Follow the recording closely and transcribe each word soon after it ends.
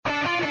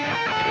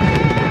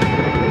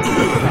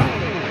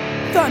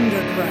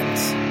Thunder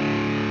grunts.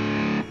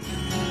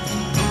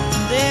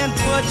 Then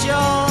put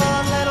your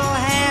little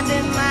hand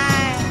in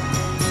mine.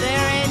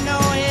 There ain't no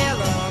hill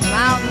or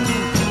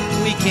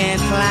mountain we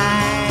can't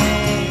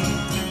climb.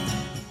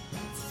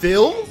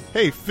 Phil?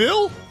 Hey,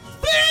 Phil?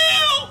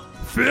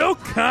 Phil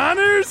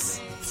Connors?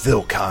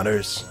 Phil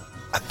Connors.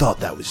 I thought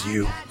that was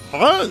you.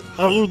 Hi,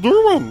 how you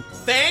doing?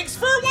 Thanks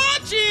for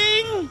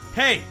watching!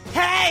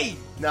 Hey!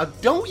 Now,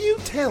 don't you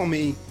tell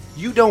me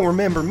you don't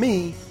remember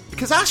me,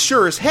 because I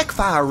sure as heck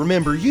fire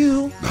remember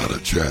you. Not a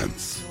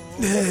chance.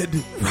 Ned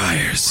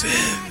Ryerson.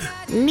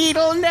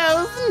 Needle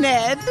nose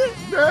Ned.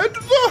 Ned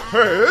the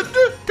Head?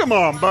 Come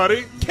on,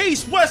 buddy.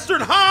 Case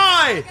Western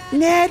High!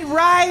 Ned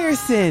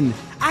Ryerson.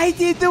 I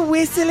did the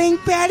whistling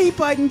belly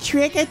button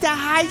trick at the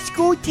high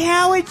school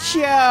talent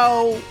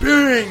show.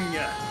 Bing!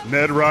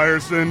 Ned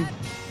Ryerson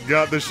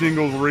got the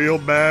shingles real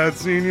bad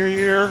senior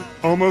year.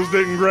 Almost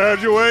didn't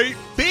graduate.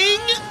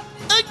 Bing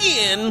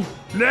again!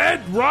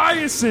 Ned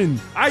Ryerson.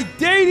 I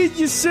dated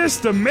your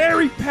sister,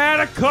 Mary Pat,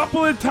 a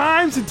couple of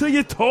times until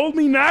you told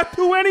me not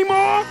to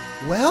anymore.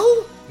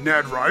 Well?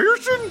 Ned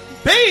Ryerson?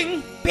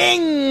 Bing!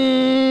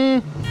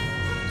 Bing!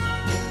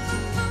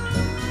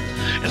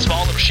 A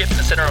small little ship in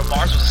the center of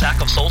Mars was a sack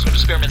of souls with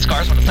experiment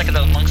scars. When the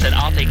psychedelic monk said,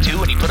 I'll take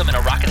two, and he put them in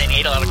a rocket and he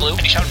ate a lot of glue.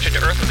 And he shot them straight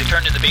to Earth when they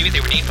turned into babies. They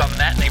were named from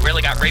that, and they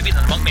rarely got rabies.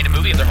 And the monk made a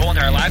movie of their whole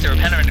entire lives. They were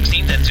panoramic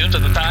scenes and zooms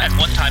of the time. At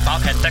one time,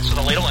 Bob had sex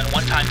with a ladle, and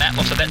one time Matt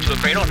lost a vet to a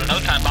cradle, and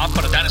another time Bob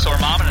caught a dinosaur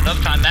mom, and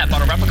another time Matt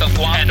bought a replica of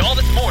Guam. And all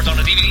this more is on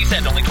a DVD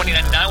set, only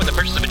 $20.99 with the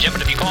purchase of a gem.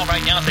 But if you call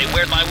right now and say,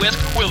 where's my whisk,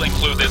 we'll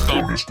include this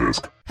bonus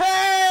disc.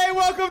 Hey,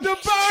 welcome to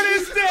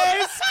Bonus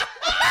Disc!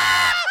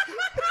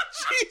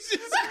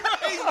 Jesus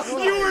Christ!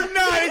 You were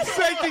not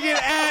expecting it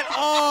at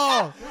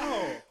all.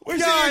 We're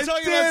God sitting here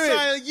talking damn about it.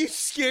 silent. You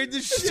scared the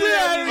shit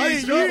Yeah, out of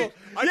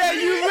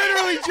me. you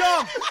literally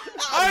jumped.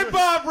 I'm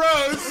Bob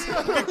Rose,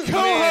 the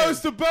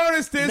co-host of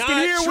Bonus Disc, Not and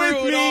here true with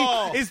at me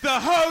all. is the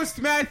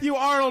host, Matthew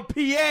Arnold, PA,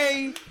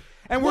 and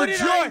What we're did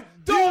joined. I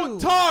Don't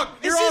do? talk.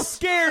 You're Is all this-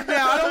 scared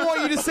now. I don't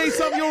want you to say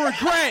something you'll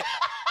regret.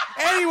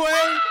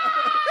 Anyway.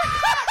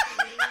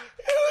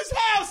 Whose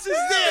house is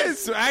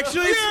this?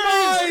 Actually, Yours.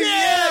 it's mine.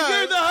 Yeah,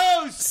 you're the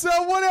host.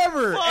 So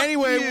whatever. Fuck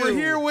Anyway, you. we're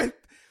here with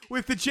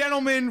the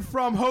gentleman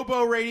from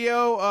Hobo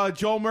Radio,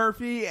 Joel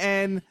Murphy,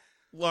 and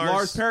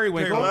Lars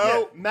Periwinkle.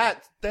 Well,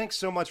 Matt, thanks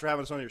so much for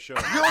having us on your show.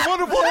 You're a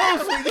wonderful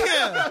host.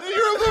 Yeah.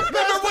 You're the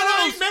best.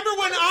 Remember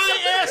when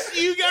I asked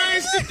you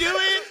guys to do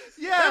it?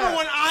 Yeah. Remember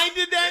when I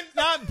did that?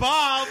 Not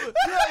Bob.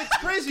 Yeah, it's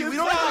crazy. We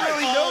don't even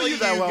really know all you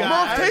that you well. guys.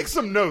 Mom, take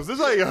some notes. This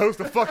is how you host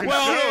a fucking show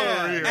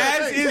over here.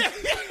 As is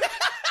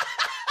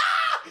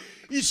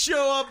You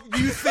show up,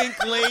 you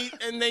think late,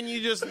 and then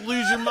you just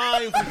lose your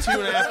mind for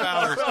 2.5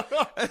 hours.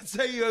 That's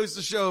how you host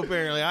the show,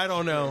 apparently. I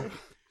don't know.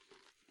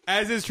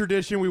 As is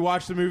tradition, we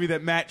watched the movie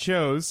that Matt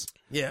chose,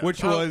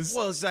 which was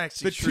well, it's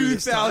actually the true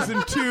this time.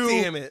 2002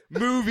 Damn it.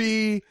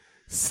 movie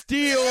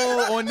Steel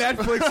on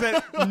Netflix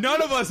that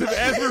none of us have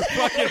ever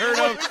fucking heard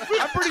of.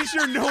 I'm pretty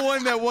sure no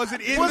one that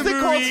wasn't in Was the it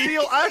movie. called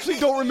Steel? I actually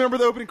don't remember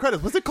the opening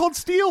credits. Was it called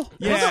Steel?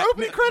 Yeah. Was there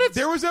opening credits?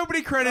 There was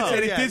opening credits, Oh,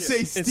 and yeah, it did say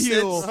it said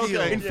Steel. Steel.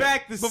 Okay. In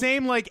fact, the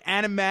same like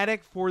animatic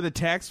for the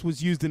text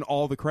was used in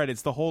all the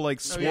credits. The whole like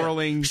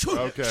swirling.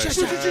 Okay.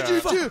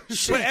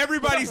 But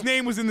everybody's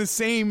name was in the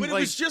same. But it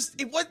like, was just,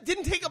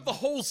 didn't take up the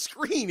whole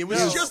screen. It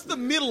was just the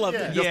middle of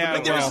it. Yeah,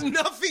 Like there was well.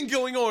 nothing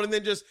going on, and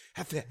then just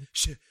have that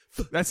shit.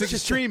 that's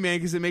extreme, man,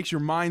 because it makes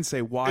your mind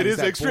say, "Why It is is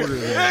that extreme. border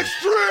there?"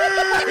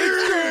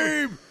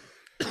 Extreme!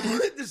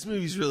 This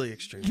movie's really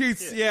extreme.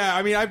 Yeah,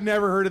 I mean, I've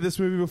never heard of this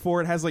movie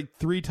before. It has like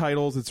 3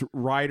 titles. It's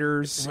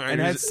Riders, and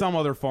it has some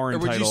other foreign Or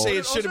would title. you say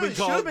it should have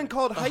been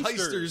called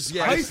Heisters.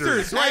 Yeah.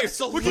 Heisters, right?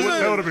 Absolutely. Which is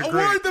That would've been a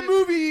great. word the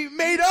movie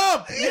made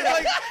up.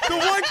 Like, the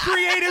one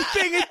creative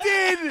thing it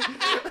did,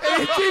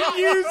 and it didn't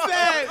use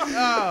that.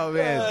 Oh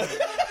man.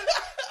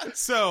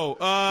 So,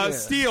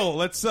 Steel,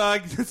 let's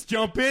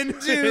jump in,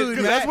 Dude,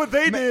 Because That's what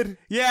they did.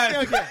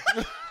 Yeah.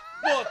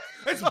 Well,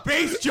 let's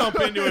base jump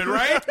into it,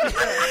 right?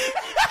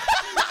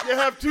 You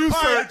have 2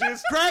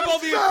 surges. Grab all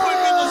the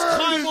equipment, let's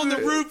climb on the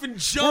roof and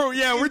jump.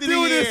 We're into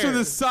doing the this air. from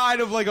the side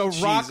of like a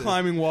rock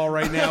climbing wall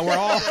right now. We're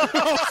all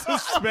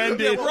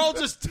suspended. Yeah, we're all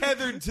just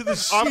tethered to the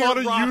sheer I'm on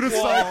a rock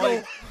unicycle.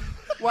 wall.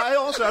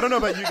 Well, I don't know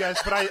about you guys,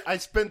 but I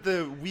spent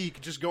the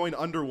week just going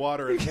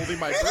underwater and holding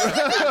my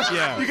breath.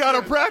 Yeah. You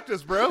gotta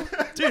practice, bro.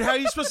 Dude, how are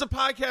you supposed to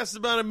podcast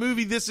about a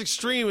movie this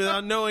extreme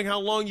without knowing how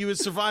long you would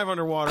survive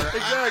underwater?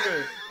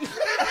 Exactly.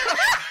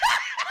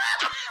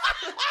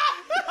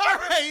 All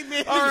right,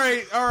 man.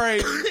 All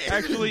right.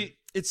 Actually,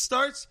 It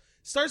starts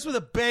with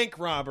a bank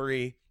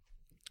robbery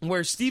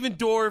where Steven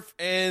Dorff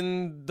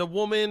and the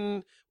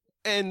woman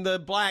and the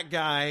black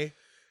guy.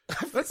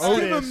 let's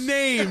give them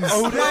names.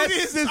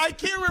 Otis. I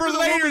can't remember For the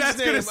later, woman's that's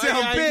name. going to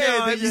sound I bad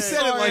know, that you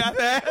said it sorry. like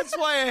that. That's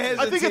why I hesitated.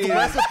 I think it's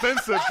less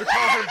offensive to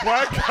call him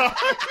black guy.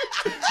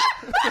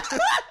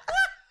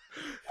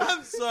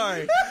 I'm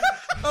sorry.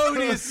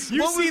 Otis.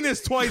 You've seen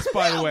this twice,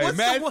 by the way. What's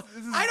Matt,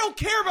 I don't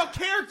care about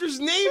characters'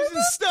 names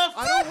and stuff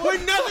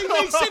when nothing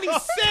makes any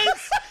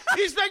sense.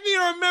 You expect me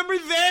to remember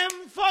them?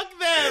 Fuck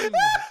them.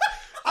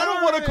 I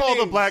don't want to call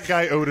the black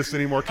guy Otis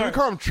anymore. Can we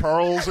call him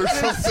Charles or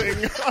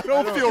something? I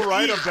don't feel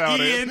right about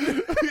Ian.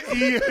 it.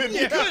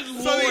 Ian. Good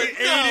Lord,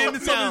 Aiden, no.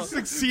 something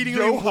exceedingly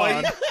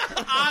Johan.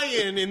 white.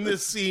 Ian in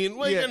this scene.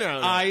 Wait, Yeah,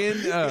 no.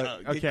 Ian.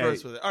 Get Okay.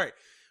 gross with it. All right.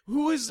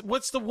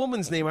 What's the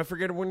woman's name? I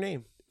forget her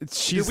name.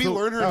 She's Did we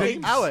learn her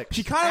name? Alex.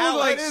 She kind of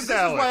looked like. It is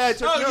Alex. Why I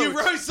took Oh, you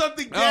notes. wrote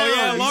something down. Oh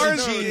yeah,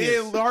 Lars.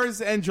 Genius.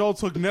 Lars and Joel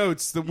took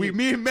notes.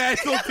 Me and Matt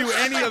don't do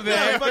any of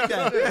Yeah, that. fuck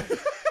that.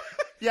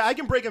 Yeah, I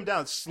can break him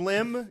down.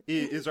 Slim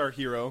is our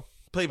hero.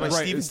 Played by Right,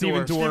 Steven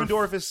Steven Dorff. Dorff. Steven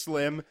Dorff is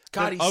Slim.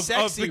 God, he's Of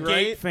sexy, the right?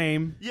 gate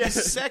fame. Yes.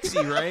 He's sexy,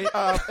 right?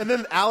 And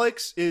then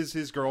Alex is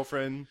his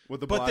girlfriend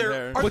with the But blonde they're-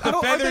 hair. With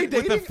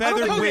the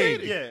feathered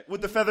wig. Yeah,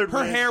 with the feathered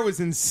Her wig. hair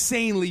was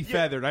insanely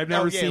feathered. I've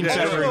never yeah, seen yeah,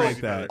 feathering yeah.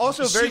 like that.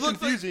 Also, She very looked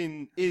like-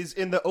 confusing is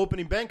in the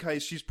opening bank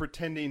heist, she's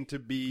pretending to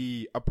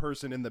be a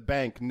person in the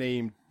bank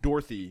named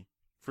Dorothy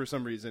for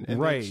some reason. And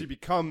Right. then she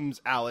becomes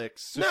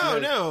Alex. So she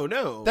No, has-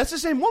 no. That's the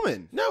same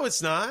woman. No,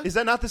 it's not. Is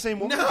that not the same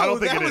woman? No, I don't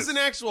think that it was is. an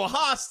actual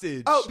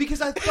hostage. Oh,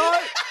 because I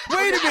thought.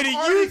 Wait a minute,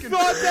 you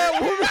thought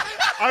that woman?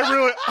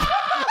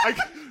 I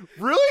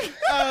really?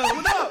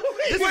 No,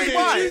 this Wait, is did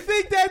why. you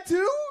think that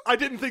too? I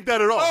didn't think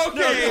that at all.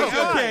 Okay,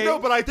 okay. No,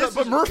 but I thought,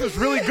 but Murph is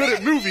really good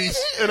at movies,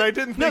 and I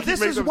didn't think No, he'd this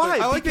make is them why.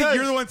 I like that Because-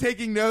 you're the one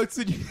taking notes.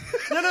 And you...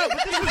 No, but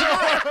this is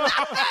why.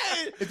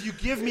 If you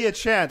give me a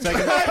chance, I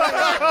can.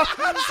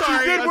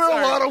 She did wear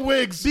a lot of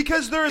wigs.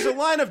 Because there is a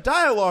line of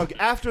dialogue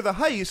after the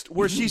heist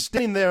where she's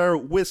standing there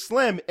with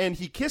Slim and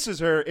he kisses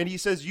her and he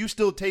says, "You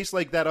still taste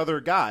like that other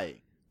guy."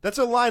 That's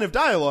a line of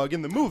dialogue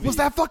in the movie. Was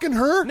that fucking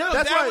her? No,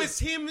 That's that why- was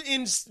him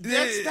in.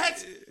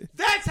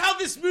 That's how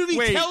this movie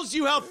Wait. tells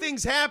you how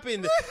things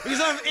happened. Because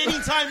I don't have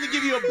any time to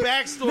give you a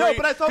backstory. No,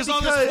 but I thought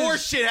all because- this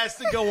horse shit has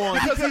to go on.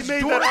 Because He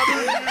made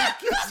that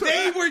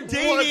They were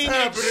dating, and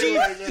happening she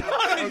right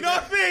now?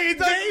 nothing.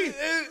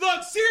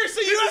 Look,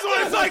 seriously, you This is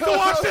what it's like to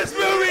watch this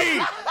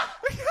movie.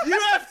 You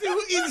have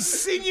to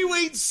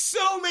insinuate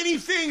so many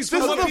things. From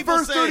This what is the people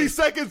first say. 30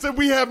 seconds, and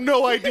we have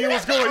no idea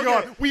what's going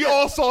on. We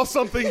all saw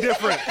something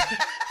different.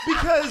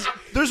 Because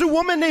there's a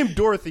woman named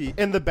Dorothy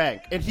in the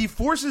bank, and he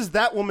forces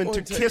that woman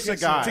to kiss a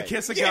guy. To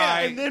kiss a Yeah,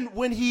 guy. And then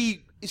when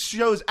he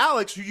shows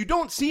Alex, who you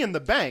don't see in the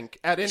bank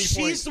at any She's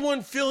point. the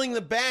one filling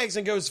the bags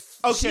and goes.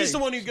 Okay. She's the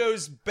one who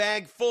goes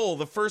bag full.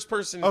 The first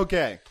person.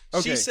 Okay.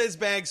 She says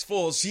bags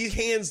full. She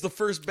hands the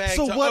first bag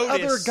So to what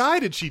Otis. other guy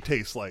did she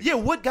taste like? Yeah,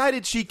 what guy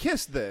did she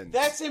kiss then?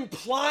 That's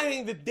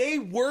implying that they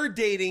were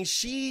dating.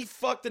 She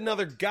fucked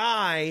another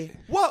guy.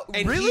 What?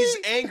 And Really? he's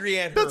angry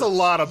at her. That's a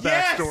lot of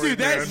Yes, backstory, Dude,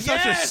 that's man.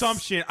 such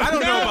assumption. I don't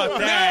know about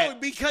that. No,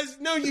 because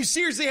you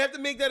seriously have to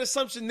make that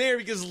assumption there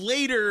because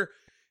later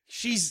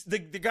she's the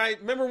guy.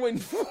 Remember when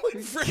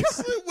Frank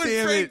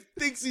damn it.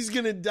 thinks he's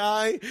gonna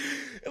die?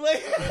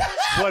 Like,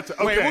 What's,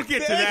 okay. Wait, we'll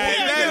get to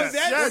that.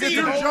 Yeah, scene,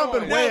 you're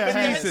jumping way but ahead.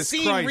 that Jesus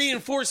scene Christ.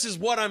 reinforces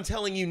what I'm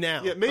telling you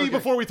now. Yeah, maybe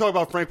before we talk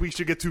about Frank, we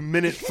should get to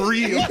minute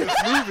 3 of this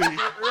movie.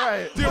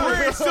 Right. Dude,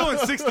 we're still in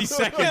 60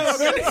 seconds.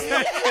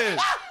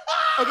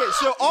 Okay,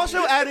 so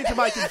also adding to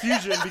my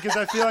confusion, because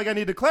I feel like I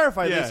need to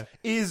clarify this,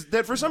 Yeah. is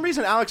that for some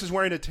reason Alex is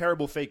wearing a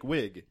terrible fake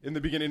wig in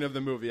the beginning of the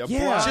movie. A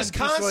blonde, Just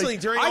constantly like-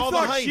 during I all the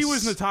thought heists. she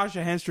was Natasha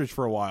Henstridge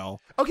for a while.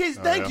 Okay,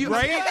 thank you.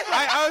 Right?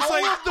 I was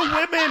All like, of the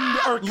women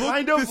are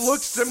kind of look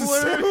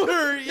similar.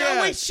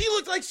 No, wait, she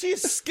looked like she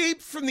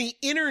escaped from the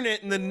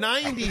internet in the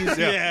 90s.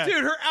 Yeah.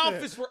 Dude, her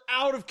outfits were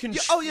out of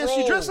control. Oh yeah,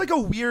 she dressed like a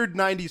weird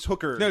 '90s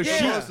hooker. No,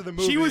 for most of the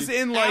movie. she was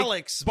in like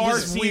Alex bar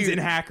was scenes weird. and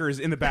hackers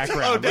in the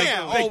background.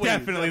 yeah, like, always.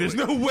 definitely. There's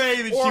no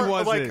way that she Or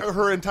wasn't. like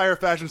her entire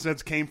fashion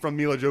sense came from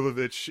Mila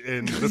Jovovich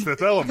in The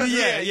Fifth Element.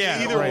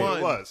 Yeah, either right. one.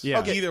 It was. Yeah.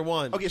 Okay, either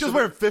one. Okay, Just so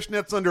wearing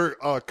fishnets under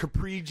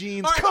capri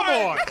jeans. All right, Come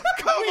all on. right.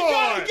 Come we on.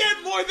 gotta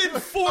get more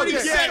than 40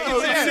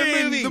 seconds yeah, into the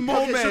in movie. the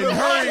moment. so the-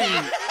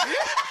 Hurry.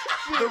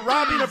 the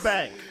robbing a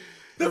bank.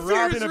 The fear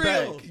robbing is a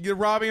real. bank. You're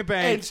robbing a And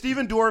bank.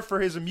 Steven Dorff, for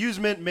his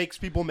amusement, makes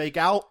people make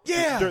out.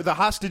 Yeah. The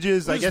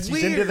hostages. I was guess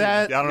he's into weird.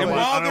 that. Yeah, I don't And know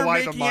why- I while don't know they're why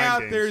it's a making mind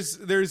out, games.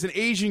 there's an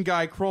Asian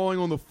guy crawling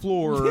on the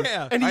floor.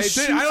 Yeah. And he I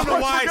shoots- don't know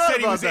I why I forgot said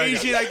he about was that.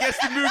 Asian. I guess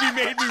the movie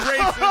made me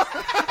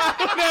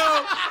racist.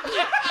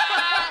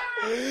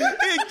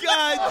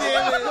 God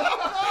damn it.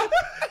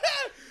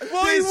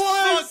 Well, he These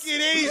was.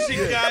 fucking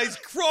Asian guys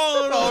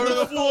crawling on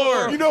the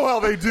floor. You know how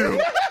they do.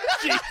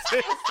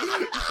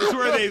 It's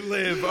where they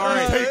live. All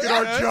right. Taking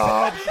our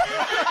job.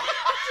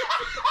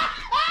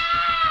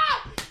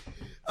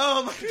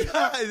 Oh my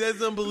God,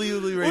 that's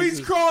unbelievably racist. Well,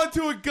 he's crawling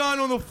to a gun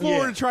on the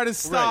floor Yeah. to try to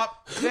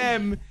stop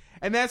them,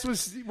 and that's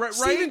what right.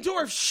 Steven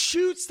Dorff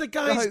shoots the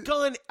guy's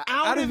gun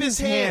out of his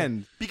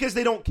hand. Because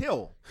they don't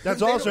kill. That's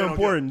They also don't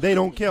important. They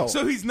don't kill.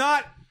 So he's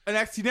not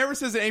He never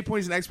says at any point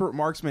he's an expert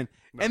marksman,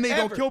 and they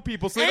don't kill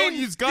people, so they don't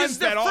use guns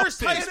that often. often. This is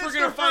the first heist we're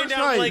going to find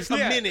out in like a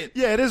minute.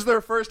 Yeah, it is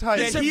their first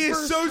heist. And he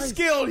is so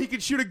skilled, he can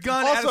shoot a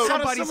gun out of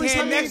somebody's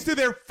hand next to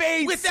their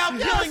face. Without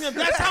killing them.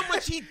 That's how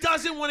much he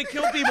doesn't want to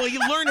kill people. He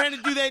learned how to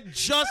do that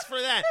just for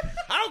that.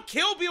 I don't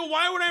kill people.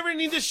 Why would I ever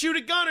need to shoot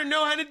a gun or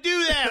know how to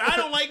do that? I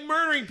don't like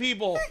murdering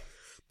people.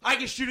 I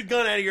can shoot a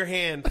gun out of your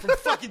hand from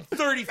fucking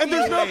 30 feet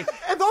away.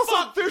 And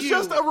also, there's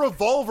just a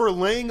revolver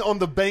laying on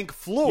the bank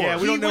floor. Yeah,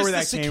 we don't know where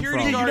that came from.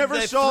 You never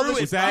saw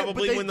this.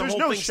 Probably when the whole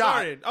thing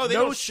started. Oh, they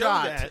don't show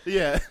that.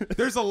 Yeah.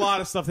 There's a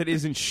lot of stuff that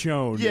isn't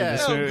shown. Yeah.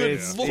 Oh,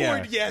 good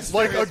Lord, yes.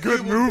 Like a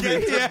good movie.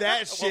 Get to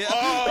that shit.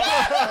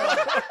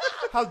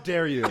 How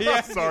dare you?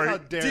 Yeah, sorry. How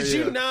dare Did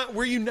you not?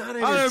 Were you not I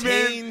don't know,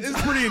 man. entertained?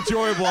 It's pretty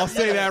enjoyable. I'll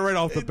say that right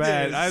off the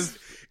bat.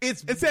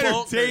 It's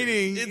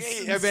entertaining,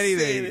 if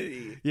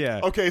anything.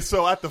 Yeah. Okay,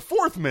 so at the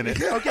 4th minute,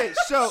 Okay,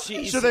 so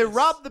they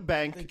rob the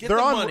bank. Get They're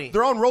the on money.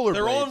 they're on rollerblades.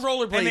 They're on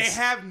rollerblades. And they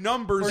have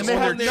numbers And on they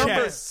have their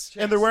numbers, chests.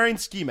 and they're wearing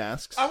ski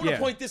masks. I want to Yeah.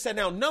 point this out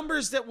now.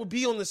 Numbers that would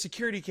be on the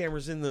security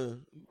cameras in the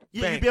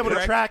Yeah, bank, you'd be able to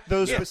correct? track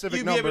those Yeah, specific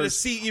you'd numbers. be able to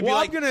see. You'd Well, be I'm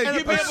like, gonna and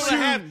you'd be able to assume-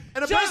 have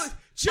and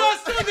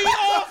just on the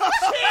off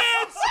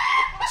chance,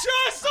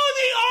 just on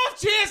the off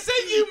chance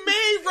that you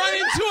may run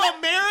into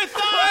a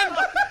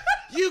marathon,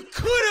 you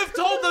could have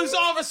told those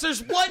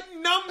officers what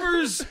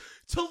numbers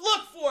to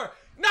look for.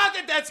 Not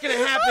that that's going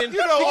to happen. you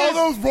know, all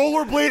those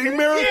rollerblading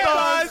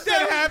marathons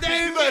that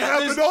happen. that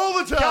happen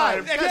all the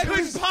time. That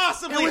couldn't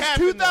possibly It was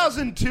happen.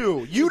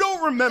 2002. You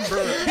don't remember.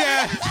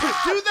 Yeah.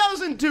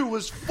 2002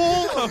 was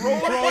full of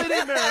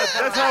rollerblading marathons.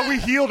 That's how we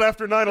healed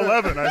after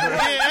 9/11, I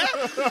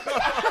think.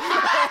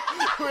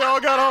 Yeah. We all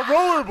got on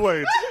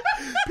rollerblades.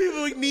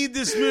 People need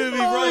this movie.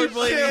 Holy shit.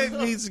 Rollerblading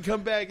needs to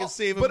come back and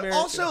save But America.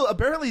 also,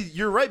 apparently,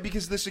 you're right,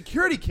 because the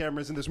security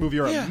cameras in this movie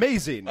are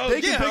amazing. Oh, they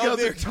can pick out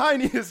the they're-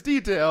 tiniest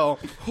detail.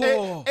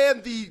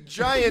 And the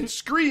giant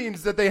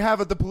screens that they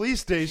have at the police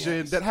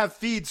station that have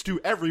feeds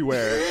to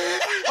everywhere.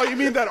 Oh, you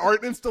mean that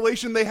art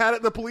installation they had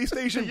at the police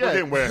station? Yeah. We're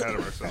getting way ahead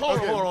of ourselves.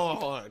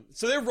 Hold on.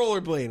 So they're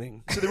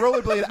rollerblading. So they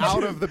rollerblade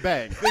out of the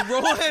bank. They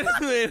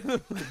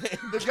rollerblade.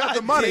 They've got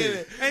the money.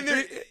 And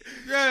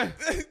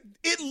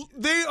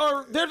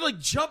they're like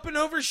jumping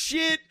over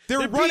shit.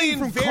 They're running being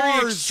from very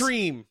cars.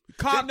 extreme.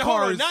 Cop No, hold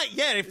on, cars. not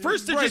yet. At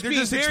first they're Right, just they're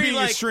being just very being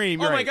like,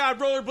 extreme, oh my right. god,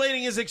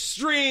 rollerblading is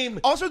extreme.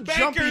 Also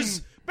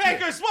bankers,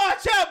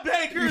 watch out,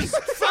 bankers!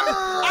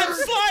 I'm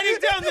sliding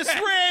down this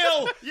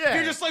rail. Yeah.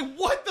 You're just like,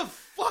 what the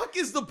fuck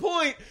is the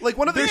point? Like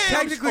one of the They're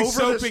technically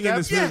soaping in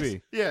this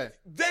movie. Yeah.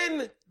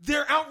 Then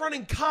they're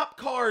outrunning cop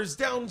cars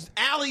down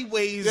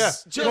alleyways. Yeah.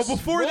 Just Well,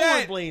 before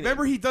that, rollerblading.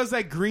 remember he does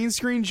that green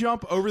screen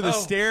jump over the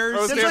stairs?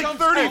 Oh, It's they like jump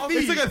 30 off. feet.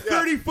 It's like a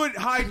 30-foot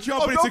high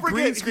jump, Oh, but it's a don't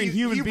green forget, screen he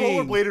human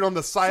being. rollerbladed on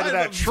the side of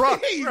that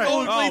truck. He Right.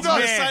 rollerblades Oh, on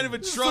the man. side of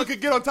a So truck. he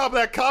could get on top of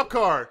that cop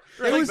car.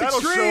 It was That'll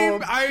show extreme.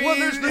 him. I mean, Well,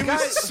 there's the It guy-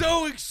 was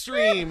so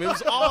extreme. It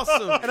was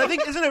awesome. And I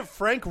think, isn't it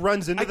Frank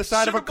runs into I the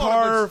side of a should've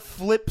bought him car, a-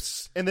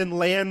 flips, and then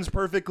lands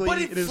perfectly But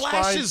it and is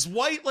flashes fine?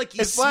 white like he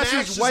It flashes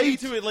smashes white.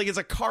 into it like it's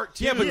a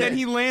cartoon. Yeah, but then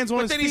he lands on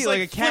But his then feet he's, like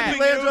like, a cat. He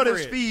flipping lands on over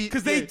his it. feet.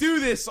 Because they do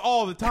this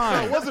all the No,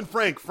 time. it wasn't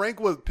Frank. Frank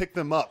picked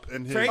them up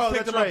and Frank Oh, picked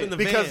that's him up right. in the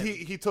because van.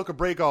 he took a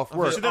break off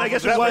work. So then I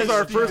guess it that was was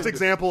our Steven. first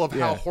example of how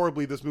Yeah.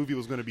 horribly this movie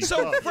was going to be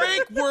So done.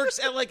 Frank works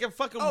at like a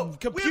fucking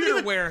computer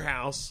even-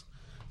 warehouse.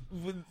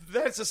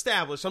 That's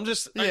established. I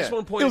just want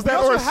to point It was out.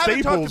 that We or also haven't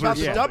talked Staples or about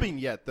the something. dubbing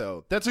yet,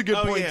 though. That's a good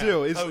Oh, point, yeah.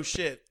 too. Is Oh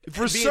shit!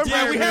 For the some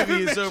entire reason- movie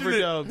is mentioned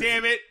it. overdubbed.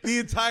 Damn it. The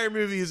entire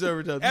movie is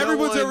overdubbed.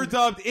 Everyone's No one-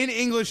 overdubbed in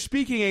English,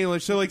 speaking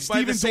English. So like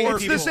By the Steven same Dorff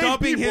people. is It's the same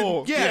dubbing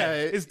people. him. Yeah.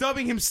 Is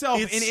dubbing himself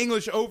It's- in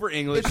English over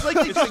English. It's like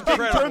they just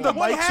didn't turn the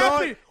What mics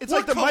happened? on. It's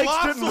What like the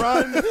mics didn't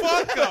run.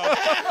 Fuck up.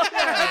 What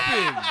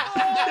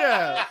happened?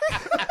 Yeah.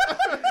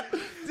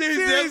 Dude,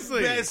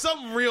 Seriously.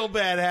 something real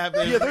bad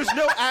happened. Yeah, there's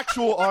no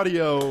actual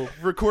audio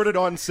recorded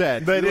on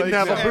set. They didn't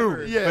have a Like,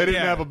 boom. Yeah. They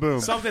didn't have a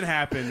boom. Something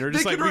happened. They're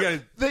just They, like, could we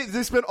re- gotta.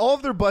 they spent all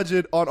of their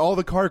budget on all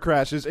the car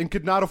crashes and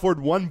could not afford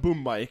one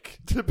boom mic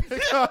to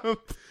pick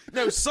up.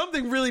 No,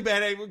 something really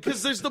bad happened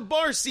because there's the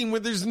bar scene where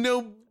there's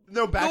no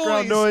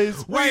background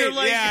noise. Where you're Right,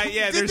 like,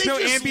 yeah. Did There's they no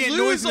just ambient lose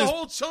noise in a this-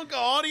 whole chunk of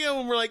audio,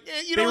 and we're like,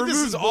 this They is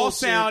removed all bullshit.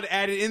 sound,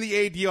 added in the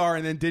ADR,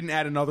 and then didn't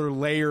add another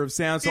layer of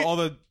sound. So all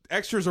the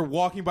extras are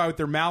walking by with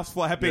their mouths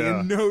flapping Yeah.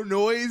 and no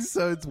noise.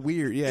 So it's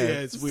weird. Yeah,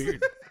 it's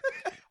weird.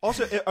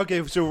 Also,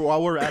 okay, so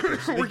while we're at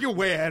this, We're getting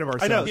way ahead of I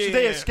ourselves. know. Yeah, so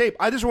they yeah. escape.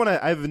 I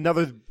have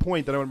another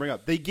point that I want to bring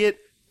up. They get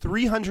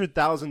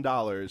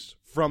 $300,000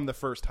 from the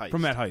first heist.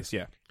 From that heist,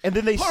 yeah. And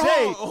then they Hold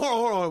say, on,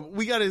 hold on.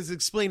 We got to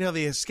explain how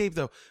they escape,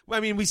 though. I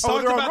mean, we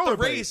talked they're on about the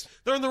rollerblades. race.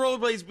 They're on the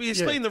rollerblades. We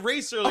explained the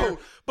race earlier,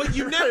 but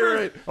you never.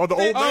 right. Oh, the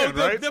old man,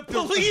 right? The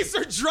police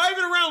are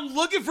driving around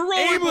looking for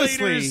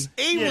rollerbladers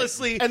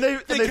aimlessly, And they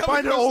come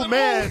find an across old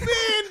man.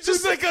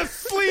 just like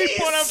asleep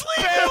He's on a asleep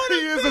bed. on a He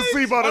is bed.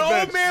 asleep on a An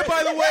bed. old man,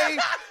 by the way,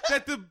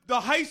 that the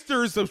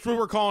heisters, that's what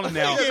we're calling them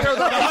now. Yeah,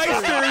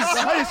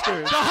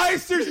 the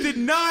heisters did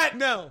not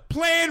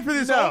plan for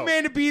this old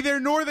man to be there,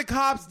 nor the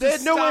cops. They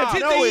had no way of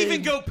Did knowing. they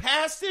even go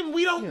past him?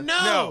 We don't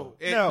know.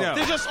 No.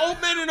 They're just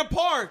old men in a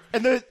park.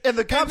 And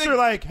the cops are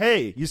like,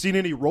 "Hey, you seen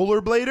any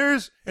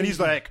rollerbladers?" And he's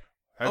like,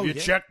 "Have you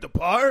checked the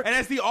park?" And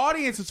as the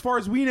audience, as far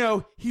as we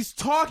know, he's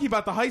talking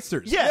about the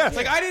heisters. Yeah. It's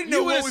like, I didn't know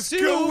You would what was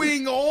assume-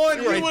 going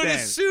on You right would then.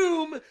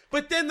 assume,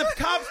 but then the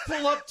cops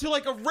pull up to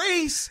like a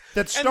race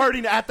That's and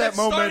starting at that that's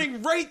moment.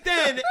 starting right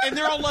then, and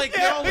they're all like,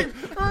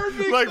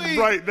 Perfectly. Like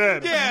right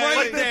then. Yeah, right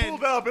Like they then.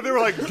 pulled up and they were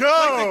like,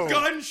 go.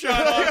 Gunshot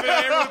off, and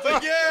everyone's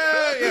like,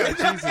 yeah. And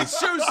then it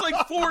shows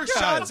like 4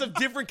 shots of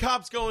different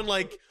cops going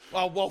like,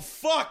 "Oh well,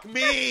 fuck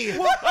me!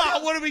 What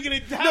are we gonna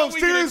do? How No, are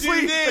we gonna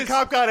seriously, do this?" the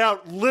cop got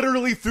out,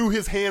 literally threw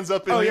his hands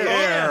up in the yeah.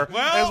 air.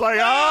 Well, and was like,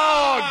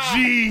 oh,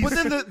 jeez. But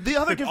then the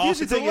other confusing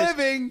Office of thing is,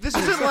 living. this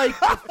isn't like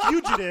The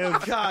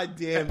Fugitive. God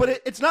damn.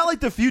 But it's not like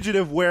The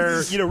Fugitive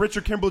where,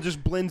 Richard Kimball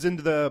just blends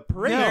into the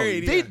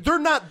parade. No. They're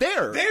not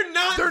there. They're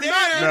not They're there.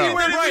 not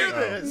anywhere Right.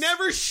 near this.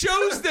 Never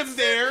shows them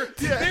there.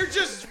 They're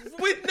just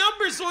with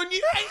numbers on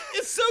you.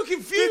 It's so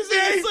confusing.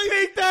 It's like,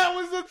 think that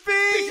was a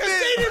thing? because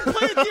they didn't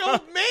play with the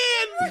old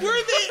man. Were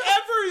they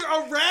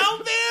ever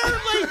around there?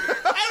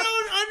 Like, I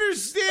don't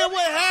understand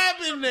what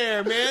happened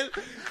there, man.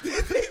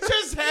 Did they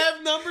just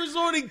have numbers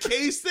on in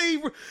case they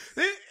like,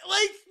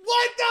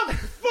 what the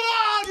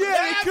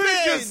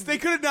fuck? They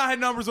could have not had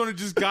numbers on it,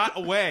 just got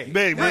away.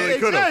 They really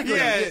could have. Exactly.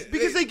 Yeah.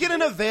 Because they get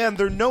in a van,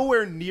 they're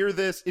nowhere near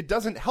this. It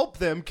doesn't help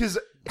them because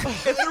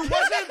if there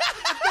wasn't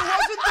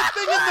the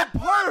thing in the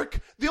park,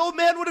 the old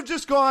man would have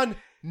just gone,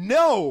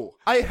 "No,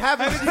 I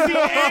haven't seen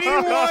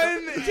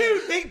Anyone?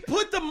 Dude, they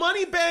put the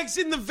money bags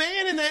in the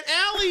van in that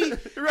alley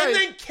Right. and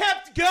then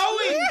kept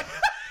going.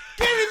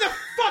 Get in the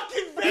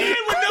fucking van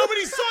when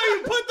nobody saw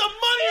you put the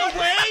money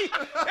away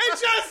and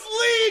just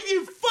leave,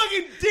 you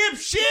fucking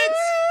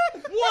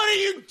dipshits. What are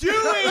you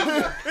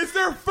doing? It's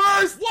their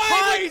first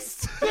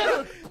heist.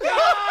 God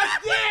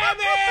damn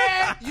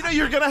it!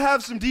 You're gonna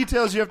have some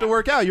details you have to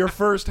work out. Your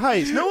first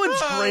heist. No one's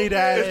great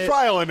at It's it.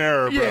 trial and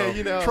error, bro.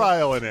 Yeah,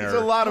 Trial and It's error.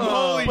 a lot of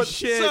Holy but,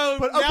 shit. So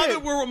But, now okay.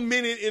 that we're a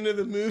minute into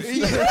the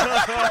movie,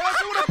 I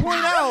also want to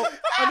point out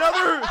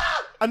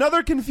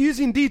another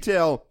confusing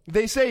detail.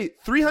 They say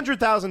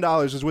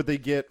 $300,000 is what they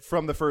get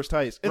from the first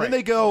heist, and then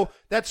they go,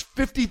 "That's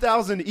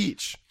 $50,000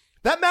 each."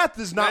 That math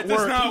does not That does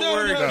work. not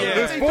work. no, Yeah.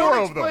 There's They 4 don't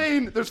of them.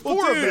 explain- There's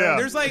 4 Dude, of them.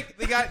 there's like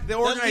the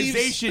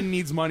organization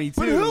needs money too.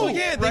 But who?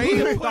 Yeah, they right? need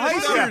to The put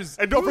it heisters.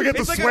 And don't forget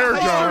the It's like a swear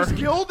heist. jar.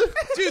 Guild?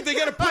 dude, they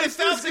got to put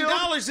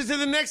 $1,000 into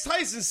the next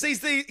heist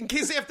in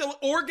case they have to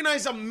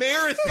organize a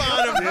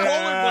marathon of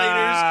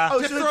rollerbladers.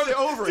 Oh, to so throw it's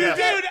over. Dude,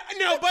 Yeah.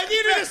 no, by the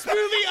end of this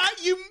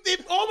movie,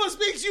 it almost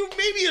makes you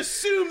maybe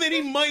assume that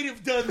he might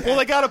have done that. Well,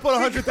 they got to put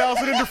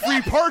 $100,000 into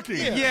free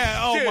parking. Yeah.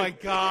 Oh Dude. my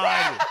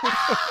god.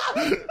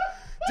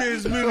 Dude,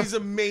 this movie's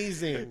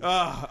amazing.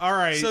 All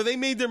right. So they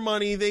made their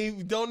money. They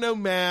don't know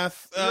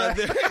math.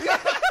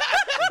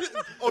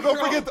 Don't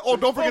forget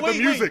the wait,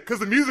 music, because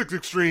the music's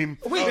extreme.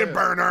 yeah,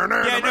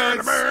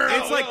 no,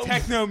 it's like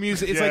techno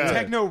music. It's like Yeah.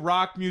 techno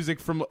rock music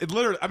from. It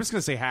literally, I'm just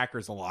gonna say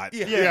hackers a lot.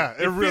 Yeah,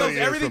 it really is.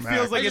 Everything from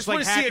feels Hackers. like I it's just like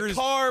want to see hackers. a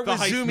car the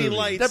with heist zoomy movie.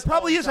 lights. That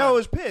probably all is the how time. it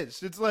was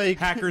pitched. It's like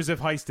Hackers of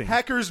heisting.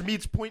 Hackers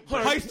meets Point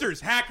Blank. Heisters,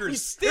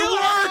 hackers. Still It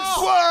works.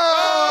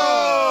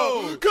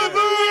 Whoa! Kaboom!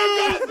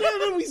 God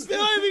damn it, we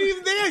still haven't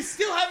even. They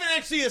still haven't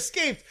actually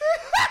escaped.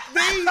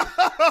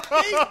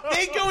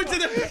 They go into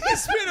the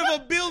basement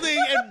of a building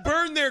and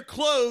burn their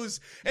clothes,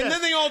 and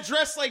then they all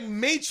dress like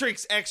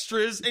Matrix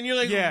extras, and you're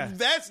like, Yeah.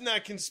 that's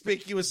not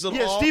conspicuous at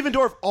Yeah, all. Steven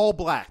Dorff, all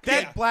black.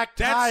 That Black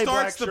tie, that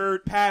starts black the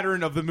shirt.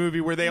 pattern of the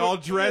movie where they all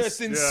dress That's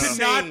to insane.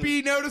 not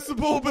be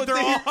noticeable, but they're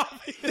all.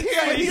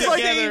 Yeah, he's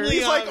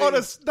like on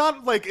a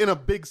not like in a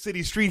big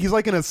city street. He's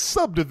like in a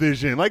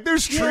subdivision. Like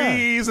there's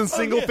trees and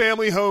single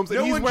family homes, and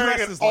No he's one wearing an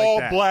dresses like all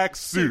that. black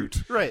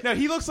suit. Right. No,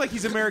 he looks like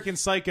he's American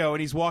Psycho,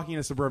 and he's walking in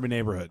a suburban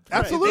neighborhood.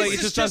 Absolutely. This It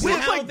is just just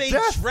doesn't how look like they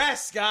death.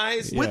 dress,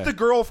 guys. With the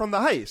girl from the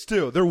heist,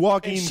 too. They're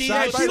walking And she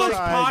side by She looks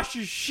side. posh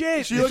as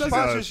shit. She looks It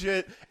posh doesn't- as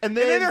shit. And And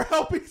then then they're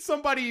helping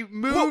somebody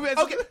move. Well, as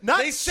okay, not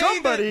They say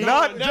somebody.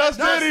 that- Not just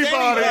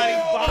anybody.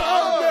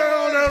 Calm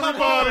down,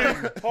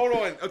 everybody. Hold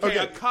on. Okay,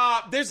 a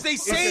cop. They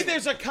say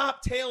there's a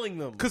cop tailing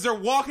them. Because they're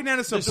walking down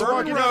a suburban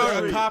walking down the road, a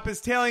street. cop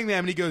is tailing them,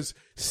 and he goes,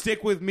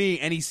 "Stick with me."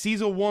 And he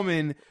sees a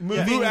woman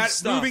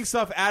Moving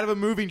stuff out of a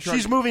moving truck.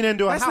 She's moving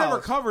into a That's house. never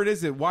covered,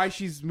 is it? Why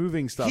she's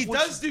moving stuff? He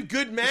does do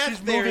good math she's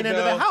there, moving into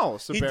though. the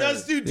house, He apparently.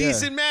 does do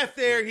decent math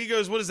there. He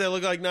goes, what does that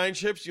look like, 9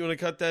 chips? You want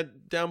to cut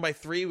that down by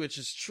 3, which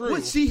is true.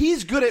 Well, see,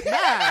 he's good at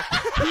math.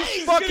 He's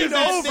good fucking at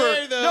math over.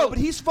 there, though. No, but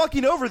he's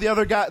fucking over the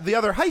other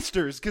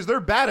heisters because they're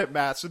bad at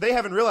math, so they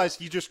haven't realized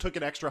he just took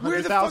an extra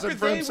Where the fuck are $100,000 for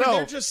they when himself.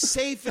 they're just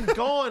safe and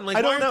gone? Like,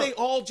 I why don't aren't know. they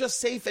all just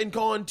safe and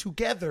gone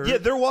together? Yeah,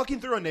 they're walking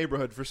through a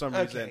neighborhood for some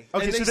reason. Hendricks is in. Okay.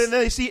 Okay, And so they then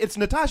they see it's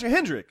Natasha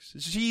Hendricks.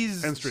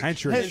 She's Henstridge.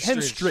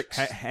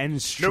 Henstridge.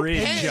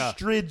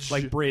 Henstridge.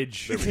 Like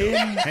bridge.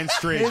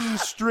 Henstridge.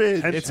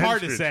 Henstridge. It's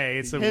hard to Henstridge. say.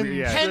 It's a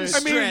Henstridge.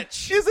 I mean,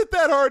 is it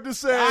that hard to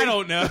say? I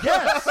don't know.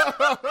 Yes,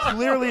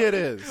 clearly it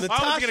is. I was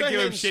Natasha gonna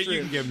give him shit. You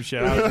Henstridge. can give him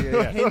shit. I was-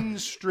 yeah.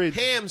 Henstridge.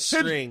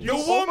 Hamstring. The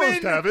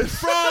woman have it.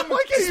 from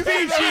Why can't you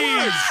say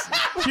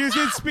that Species. She was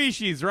in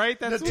Species, right?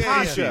 That's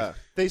Natasha.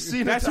 They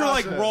see That's her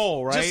Natasha. like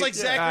role, right? Just like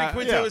Zachary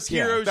Quinto is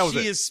hero, that was she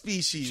it. is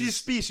species. She's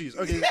species.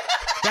 Okay.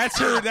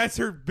 That's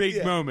her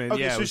big moment.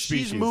 Okay, yeah, so with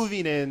she's Species.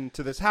 moving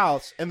into this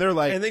house, and they're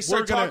like, and they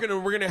start talking to her,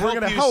 we're going to help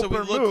gonna you so we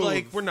her look move.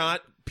 like we're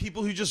not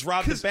people who just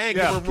robbed the bank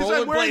yeah. and we're 'Cause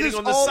I'm wearing rollerblading this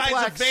on the sides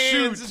all-black of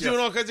vans suit. and doing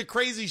all kinds of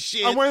crazy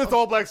shit. I'm wearing this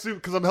all black suit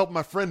because I'm helping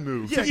my friend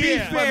move. Yeah, To be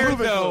yeah. fair,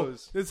 moving though,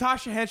 clothes.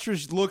 Natasha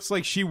Henstridge looks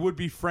like she would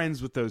be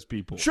friends with those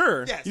people.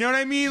 Sure. Yes. You know what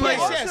I mean? Yes, Like,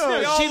 yes, they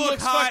no, all she look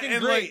looks hot fucking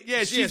and great. like, yeah,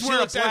 Yeah, she's she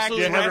wearing looks a black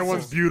absolutely Yeah, dress.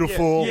 everyone's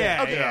beautiful.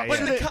 Yeah, Okay, yeah, But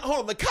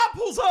yeah. the cop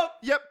pulls up.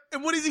 Yep.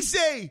 And what does he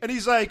say? And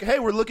he's like, "Hey,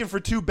 we're looking for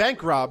 2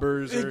 bank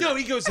robbers." Or, No,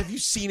 he goes, have you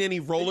seen any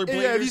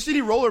rollerbladers? yeah, have you seen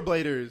any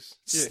rollerbladers?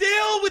 Yeah.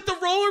 Still with the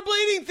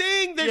rollerblading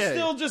thing, they're Yeah.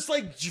 still just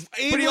like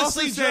But he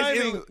also aimlessly says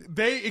driving.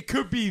 it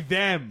could be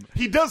them.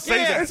 He does say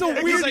Yeah, that. It's a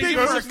He's weird like, thing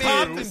it for was a a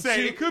cop man to and say.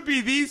 two- It could be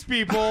these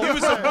people. It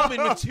was a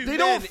woman with 2 They men.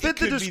 don't It fit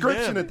the could be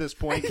description them. at this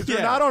point because they're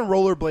Yeah. not on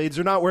rollerblades.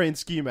 They're not wearing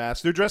ski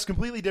masks. They're dressed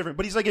completely different.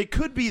 But he's like, it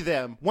could be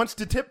them. Wants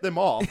to tip them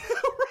off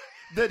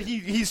that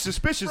he's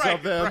suspicious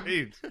of them.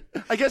 Right.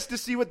 I guess to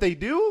see what they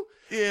do.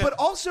 Yeah. But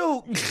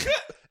also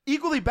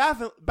equally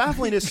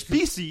baffling is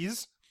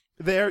Species.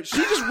 There, she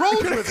just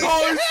rolls with it.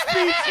 Call her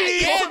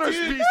Species. Calling her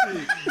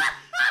Species.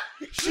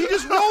 She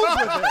just rolls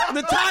with it.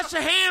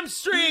 Natasha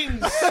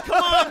Hamstrings.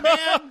 Come on,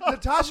 man.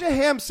 Natasha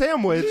Ham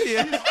Sandwich.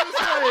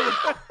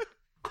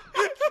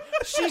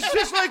 She's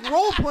just like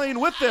role playing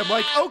with them.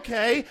 Like,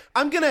 okay,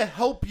 I'm gonna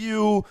help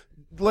you.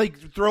 Like,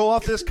 throw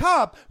off this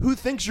cop who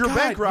thinks you're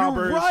bank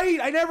robbers. You're right.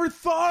 I never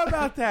thought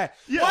about that.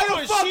 Why No,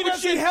 the fuck she would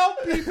she doesn't-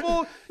 help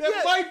people that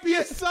Yeah. might be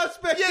a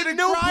suspect Yeah, in a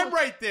no, crime but-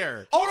 right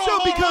there? Also,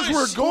 Hold on, because hold on.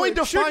 we're going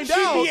to Shouldn't find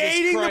out. she be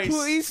aiding the Christ.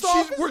 police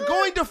officer? We're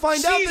going to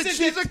find out She's that a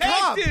she's a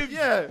cop. detective.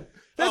 Yeah.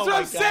 That's Oh what my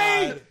I'm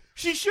saying. God.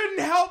 She shouldn't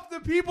help the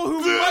people who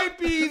might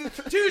be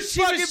Dude, she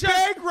fucking was just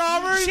bank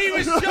robbers. She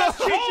was just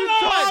She should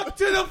talk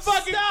to the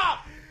fucking.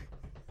 Stop.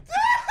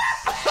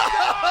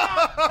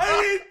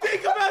 I didn't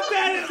think about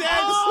that.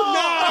 That's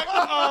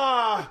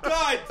not.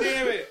 God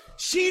damn it.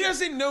 She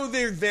doesn't know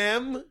they're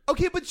them.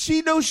 Okay, but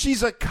she knows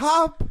she's a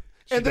cop.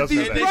 And that does these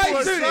know that. people Right,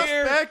 are so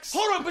they're- suspects.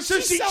 Hold on, but So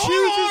she chooses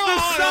the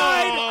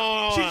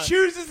side. She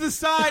chooses the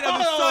side of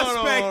the Hold on,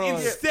 suspect hold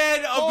on.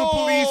 instead of the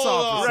police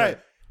officer. Right.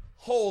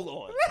 Hold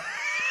on.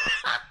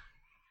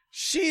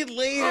 She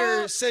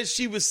later says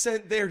she was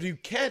sent there to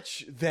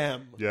catch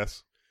them.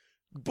 Yes.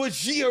 But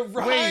she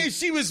arrived. Wait,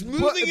 she was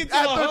moving into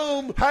at a the-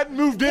 home hadn't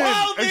moved in,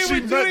 while and they she were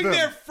met doing them.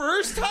 their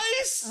first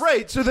heist.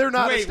 Right, so they're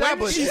not Wait, when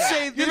did established. she yet.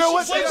 say You this? know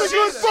what? Wait, That's a she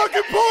good said-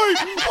 fucking point.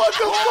 What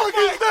the fuck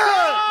is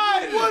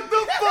that? God. What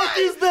the fuck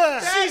is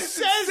that? She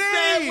says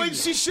that insane. when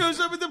she shows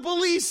up at the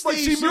police Like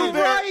station. she moved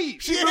there. Right.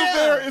 She Yeah. moved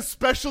there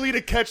especially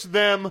to catch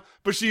them,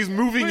 but she's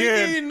moving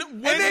in.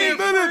 When They they're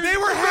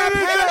were after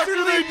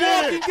haphazardly they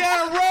did. walking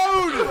down a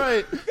road.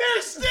 Right.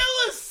 They're still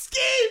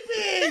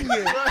escaping.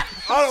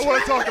 I don't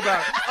want to talk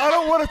about it. I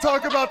don't want to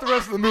talk about the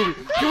rest of the movie.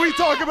 Can we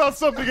talk about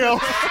something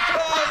else?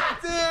 God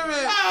damn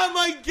it. Oh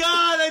my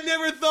god! I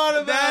never thought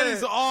about That it.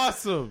 is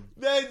awesome.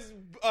 That's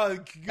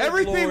good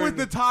Everything Lord. with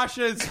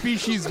Natasha and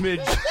Species Midge.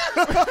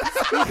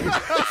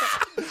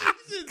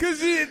 Because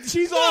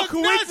she's all Look,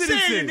 not saying her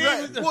coincidences. name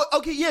Right. was- Well,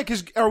 okay, yeah,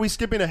 because are we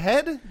skipping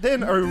ahead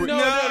then? Or No, we we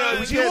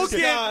can't We'll skip.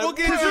 get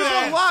Because to there's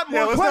that. a lot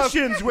more let's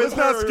questions not, with let's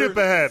not her. skip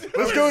ahead.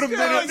 Let's go to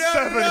minute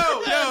 7.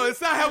 No,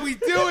 it's not how we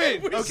do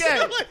it.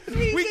 Okay.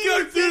 We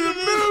go through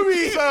the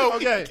movie. So,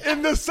 Okay.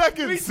 in the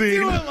second We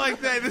scene, do it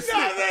like that.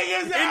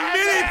 In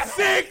minute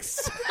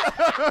 6.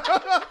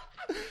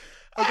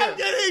 I'm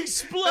gonna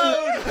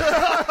explode.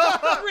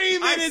 3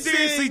 I minutes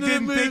seriously into the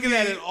didn't think of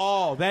that movie. at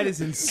all. That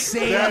is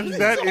insane.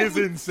 that is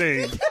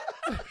insane.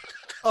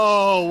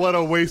 Oh, what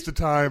a waste of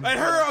time. And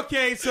her,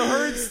 okay, so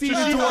her and Steve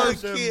She's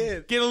Dwarf a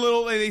kid. get a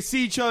little, they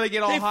see each other, they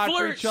get all They hot for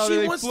flirt. each other,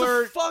 She they wants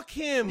flirt. to fuck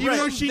him. Even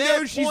though From she that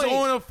knows she's point.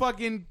 on a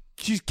fucking,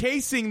 she's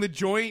casing the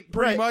joint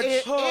pretty much.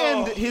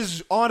 And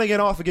his on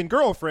again, off again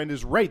girlfriend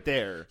is right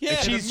there. Yeah, And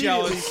she's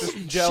immediately jealous. just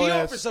She jealous.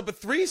 offers up a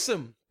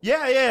threesome.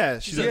 Yeah.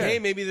 She's like, hey,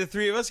 maybe the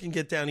 3 of us can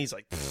get down. He's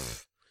like,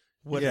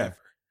 whatever.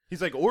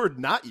 He's like, or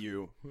not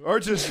you, or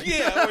just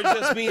Yeah, or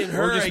just me and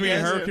her. Or just I me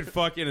and guess. her could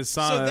fuck in a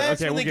sauna. So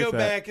that's okay, when we'll they get go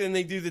that. back and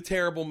they do the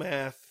terrible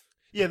math.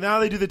 Yeah, now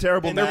they do the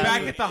terrible. And They're math.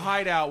 back at the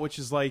hideout, which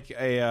is like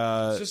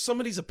a It's just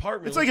somebody's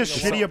apartment. It's like a Looks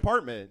shitty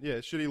apartment. Yeah,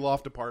 shitty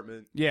loft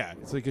apartment. yeah,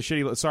 it's like a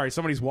shitty. Sorry,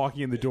 somebody's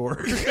walking in the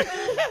door.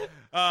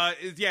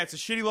 It's a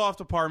shitty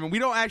loft apartment. We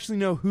don't actually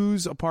know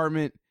whose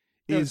apartment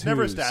No, is it's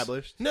never whose.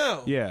 established.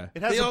 No. Yeah.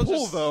 It has They a all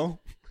pool just- though.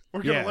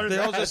 We're gonna Yeah. learn They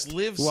that. all just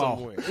live Well,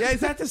 somewhere. yeah, is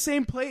that the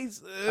same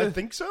place? I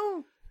think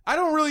so. I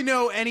don't really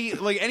know any of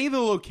the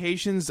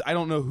locations. I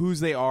don't know whose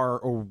they are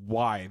or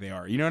why they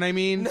are. You know what I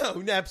mean?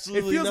 No,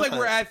 absolutely. It feels like not.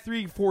 we're at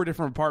 3-4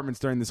 different apartments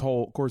during this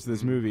whole course of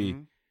this movie,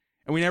 and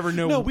we never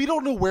know. No, we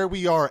don't know where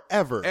we are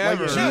ever.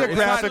 Ever. Like, No,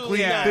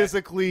 geographically, it's not-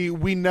 physically,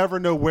 we never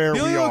know where the we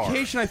only are.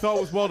 location I thought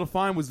was well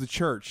defined was the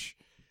church.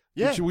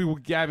 Yeah. Which we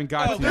haven't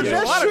got to That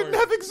yet. shouldn't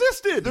have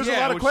existed. There's a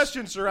lot of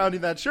questions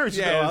surrounding that church,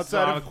 Yeah, though, there's a outside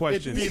lot of of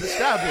questions. it being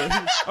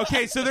established.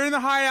 Okay, so they're in the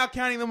hideout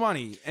counting the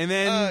money, and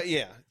then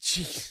yeah.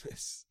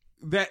 Jesus.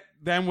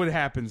 then what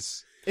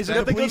happens? Is They it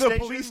have the to go police to the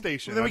station? police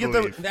station, Then we I get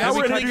believe. the. That's Now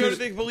we're when they go to introduced.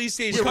 the police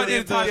station. Cut in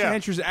Natasha Yeah.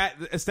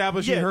 Henstridge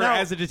establishing her now-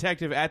 as a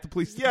detective at the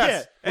police station.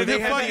 Yes. And they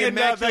they're have the fucking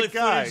immaculate that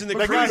guy, footage in the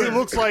that guy who cruiser.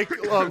 looks like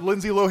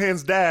Lindsay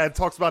Lohan's dad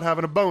talks about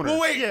having a boner.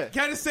 Well, wait. Yeah.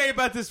 Can I just say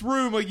about this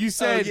room? Like you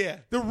said, yeah.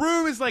 the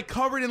room is like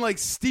covered in like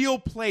steel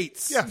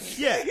plates. Yeah.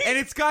 Yeah. and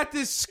it's got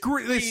this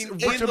screen.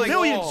 It's a like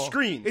million all.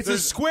 screens. It's a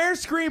square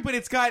screen, but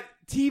it's got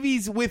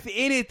TVs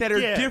within it that are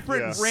Yeah.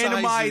 different Yeah.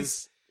 randomized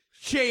Sizes.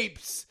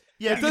 shapes.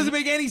 Yeah. It doesn't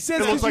make any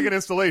sense. It looks 'cause like you- an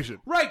installation.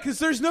 Right, because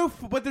there's no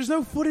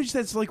footage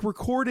that's like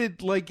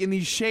recorded like in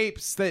these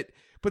shapes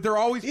but they're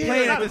always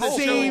playing not at the whole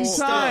same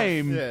stuff.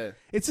 time. Yeah.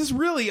 It's just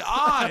really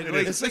odd.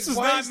 Like, is. this Like, is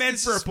why not is meant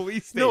this- for a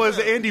police station. No, it's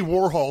Andy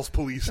Warhol's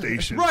police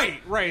station. Right.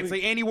 It's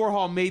like Andy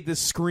Warhol made this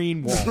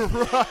screen wall.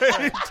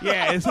 Right.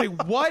 Yeah, it's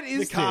like what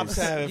is The cops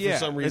this? have it for Yeah.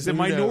 some Is reason.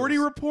 it Who Minority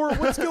knows? Report?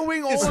 What's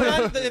going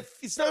on?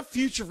 It's not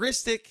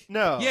futuristic.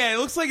 No. Yeah, it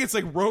looks like it's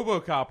like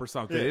RoboCop or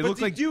something. It But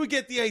looks you like do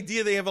get the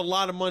idea they have a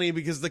lot of money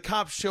because the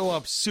cops show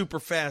up super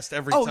fast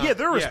every Oh time. yeah,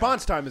 their Yeah.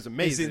 response time is It's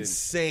amazing.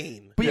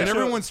 insane. But yeah, and so-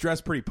 everyone's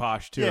dressed pretty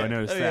posh too. Yeah. I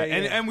noticed Oh, that. yeah,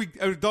 yeah. And we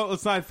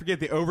let's not forget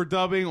the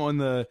overdubbing on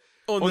the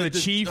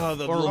chief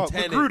the or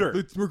lieutenant.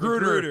 Magruder.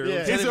 Magruder. Yeah.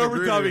 His Lieutenant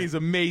overdubbing Magruder. is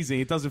amazing.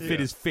 It doesn't fit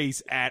his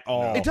face at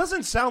all. It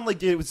doesn't sound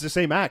like it was the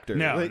same actor.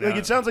 No, like, no. like,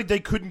 it sounds like they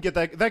couldn't get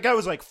that. That guy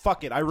was like,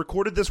 "Fuck it, I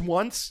recorded this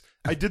once.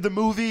 I did the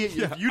movie. If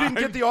you didn't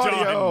get the I'm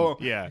audio.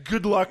 done." Yeah.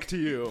 good luck to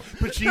you."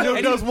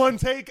 Pacino does one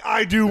take,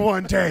 I do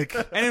one take.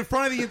 And in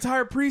front of the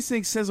entire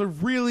precinct says a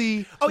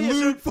really yeah,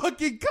 lewd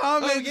fucking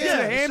comment to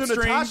Yeah, hamstrings.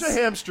 so Natasha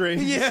Hamstring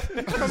Yeah.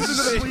 comes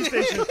into the police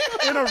station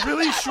in a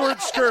really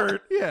short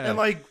skirt Yeah.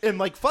 and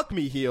like fuck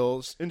me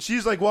heels, and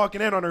she's like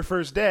walking in on her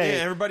first day.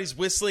 Yeah, everybody's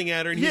whistling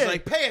at her, and he's Yeah.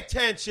 like, "Pay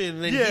attention!"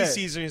 And then Yeah. he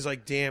sees her, and he's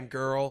like, "Damn,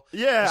 girl."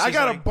 Yeah, And I she's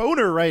got a like,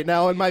 boner right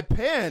now in my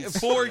pants.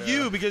 for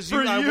you because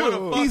For I you. want to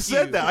fuck He you.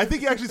 said that. I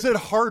think he actually said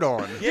hard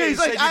on. Yeah, he's he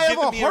like, said, "I "You're have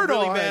a giving me hard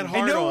really on." bad And hard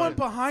And no on. one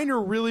behind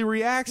her really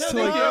reacts to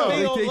they like, don't.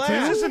 They don't take laugh. two.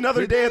 It's just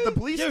another day at the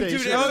police Yo, dude,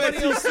 station. everybody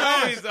else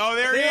laughs. Oh,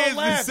 there They it all is. The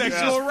laugh.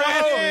 sexual Yeah.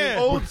 harassment. Yeah.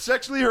 Old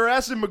sexually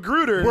harassing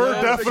Magruder. We're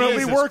Yeah. definitely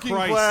Jesus working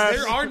Christ. class.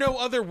 There are no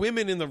other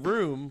women in the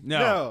room.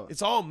 No.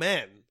 It's all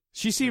men.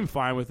 She seemed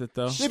fine with it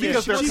though. Yeah,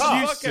 because they're she's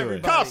cops. used to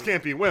it. Cops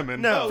can't be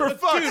women. No. For But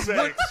fuck's dude,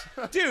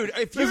 sake. Dude,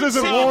 if This you're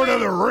isn't insinuating- Lord of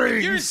the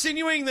Rings. You're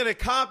insinuating that a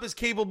cop is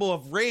capable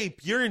of rape.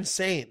 You're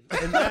insane.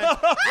 And that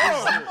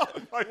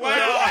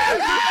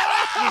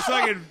Just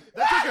fucking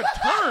That took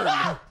a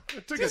turn.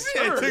 It took a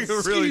turn. it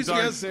took a really Excuse me,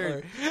 dark I'm turn.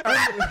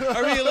 sorry.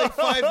 Are we like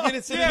 5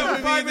 minutes into the Yeah,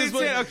 movie? 5 This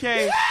minutes in. one-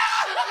 Okay.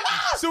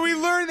 So we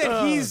learned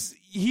that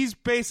he's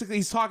basically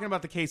he's talking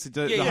about the case that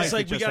the Yeah, heist it's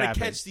like that we just gotta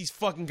happened. catch these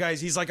fucking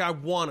guys. He's like, I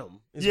want them.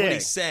 Is Yeah. what he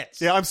says.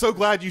 Yeah, I'm so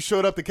glad you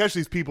showed up to catch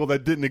these people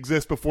that didn't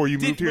exist before you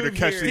moved here to move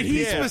catch here. these Did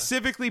he people.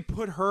 specifically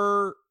put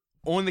her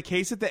on the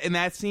case in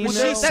that scene? Well,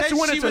 though? she said that's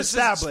when she it's was-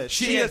 established.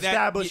 she- She yeah, that-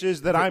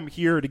 establishes that I'm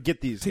here to get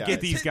these guys.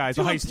 get these guys,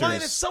 the to imply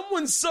that heisters.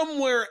 someone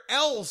somewhere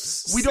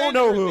else. We don't sent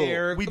know her who.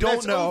 There, We but don't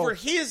that's know. over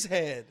his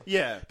head.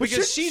 Yeah.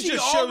 Because she Shouldn't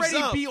just shows already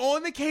up. be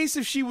on the case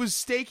if she was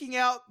staking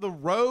out the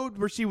road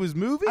where she was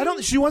moving. I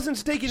don't. She wasn't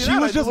staking it She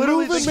out. was I just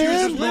literally moving, think she was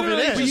man. just moving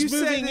Literally in. But you just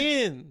said moving that-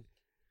 in.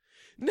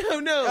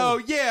 No.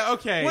 Oh yeah,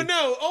 okay. Well,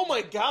 no. Oh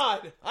my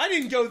God, I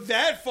didn't go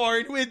that far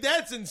into it.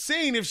 That's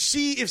insane.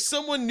 If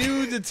someone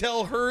knew to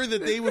tell her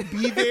that they would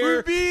be there,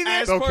 would be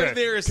there. as part Okay, of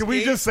their escape, can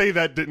we just say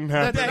that didn't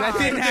happen? That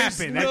didn't There's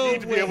happen. no I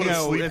need to be able to way.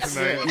 sleep that's-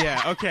 tonight.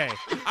 Yeah, okay.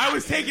 I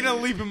was taking a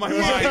leap in my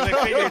mind.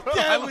 I figured,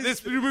 That was-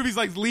 this movie's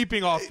like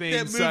leaping off that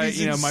things. movie's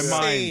So, my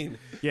insane. mind.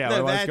 Yeah, no,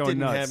 I was that going didn't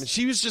nuts. happen.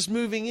 She was just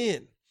moving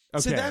in.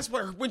 So Okay. that's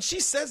where when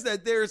she says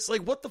that there, it's like,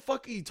 what the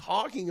fuck are you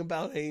talking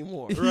about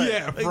anymore?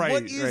 Yeah, Like, right.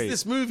 what is right.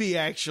 this movie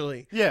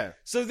actually? Yeah.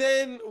 So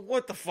then,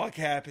 what the fuck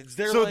happens?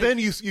 They're So like, then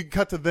you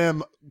cut to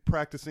them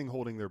practicing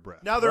holding their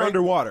breath. Now they're right?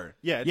 underwater.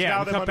 Yeah. It's Yeah, Now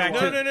we them cut back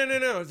underwater.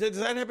 no. Does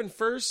that happen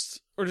first,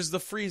 or does the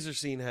freezer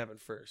scene happen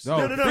first?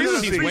 No, No. Freezer no,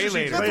 scene's Freezer way scene's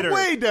later. That's later.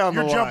 way down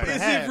You're the jumping line.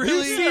 ahead. Is it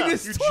really? You've seen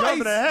this You're twice.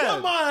 jumping ahead.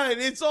 Come on,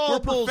 it's all We're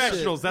bullshit.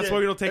 professionals. That's Yeah. why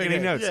we don't take any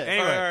Okay. notes. Yeah.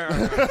 Anyway.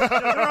 All right.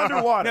 They're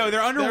underwater. No,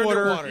 they're underwater,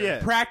 underwater. Yeah.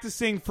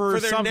 practicing for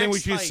their something next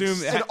which you heist.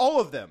 assume. And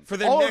all of them. For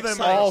their all next of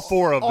them. heist. All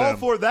four of All them.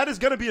 four. That is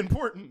going to be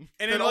important.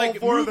 And in all like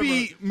four of them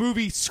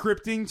movie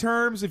scripting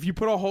terms, if you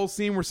put a whole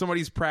scene where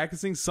somebody's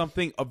practicing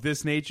something of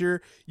this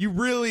nature, you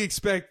really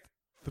expect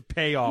the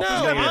payoff.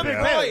 No, later. I'm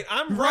right.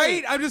 I'm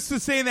right. I'm just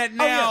saying that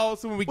now,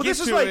 so when we get this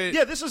is to like, it,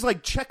 yeah, this is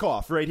like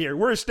Chekhov right here.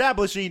 We're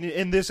establishing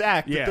in this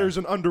act Yeah. that there's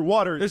an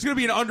underwater. there's going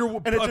to be And it's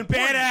a important.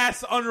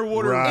 badass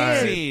underwater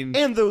Right. scene.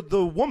 And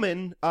the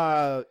woman,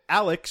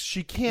 Alex,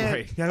 she can't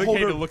Right. I hold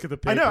had her. to look at the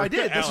I know, paper. I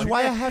did. This is Alex. why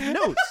I have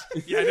notes.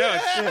 yeah,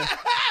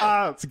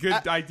 I know. It's a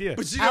good idea.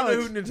 But you don't know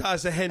Alex- who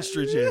Natasha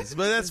Henstridge is,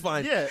 but that's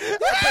fine. Yeah.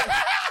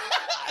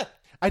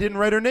 I didn't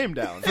write her name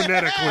down. I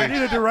Phonetically.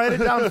 needed to write it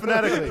down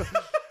phonetically.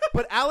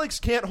 But Alex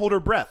can't hold her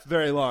breath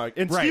very long.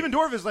 And Right. Steven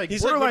Dorff is like,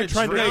 He's borderline like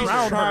trying to gonna He's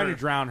drown trying her. to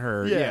drown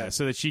her, Yeah.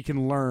 so that she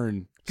can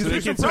learn. So they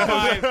there's can some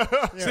problems.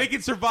 survive. So they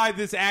can survive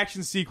this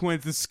action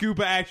sequence, the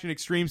scuba action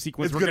extreme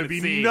sequence. It's we're gonna going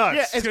to be see. nuts.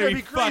 Yeah, it's gonna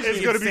be fucking crazy.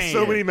 It's going to be insane.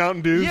 so many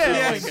Mountain Dews. Yeah.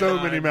 Oh, Oh my so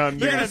God. many Mountain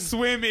They're Dews. going to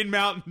swim in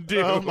Mountain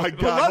Dew. Oh my But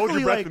God! Hold your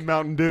luckily, breath like- in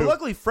Mountain But Dew.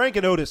 luckily, Frank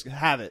and Otis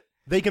have it.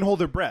 They can hold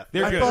their breath.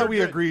 They're I good. thought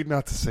we agreed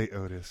not to say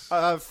Otis.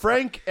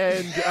 Frank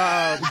and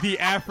The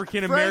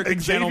African American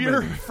Xavier?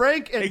 gentleman.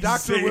 Frank and Dr.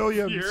 Xavier.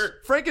 Williams.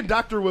 Frank and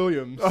Dr.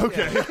 Williams.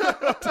 Okay.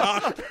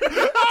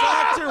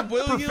 Dr.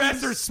 Williams.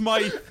 Professor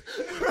Smythe.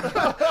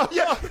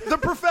 Yeah, the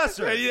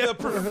professor. Yeah, The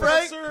Frank,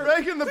 professor.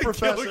 Frank and the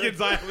professor.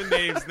 Gilligan's Island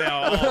names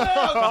now.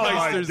 Oh,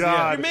 my Heisters,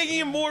 God. You're making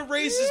it more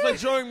racist by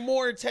drawing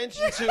more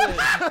attention to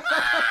it.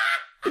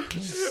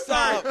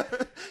 Stop.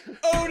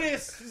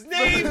 Otis, his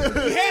name,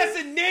 he has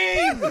a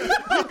name.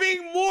 You're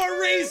being more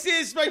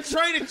racist by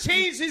trying to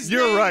change his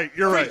You're name. right,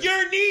 you're for right.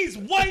 your needs,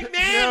 white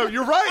man. No,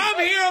 you're right.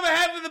 I'm here on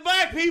behalf of the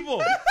black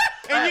people.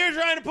 And you're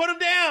trying to put them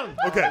down.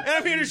 Okay. And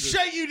I'm here to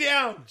shut you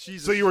down.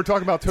 So you were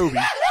talking about Toby.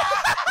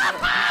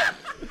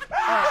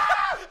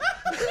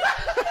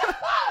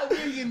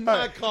 You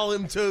cannot call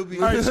him Toby.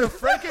 All right, so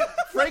Frank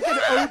and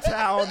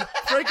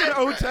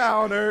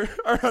O-Town are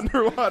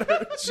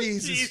underwater.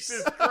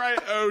 Jesus.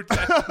 Christ. Oh,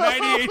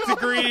 98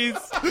 degrees.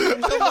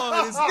 Come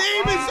on, his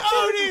name is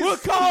Otis. We'll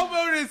call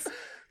him Otis.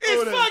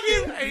 It's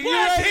fucking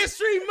Black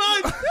History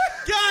Month.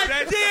 God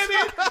damn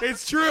it.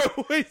 It's true.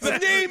 His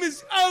name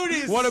is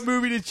Otis. What a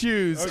movie to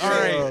choose. All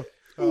right.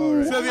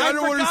 So the I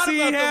underwater forgot scene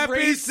about the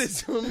happens.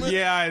 racism.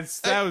 Yeah,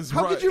 that was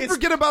How could you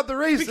forget about the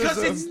racism? Because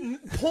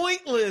it's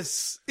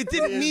pointless. It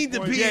didn't need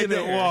to be in pointless.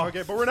 there. Well,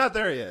 Okay, but we're not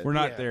there yet. We're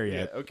not there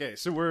yet. Yeah, okay,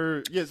 so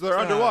so they're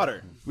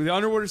underwater. The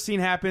underwater scene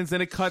happens,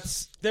 then it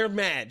cuts. They're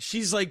mad.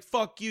 She's like,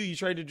 "Fuck you! You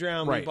tried to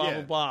drown me." Right, Blah yeah.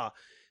 blah blah.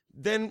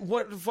 Then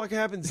what the fuck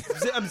happens?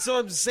 I'm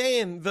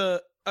saying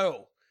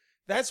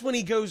that's when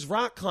he goes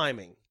rock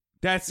climbing.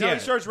 That's Now he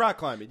starts rock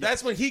climbing. Yeah.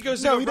 That's when he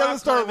goes. to No, go he doesn't rock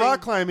start climbing.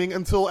 rock climbing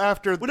until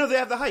after Well, no, they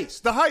have the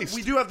heist. the heist.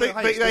 We do have the they,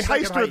 heist, They, the they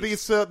second heist her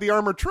heist. the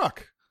armored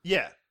truck.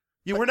 Yeah.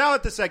 We're now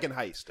at the second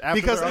heist. After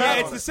Because- they're Yeah,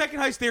 underwater. it's the second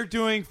heist they're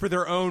doing for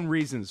their own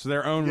reasons. For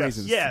their own Yes.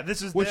 reasons. Yeah,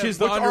 this is which them. is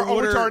the Which are-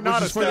 underwater. which are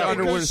not which is what the established. It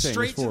underwater goes thing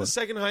straight is to for. the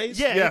second heist.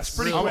 Yeah, Yes. it's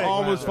pretty I'm quick.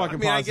 almost fucking I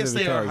mean, I positive. guess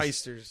they it are does.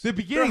 heisters. The They're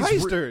beginning.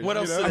 heisters. What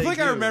else you do know? I they feel like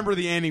I do? remember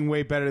the ending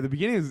way better. The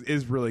beginning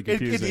is really It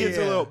confusing. gets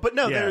a little, but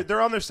no, Yeah.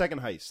 they're on their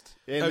second heist,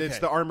 and Okay. it's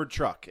the armored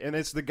truck, and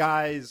it's the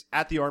guys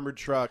at the armored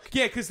truck.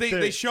 Yeah, because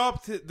they show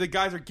up. The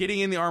guys are getting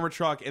in the armored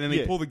truck, and then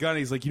they Yeah. pull the gun. And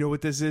he's like, "You know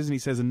what this is?" And he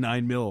says, "A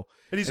 9mm."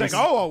 And he's like,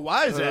 "Oh,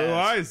 why is that?"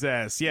 Wise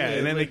ass. Yeah,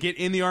 and then they get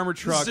in the armored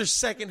This truck. is their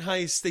second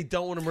heist. They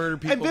don't want to murder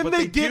people, And then but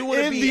they do get want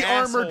to in be the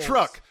armored assholes.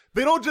 truck.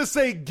 They don't just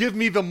say, "Give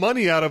me the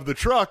money out of the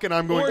truck," and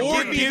I'm going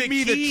Or to give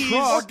me the keys.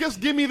 Or just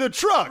give me the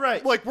truck.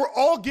 Right. Like we're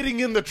all getting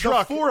in the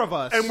truck. four of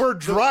us. and we're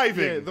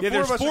driving. yeah, Yeah, four there's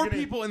of us are four getting-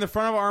 people in the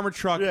front of an armored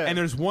truck, Yeah. and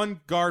there's one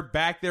guard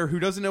back there who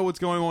doesn't know what's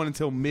going on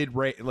until mid.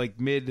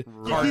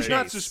 Yeah, he's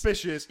not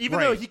suspicious, even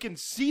Right. though he can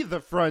see the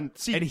front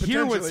seat And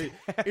hear what's potentially.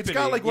 It's happening,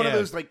 got like one of yeah.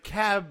 those like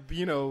cab,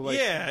 like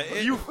Yeah,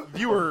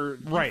 viewer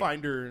Right.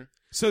 viewfinder.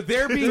 So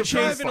they're being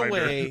chased. driving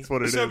away. That's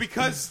what it is. So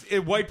because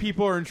white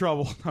people are in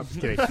trouble. I'm just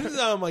kidding.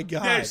 Oh my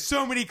god! There's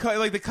so many.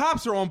 Like the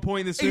cops are on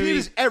point in this It movie.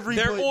 is every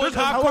They're place. on There's a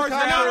cop cars. They're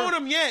helicopter. not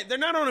on them yet. They're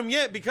not on them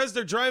yet because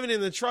they're driving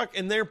in the truck,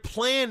 and their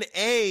plan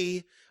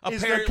A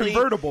Is their apparently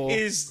convertible.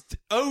 is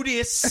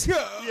Otis.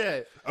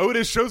 Yeah.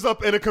 Otis shows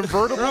up in a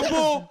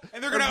convertible.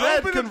 And they're going A to red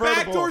open the back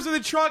convertible. doors of the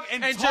truck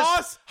and And toss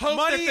just hope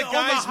money that the on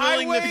guy's the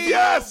willing highway. to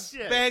Yes.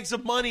 Yeah. bags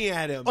of money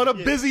at him. on a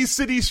busy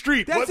city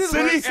street. That's What at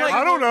city? least like-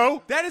 I don't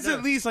know. That is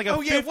at least like a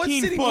oh yeah, what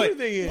 15 city foot. were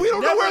they in? We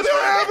don't know where they're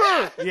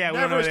ever. Yeah, we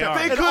don't Never know where they stop. are.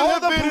 They And could all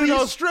have the been in police-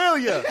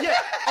 Australia. Yeah,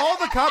 all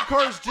the cop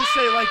cars just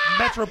say like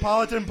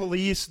Metropolitan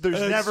Police. There's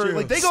never true.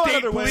 like they go State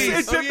other ways. police.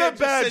 It said yeah,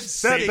 that it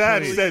just badge. said That state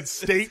badge police. said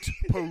state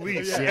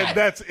police, Yeah. and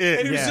that's it.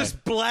 And it was Yeah.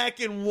 just black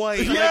and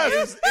white.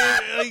 Yes.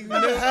 Like,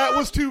 The hat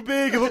was too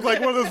big. It looked like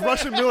one of those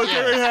Russian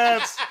military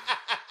hats.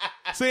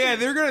 So yeah,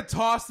 they're going to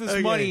toss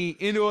this money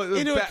into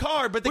into a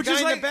car, but the which guy is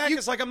in like, the back you-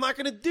 is like, I'm not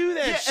going to do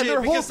that Yeah, and shit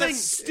their whole because thing-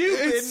 that's stupid,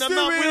 it's and I'm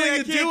not stupid, willing I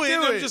to can't do it. do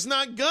and I'm it. just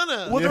not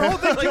gonna. Well, their whole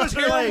thing too is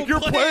terrible your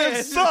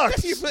plan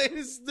sucks. Your plan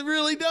is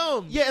really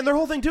dumb. Yeah, and their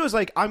whole thing too is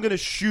like, I'm going to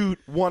shoot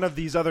one of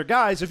these other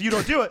guys if you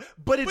don't do it.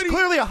 But it's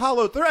clearly a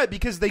hollow threat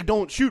because they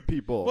don't shoot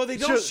people. Well, they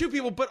don't shoot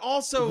people, but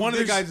also One of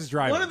the there's- guys is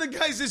driving. One of the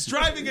guys is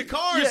driving a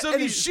car, Yeah, so if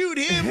and you he- shoot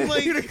him,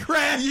 like you're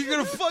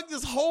gonna fuck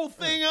this whole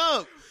thing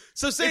up.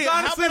 So say, It's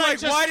honestly how about I like,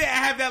 just, why did I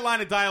have that line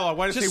of dialogue?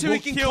 Why did it just say, so we'll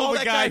we can kill call the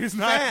that guy guy who's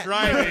fat. not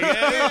driving?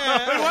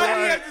 Like, why do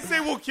you have to say,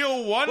 we'll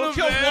kill one We'll of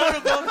kill them? one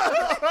of them.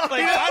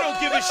 Like, I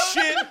don't give a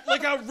shit.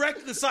 Like, how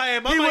reckless I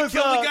am. I might was,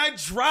 kill the guy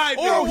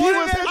driving. or he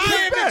was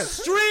I am best.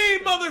 extreme,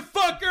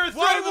 motherfucker.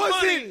 Why Throw the was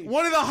money. it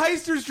one of the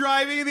heisters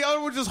driving and the other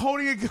one just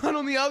holding a gun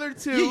on the other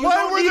two? Why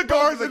don't were need the both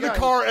guards of the in the guys.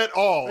 car at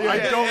all? I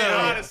don't know.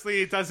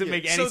 Honestly, it doesn't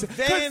make any So sense.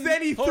 then- Because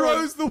then he hold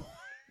throws the...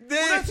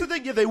 Well, that's the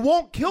thing. Yeah, they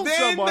won't kill Then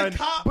the someone,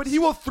 cops- but he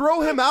will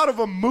throw him out of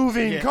a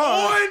moving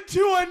car.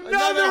 onto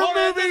another hold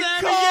on, moving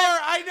then car. again.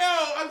 I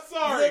know. I'm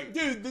sorry.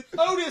 Dude,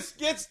 Otis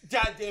gets...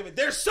 God damn it.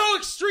 They're so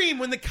extreme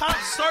when the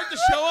cops start to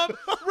show up.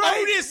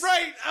 Otis,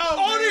 right.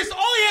 Oh, Otis,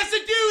 all he has to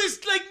do is,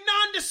 like,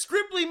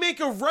 nondescriptly make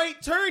a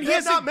right turn. He They've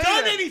hasn't not made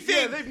done him. anything.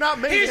 Yeah, they've not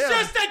made He's him.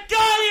 just a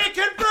guy in a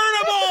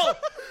convertible.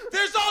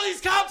 There's all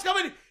these cops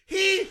coming.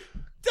 He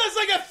does,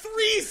 like, a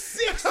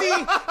 360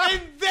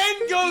 and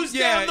then goes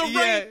down the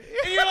right.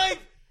 And you're like...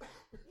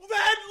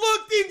 That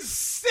looked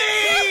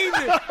insane!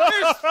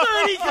 There's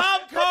 30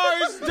 cop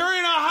cars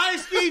during a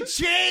high-speed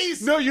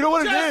chase! No, you know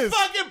what it Just is?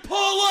 fucking pull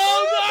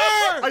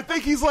over! I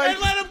think he's like... And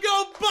let him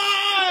go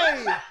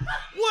by!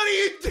 What are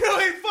you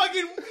doing?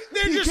 Fucking...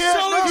 They're He just can't-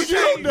 so no, you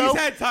extreme! don't know.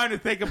 He's had time to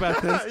think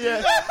about this.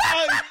 Yeah.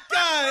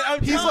 God, I'm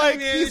He's telling like you,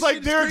 man, he's this like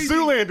shit's Derek crazy.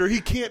 Zoolander. He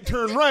can't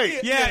turn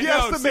right. Yeah, he no,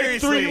 has to make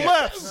seriously. 3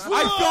 lefts.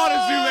 I thought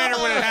of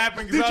Zoolander when it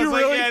happened because Did I was you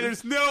like, really? yeah,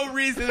 there's no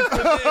reason for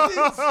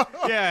this.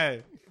 Yeah.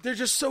 They're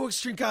just so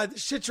extreme. God,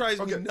 this shit drives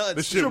me nuts.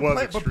 This shit was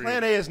But extreme.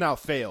 Plan A has now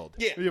failed.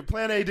 Yeah.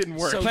 Plan A didn't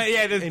work. So- But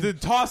yeah, the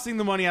tossing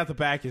the money out the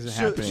back isn't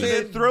So happening.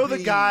 they throw the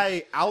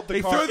guy out the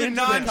They car. throw the into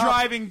the cop.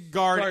 non-driving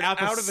guard Guard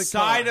out out the of the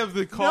side car. of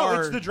the car. No,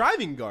 it's the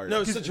driving guard.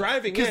 No, it's the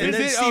driving. Yeah, is and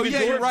then it? Oh, Steven yeah,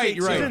 you're Dorff right, takes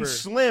you're right. Then over.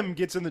 Slim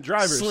gets in the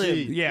driver's Slim.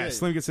 seat. Yeah,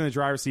 Slim gets in the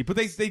driver's seat. But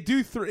they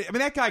do... I mean,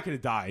 that guy could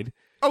have died.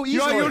 Oh,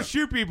 You easily. don't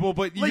shoot people,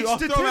 but you Like, throw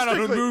them out on a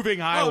statistically- moving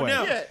highway.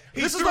 no. Yeah,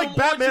 He this is threw like him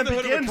Batman onto the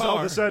hood of a Begins all of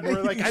car. a sudden.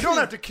 Where like, I don't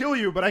have to kill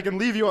you, but I can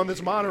leave you on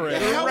this monorail.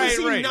 How is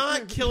he Right.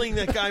 not killing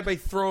that guy by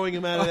throwing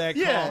him out of that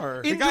Yeah,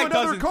 car? into guy another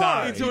doesn't car.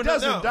 die. He Into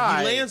doesn't no, die.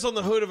 He lands on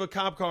the hood of a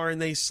cop car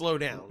and they slow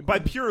down. by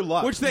pure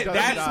luck. Which He doesn't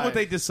that's die. what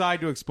they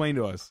decide to explain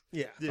to us.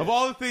 Yeah. Of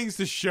all the things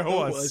to show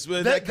us.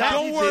 But That- that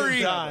Don't guy worry,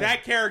 did die.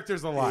 that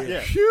character's alive.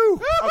 Yeah.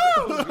 Phew.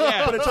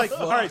 Yeah. But it's like,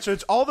 all right, so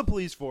it's all the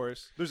police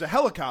force. There's a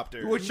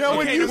helicopter. Which, No,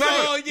 when okay, you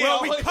well, say- well,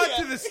 we cut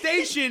yeah. to the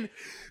station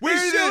where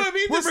show him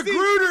in where the sta-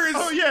 Magruder is.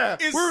 Oh, yeah.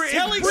 Is we're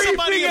telling briefing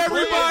somebody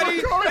everybody,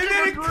 in and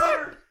then it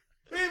cut.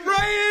 And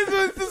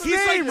Ryan is his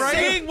He's name, like right?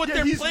 saying what Yeah,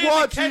 their he's plan to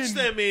watching- catch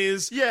them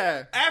is.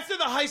 Yeah. After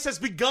the heist has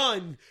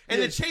begun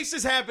and the chase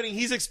is happening,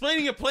 he's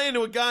explaining a plan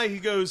to a guy. He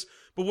goes,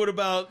 "But what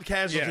about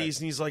casualties?"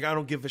 And he's like, "I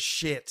don't give a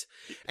shit."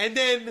 And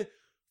then.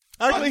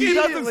 Actually, he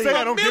doesn't say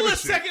I don't give a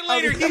shit. millisecond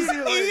later, he's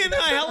in a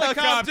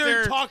helicopter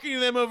Helicopter. talking to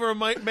them over a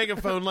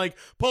megaphone, like,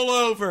 pull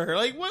over.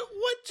 Like, what?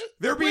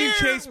 They're being where?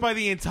 chased by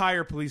the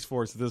entire police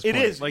force at this It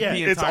point. is, like yeah.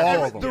 the It's entire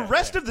all of them. The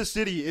rest of the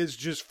city is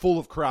just full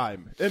of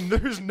crime, and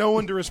there's no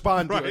one to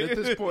respond to it at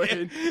this point.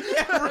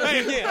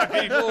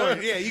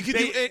 Yeah, you could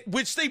do it,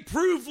 which they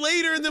prove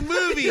later in the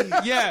movie.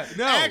 Yeah,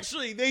 no.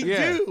 Actually, they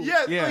Yeah. do.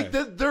 Yeah, Yeah. like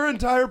their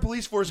entire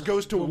police force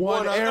goes to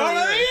one area.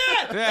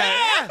 Oh,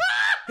 yeah.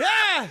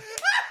 Yeah.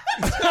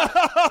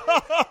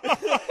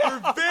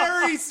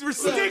 We're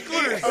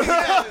sticklers.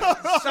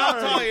 Stop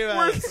talking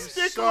about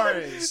it.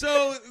 Sorry.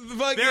 So,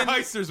 fucking, They're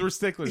heisters. We're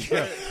sticklers.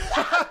 Yeah.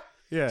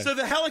 Yeah. so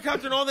the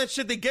helicopter and all that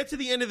shit, they get to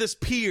the end of this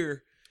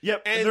pier.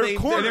 Yep, And they're they-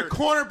 cornered. they're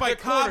cornered by They're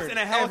cops cornered and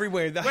a helicopter.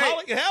 everywhere. The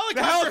Wait,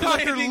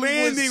 helicopter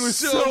landing was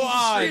so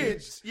odd.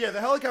 It's- yeah,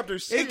 the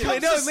helicopter's It sitting-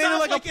 landed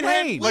like a it had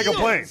plane. Like a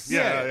plane. wheels.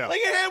 Yeah.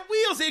 Like it had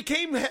wheels. It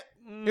came.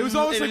 It was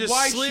almost and like just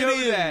why slid show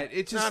in. that?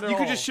 It just Not at you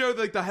could all. just show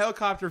like the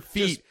helicopter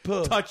feet Just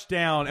pull. touch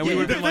down, and we Yeah,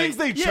 would The have been things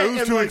like, they chose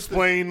and to like-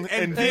 explain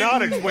and and-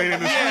 not explain in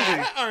this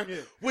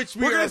movie. Which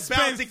we we're are gonna about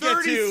spend to get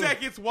 30 to.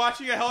 seconds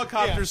watching a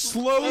helicopter Yeah.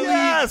 slowly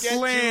Yes. Get to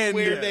land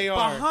where they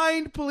are.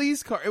 behind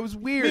police car. It was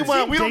weird.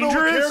 Meanwhile, we don't know what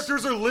dangerous?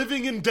 characters are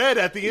living and dead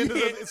at the end of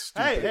the. It's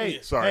stupid. Hey,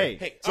 sorry,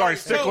 hey. All sorry, right,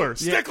 Stickler,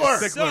 so-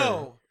 Stickler.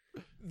 So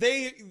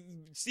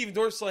Steven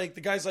Dorff's like,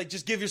 the guy's like,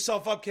 just give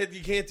yourself up, kid.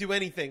 You can't do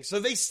anything. So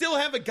they still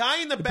have a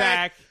guy in the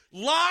back.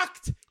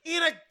 Locked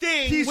in a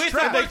thing He's with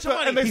trapped. a bunch of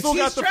money. And they still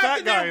He's got the trapped fat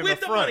in there guy in with the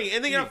the front. money,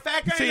 and they got a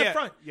fat guy So, in yeah, the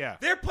front. yeah.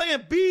 Their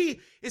plan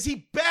B is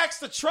he backs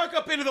the truck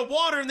up into the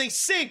water and they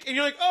sink, and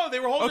you're like, oh, they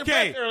were holding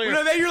Okay, it back earlier.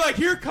 then you're like,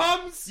 here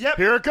comes. Yep.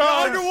 Here it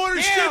comes. Underwater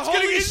Yeah, shit's gonna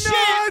holy get shit.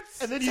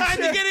 nuts. And then you Time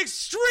to said- get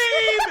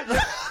extreme.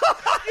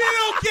 You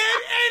don't get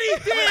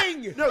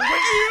anything. No,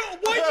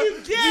 what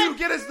you get? You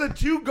get us the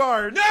two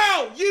guards.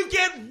 No, you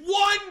get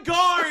one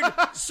guard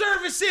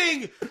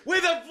servicing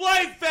with a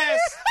life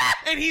vest.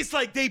 And he's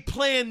like, they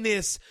planned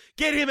this.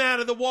 Get him out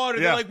of the water.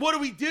 Yeah. They're like, what do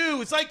we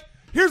do? It's like,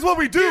 Here's what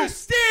we do. you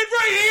stand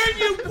right here and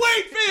you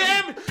wait for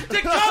him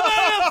to come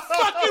out of the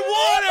fucking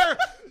water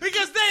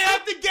because they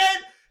have to get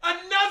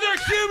another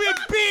human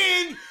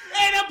being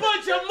and a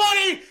bunch of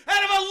money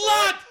out of a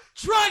locked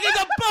truck at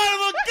the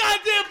bottom of a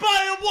goddamn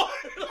body of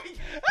water. Like,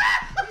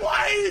 what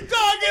are you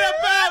talking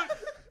about?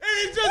 And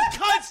it just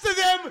cuts to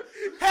them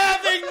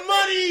having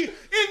money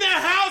in their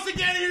house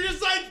again, and you're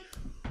just like,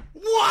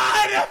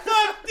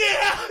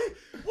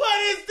 What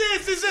is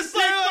this? Is this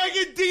like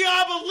fucking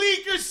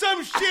Diabolique or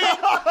some shit?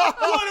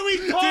 What are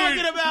we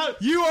talking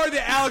about? You are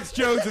the Alex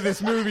Jones of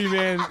this movie,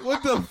 man.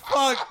 What the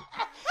fuck?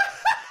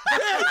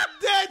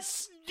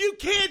 That's you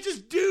can't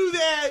just do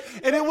that.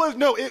 And it was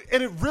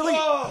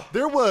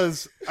there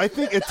was, I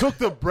think it took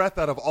the breath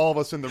out of all of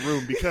us in the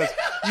room, because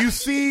you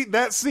see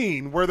that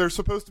scene where they're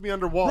supposed to be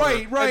underwater.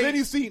 Right. And then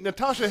you see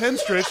Natasha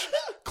Henstridge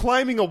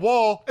climbing a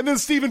wall, and then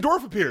Steven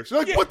Dorff appears.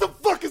 You're like, what the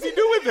fuck is he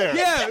doing there?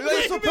 Yeah,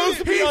 they're supposed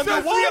to be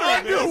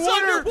underwater.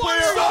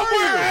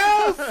 Somewhere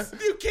else.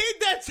 You can't.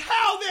 That's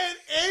how that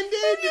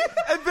ended.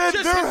 And then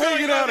they're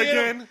hanging out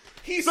again.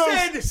 He So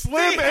said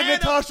Slim and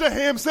Natasha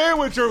Ham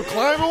Sandwich are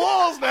climbing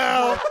walls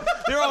now.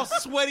 they're all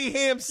sweaty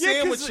ham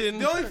sandwiching.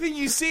 The only thing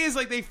you see is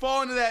like they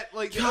fall into that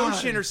like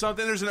ocean or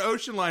something. There's an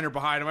ocean liner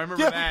behind them. I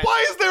remember that.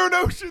 Why is there an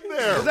ocean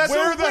there?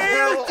 Where the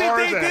hell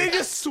are they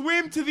just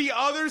swim to the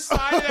other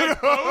side of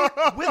that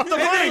boat With the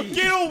and money. they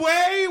get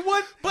away?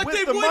 What? But With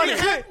they the wouldn't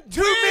money. have.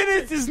 2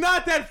 minutes is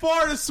not that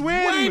far to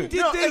swim. When did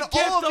they and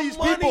get all the of these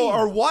money? people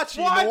are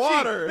watching the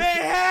water. They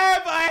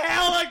have a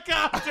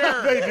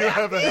helicopter. They do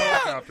have a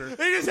helicopter.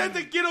 They just have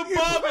to get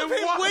above and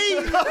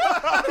wait.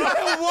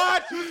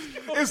 watch.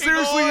 It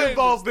seriously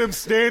involves them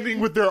standing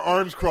with their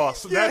arms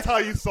crossed. That's how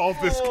you solve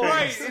this case.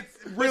 Right.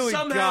 It's really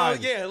somehow,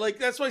 God. yeah, like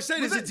that's what I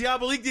said. Is it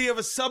Diabolique? Did he have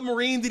a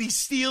submarine? Did he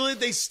steal it?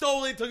 They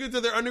stole it, took it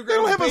to their They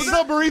underground don't have a base?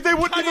 submarine. They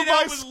wouldn't Cut even it buy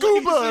out with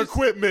scuba lasers.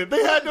 equipment.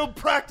 They had no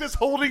practice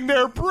holding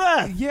their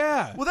breath.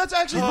 Yeah. Well, that's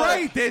actually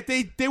right.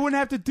 They wouldn't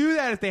have to do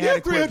that if they They had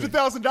had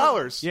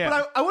 $300,000. Yeah.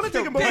 But I want to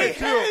take a They moment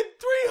too. had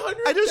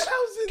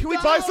 $300,000. Can we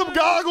Buy some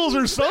goggles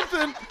or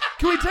something.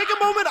 Can we take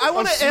a moment? I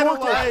want to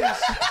snorkel.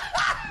 analyze.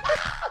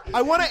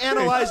 I want to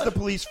analyze the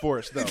police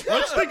force, though.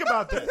 Let's think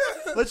about this.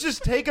 Let's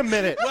just take a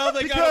minute. Well,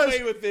 they got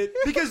away with it.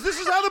 Because this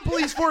is how the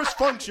police force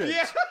functions.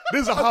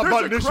 This is a hot There's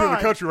button a issue in the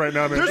crime. country right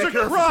now, man. There's Be a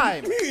careful.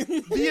 crime.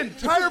 The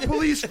entire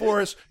police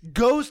force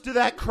goes to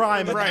that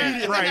crime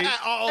immediately.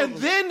 And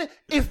then,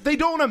 if they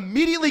don't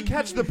immediately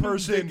catch the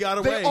person, got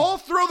away. they all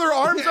throw their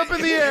arms up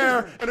in the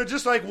air and are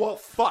just like, well,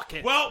 fuck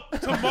it. Well,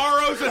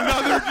 tomorrow's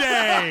another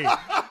day,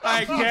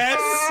 I guess.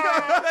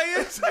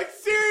 It's like,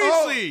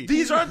 seriously.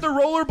 These aren't the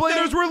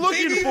rollerbladers we're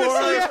looking need for. to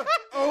say- Yeah.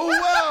 Oh,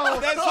 well.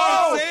 That's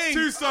what I'm saying.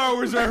 2 Star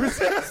Wars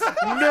references.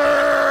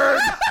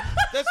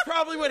 That's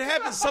probably what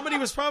happened. Somebody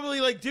was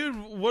probably like, dude,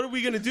 what are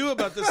we going to do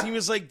about this? He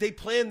was like, they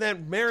planned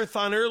that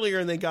marathon earlier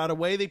and they got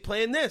away. They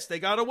planned this. They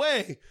got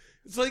away.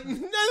 It's like, no,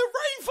 they're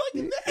right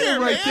fucking there,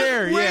 right man.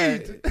 there,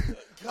 Wait. yeah.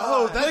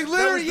 Oh, that's Like literally,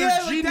 that was yeah,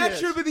 their like that genius.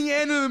 should have been the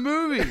end of the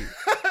movie.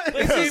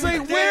 It's It's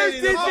like, where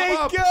did they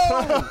go?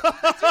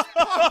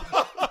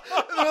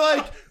 They're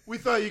like, we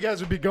thought you guys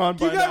would be gone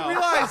by You gotta now.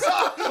 realize,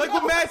 like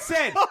what Matt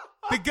said,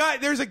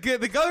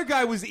 the other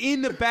guy was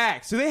in the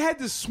back, so they had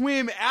to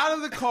swim out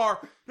of the car.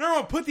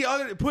 No, put the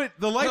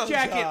life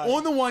jacket God.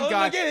 on the one Oh,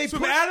 guy, yeah, they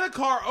swim put- out of the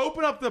car,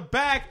 open up the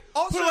back,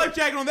 Also, put a life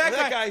jacket on that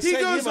guy. He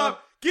set goes him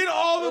up, get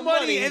all the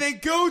money, and then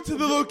go to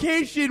the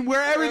location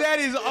wherever that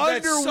is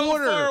That's so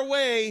underwater. far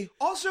away.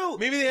 Also,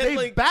 Maybe they had,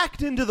 like-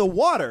 backed into the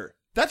water.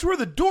 That's where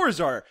the doors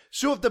are.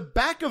 So if the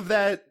back of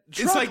that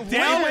truck like went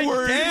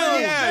downward.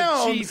 down,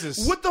 Yeah,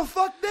 Jesus. What the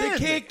fuck then? They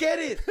can't get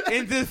it.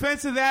 In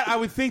defense of that, I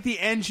would think the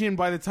engine,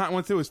 by the time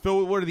once it was filled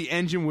with water, the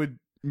engine would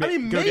go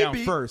down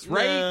maybe. first,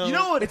 right? No. You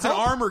know what? It's an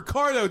armored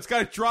car, though. It's got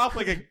to drop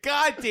like a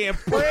goddamn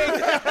brick,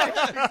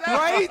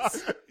 right?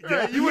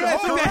 Yeah, you would It's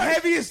hope. like the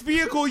heaviest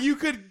vehicle you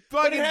could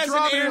But fucking it has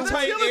drop an in. That's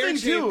airtight the other air thing,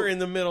 chamber too. in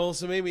the middle,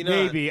 so maybe not.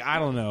 Maybe, I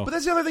don't know. But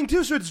that's the other thing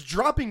too. So it's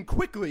dropping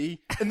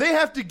quickly, and they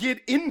have to get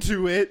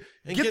into it,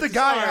 And get get the the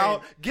guy sign.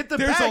 out, get the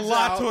There's a bags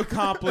lot out, to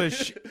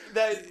accomplish.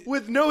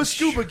 with no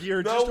scuba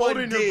gear, No just one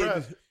holding your did.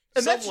 breath.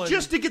 And Someone- that's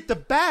just to get the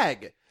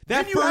bag.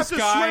 That then you have first to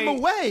guy- swim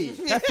away.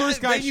 That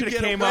first guy Then you should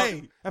have get came away.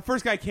 up. That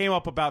first guy came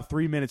up about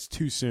 3 minutes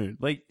too soon.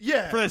 Like,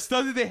 Yeah. for the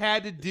stuff that they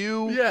had to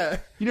do. Yeah,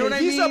 You know what I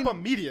He's mean? up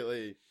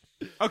immediately.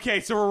 Okay,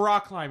 so we're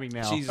rock climbing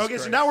now. Jesus Okay,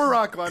 so Christ. now we're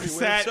rock climbing.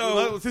 Sad-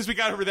 So- since we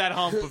got over that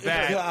hump of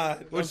that.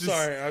 God, I'm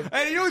sorry.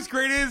 And you know what's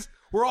great is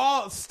we're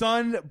all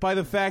stunned by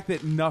the fact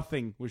that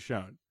nothing was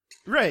shown.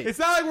 Right. It's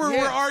not like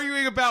we're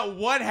arguing about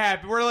what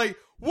happened. We're like,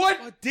 what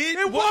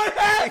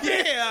happened?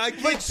 Yeah, I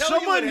can't like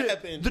tell you what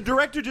happened. the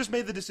director just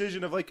made the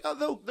decision of like,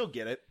 oh, they'll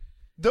get it.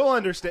 They'll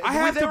understand. I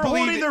have they to were believe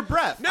holding it. their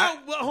breath. No,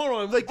 well, hold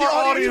on. Like the Our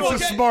audience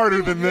audience is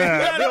smarter than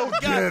that. They'll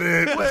get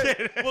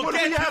it. We'll What,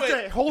 get do we to have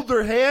it. to hold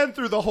their hand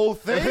through the whole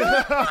thing?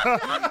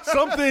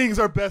 Some things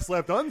are best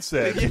left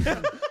unsaid.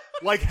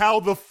 Like how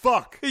the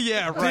fuck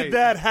Yeah, right. did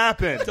that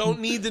happen?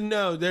 Don't need to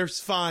know. They're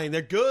fine.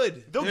 They're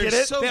good. They'll They're get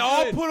it. So They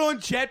all good. put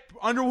on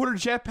underwater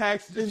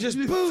jetpacks and just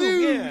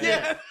boom.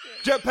 Yeah.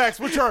 Jetpacks,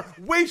 which are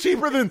way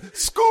cheaper than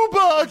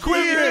scuba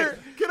equipment.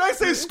 Can I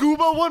say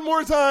scuba one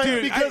more time?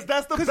 Dude, because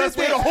that's the 'cause best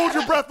way they- to hold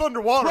your breath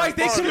underwater. Right,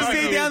 they as should far have as I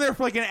stayed know. down there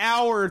for like an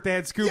hour if they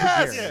had scuba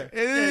Yes. gear. Yeah.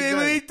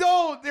 And they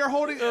don't. They're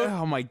holding.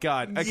 Oh my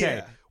god. Okay,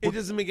 Yeah. It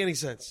doesn't make any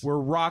sense. we're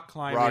rock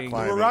climbing. Rock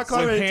climbing. We're rock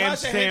climbing. With ham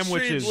Natasha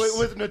Henstridge sandwiches.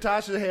 with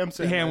Natasha Ham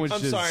sandwich.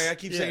 Sandwiches. I'm sorry, I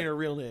keep Yeah. saying her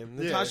real name.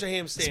 Natasha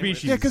Ham Sandwich.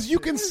 Species. Yeah, because you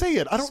can say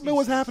it. I don't know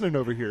what's happening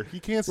over here.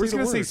 He can't say We're just the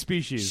gonna word. say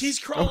species. She's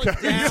crawling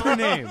Okay. down. That's her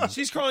name.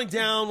 She's crawling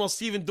down while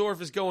Steven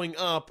Dorff is going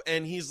up,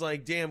 and he's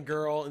like, "Damn,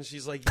 girl," and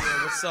she's like,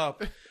 "Yeah, what's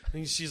up?"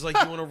 And she's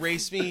like, "You want to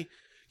race me?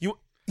 You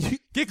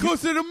Get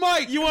closer to the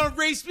mic. You want to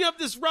race me up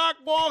this rock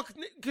wall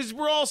because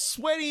we're all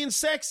sweaty and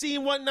sexy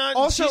and whatnot?"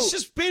 Also- She's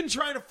just been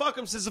trying to fuck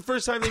him since the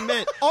first time they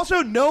met.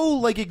 Also, no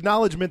like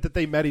acknowledgement that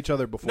they met each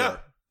other before. No.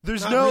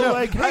 There's Not no really.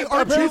 like, hey,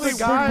 aren't you Apparently, the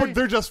guy?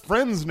 they're just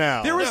friends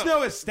now. There was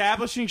no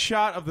establishing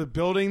shot of the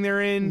building they're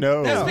in.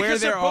 No. That's Where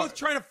because they're all- both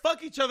trying to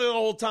fuck each other the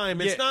whole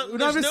time. It's Yeah. not. No,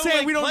 There's I'm just no saying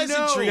like, we don't know.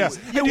 pleasantries. Yeah, It's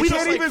and we just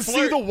can't like even see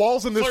flirt- the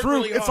walls in this flirt room.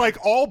 really It's hard.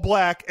 like all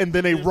black and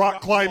then a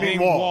rock climbing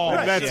wall, wall. and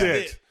Right, that's yeah.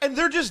 it. And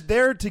they're just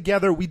there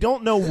together. We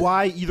don't know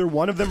why either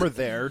one of them are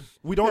there.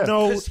 We don't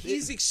know. Because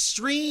he's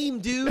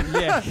extreme, dude.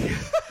 Yeah.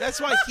 That's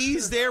why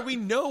he's there. We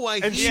know why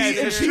And he's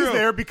she's there.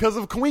 there because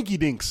of Quinky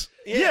Dinks.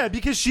 Yeah,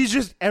 because she's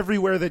just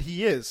everywhere that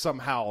he is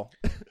somehow.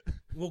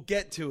 We'll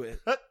get to it.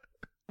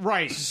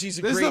 Right. She's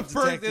a this great is the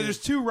first. detective. There's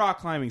two rock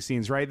climbing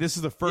scenes, right? This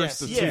is the first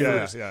Yes. of Yeah. two. Yeah,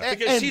 And- yeah.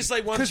 Because and- she's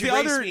like, "Why don't Because you the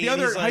race other me?" the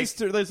And other he's like,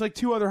 heister, there's like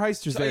two other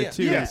heisters there yeah.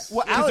 too. Yeah.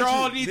 Well, Because they're Alex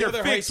all is- need the their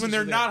other fix when heisters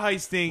they're are not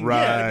heisting.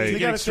 Right. Yeah, They they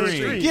get gotta stay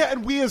extreme. straight. Yeah,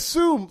 and we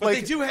assume But like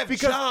they do have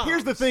because jobs.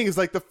 here's the thing: is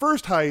like the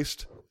first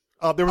heist.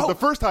 There was the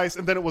first heist,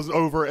 and then it was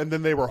over, and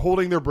then they were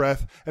holding their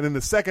breath, and then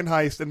the second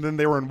heist, and then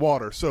they were in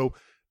water. So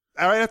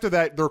right after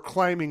that, they're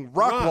climbing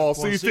rock walls.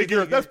 So you walls. So you figure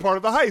think- that's part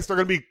of the heist. They're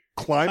going to be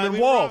climbing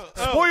Climbing walls. walls.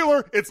 Oh.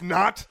 Spoiler: it's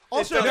not.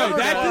 Also, No, never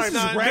that- mind. this is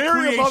not.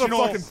 Very a recreational.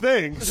 motherfucking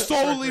thing.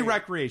 Solely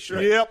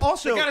recreational. Yep.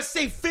 Also, They gotta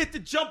stay fit to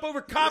jump over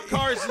cop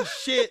cars and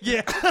shit.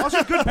 Yeah.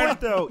 also, good point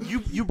though.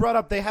 You brought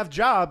up they have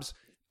jobs.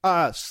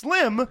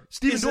 Slim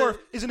Steven Is a- Dorff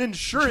is an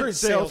insurance insurance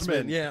salesman,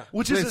 salesman, yeah.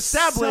 which is It's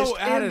established so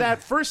added. in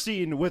that first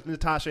scene with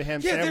Natasha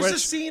Ham Yeah, Sandwich. there's a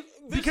scene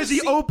because he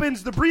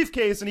opens the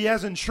briefcase and he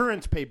has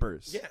insurance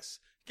papers. Yes,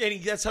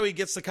 and that's how he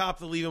gets the cop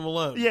to leave him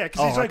alone. Yeah, because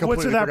Oh, he's I like,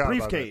 "What's in completely that forgot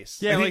about briefcase?"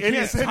 Yeah, And like he- and he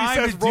he has said he time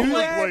says to do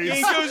that. rollerblades. And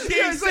he goes,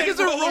 Yeah, it's like, "Is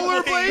it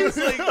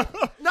rollerblades?"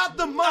 Like, Not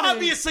the money.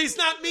 obviously, it's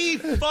not me.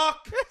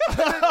 Fuck.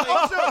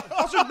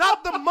 also,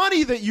 not the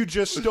money that you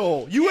just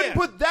stole. You wouldn't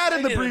Yeah. put that in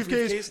I the didn't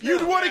briefcase. briefcase,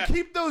 You'd no. want to Yeah.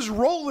 keep those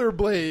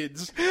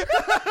rollerblades.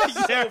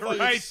 Yeah,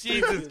 right.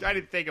 Jesus, I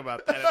didn't think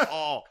about that at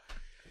all.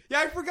 Yeah,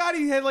 I forgot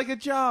he had like a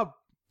job.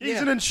 He's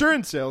Yeah. an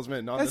insurance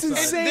salesman. On That's the side.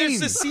 insane.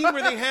 There's a scene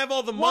where they have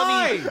all the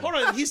Why? money. Hold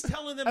on, he's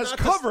telling them As not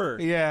cover.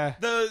 Yeah.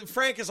 The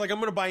Frank is like, "I'm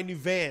going to buy a new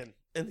van,"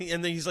 and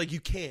then he's like, "You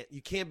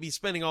can't be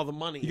spending all the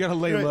money." You gotta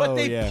lay Right. low. But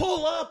they yeah.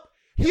 pull up.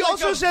 He like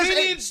also a says-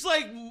 vintage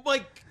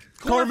like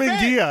Carmen Corvette.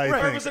 Ghia, I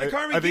Or think. was it a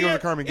Carmen I think it was Ghia? a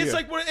Carmen It's Ghia.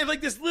 like one, and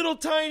like this little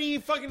tiny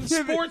fucking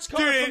sports car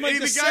Dude, from like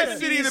and the the guy 70s.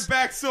 sitting in the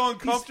back so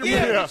uncomfortable.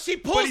 Yeah, Yeah. she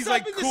But pulls he's, up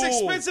like, in cool. this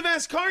expensive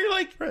ass car. You're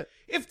like, Right.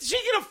 if she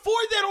can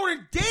afford that on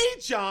her day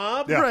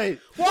job, Yeah. Right.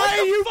 why Why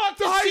the are you fuck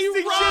does she heisting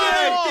shit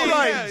ride? out? things?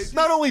 Right. Yeah.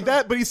 Not only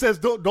that, but he says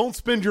don't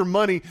spend your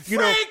money. You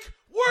know, Frank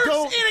works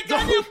don't- in a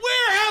goddamn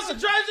warehouse and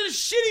drives in a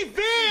shitty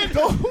van,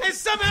 Don't- and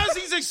somehow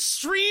he's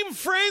extreme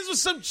friends with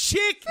some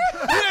chick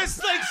who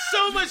has like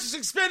so much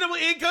expendable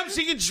income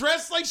she can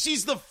dress like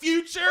she's the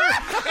future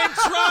and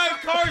drive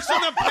cars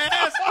from the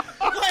past.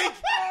 Like,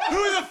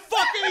 who the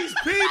fuck are these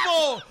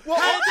people?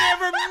 How did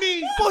they ever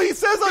meet? Well, he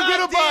says I'm God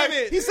gonna buy. damn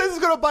it. He says he's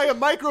gonna buy a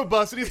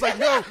microbus, and he's like,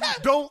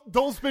 "No,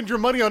 don't spend your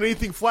money on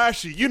anything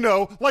flashy. You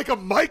know, like a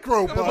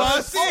microbus.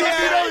 Bus, Oh,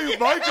 yeah. you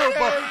know,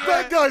 microbus.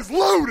 That guy's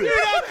loaded. Dude,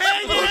 I'm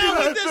hanging Look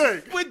out at with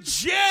that this with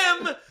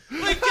Jem.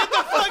 Like, get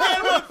the fuck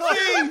out of my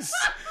face.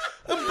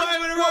 I'm buying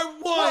whatever I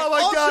want. Oh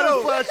my God,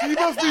 it's flashy. He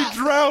must be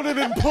drowning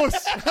in puss.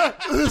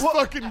 This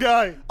fucking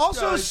guy.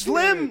 Also,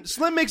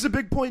 Slim makes a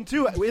big point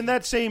too in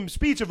that same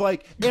speech of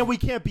like, and we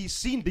can't be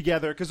seen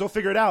together because they'll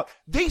figure it out.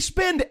 They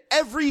spend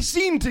every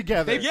scene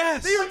together.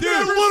 Yes, They're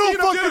dude, little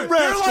fucking dude, they're like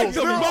rascals.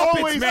 the They're Muppets,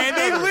 always man.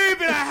 They together.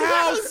 live in a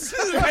house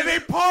and they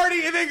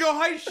party and they go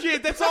heist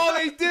shit. That's all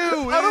they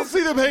do. I don't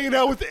see them hanging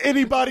out with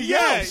anybody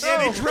Yeah, else. yeah,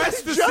 they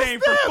dress the Just same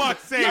for them.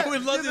 fuck's sake. I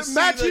would love to see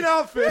Matching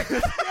outfit.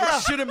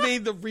 Should have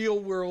made the real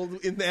world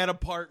in that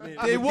apartment.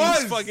 It with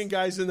was. these fucking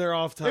guys in their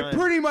off time. It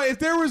pretty much, if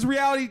there was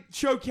reality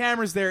show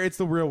cameras there, it's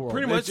the real world.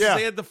 Pretty much, Yeah.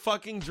 they had the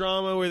fucking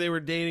drama where they were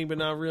dating, but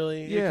not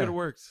really. It Yeah. could have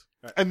worked.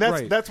 And that's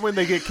Right. that's when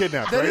they get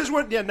kidnapped, That right? is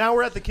when. Yeah, now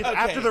we're at the Okay.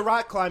 after the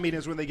rock climbing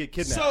is when they get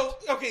kidnapped. So,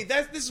 okay,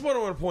 this is what I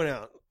want to point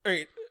out. All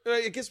right,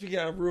 I guess we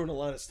gotta ruin a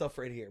lot of stuff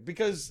right here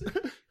because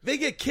they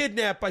get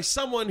kidnapped by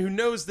someone who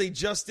knows they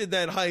just did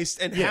that heist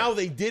and how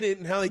they did it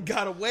and how they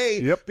got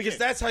away. Yep. Because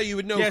that's how you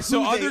would know Yeah, who so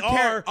they other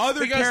are. other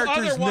because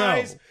characters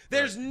otherwise, know.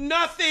 there's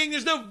nothing.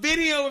 There's no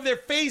video of their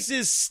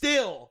faces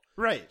still.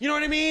 right. You know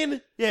what I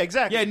mean? Yeah,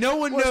 exactly. Yeah, no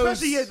one Well, knows-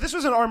 Especially, yeah, this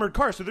was an armored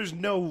car, so there's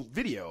no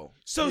video.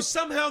 So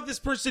somehow this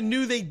person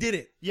knew they did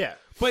it. Yeah.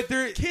 But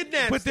there,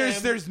 Kidnaps but them.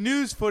 there's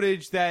news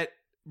footage that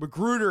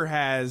Magruder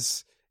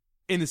has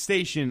in the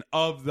station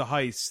of the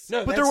heist.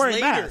 No, But they're that's wearing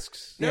later.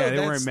 masks. No, Yeah, they're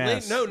that's wearing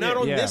masks. No, not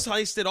on Yeah. this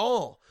heist at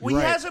all. Well,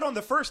 he has it on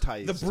the first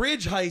heist. The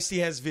bridge heist, he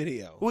has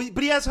video. Well,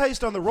 but he has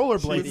heist on the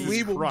rollerblade.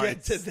 We will Christ.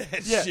 get to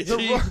that Yeah, shit. the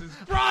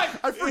Right.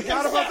 I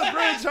forgot about the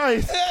bridge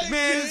heist.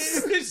 Man,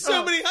 there's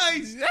so many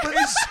heists.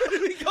 They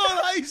should be called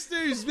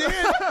heisters,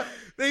 man.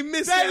 They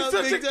missed That out is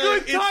such big a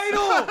good time.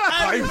 title.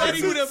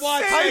 Everybody would have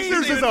watched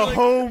Heisters Heisters is a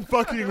home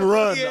fucking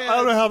run. Yeah. I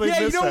don't know how they Yeah,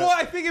 you missed know that. what?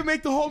 I think it'd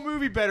make the whole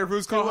movie better if it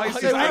was called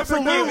Heisters. Yeah, I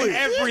forgive absolutely.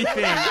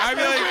 everything. I'd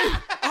be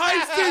like,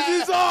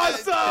 Heisters is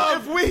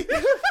awesome.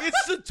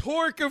 It's the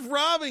torque of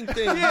robbing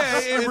things. Yeah,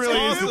 it really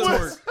is the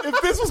awesome. torque.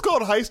 If this was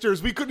called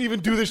Heisters, we couldn't even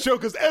do this show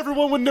because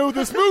everyone would know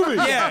this movie.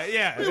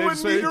 Yeah. We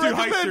wouldn't need to do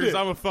recommend Heisters. it.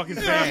 I'm a fucking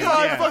Yeah,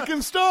 fan. 5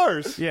 fucking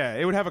stars. Yeah,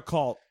 it would have a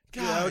cult.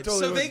 God, totally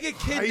so would. they get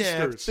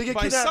kidnapped Heisters. They get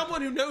by kidnapped.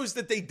 someone who knows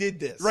that they did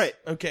this. Right.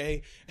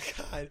 Okay.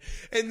 God.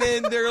 And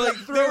then they're like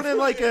Thrown in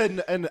like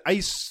an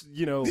ice, It's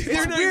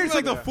not weird. It's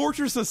like the like-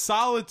 Fortress of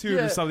Solitude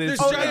Yeah. or something.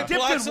 There's It's giant dipped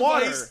blocks in of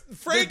water. ice.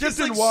 Frank They're is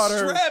dipped in like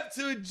water. strapped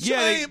to a giant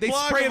yeah, they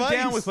block spray of him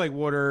down ice. with like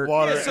water.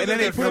 Water. Yeah, so and then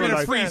then they put him in a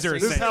they're freezer.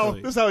 fast.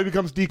 This is how he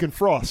becomes Deacon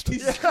Frost.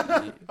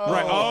 Right.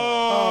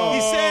 Oh.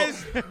 He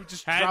says, had dropped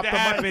to the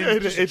happen. mic.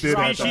 It did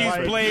happen.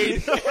 Species,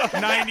 Blade,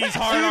 90s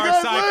hard you R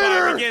guys sci-fi.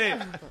 later. We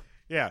get it.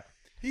 Yeah.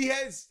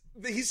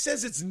 he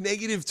says it's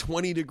negative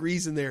 20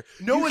 degrees in there.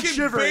 No you one's can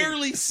shivering.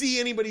 barely see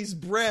anybody's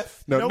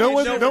breath. No No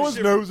one's one's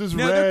nose is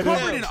No, they're red.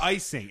 covered in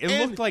icing. It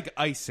And- looked like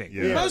icing.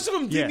 Yeah. Most of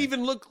them didn't Yeah.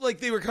 even look like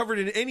they were covered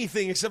in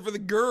anything except for the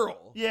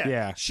girl. Yeah.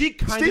 Yeah. She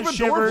kind Steven of Dorff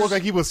shivers. looked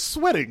like he was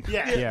sweating.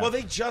 Yeah. Yeah. Well,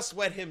 they just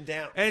wet him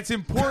down. And it's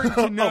important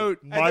to note.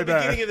 My At the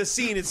bad. beginning of the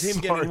scene, it's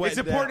him getting wet It's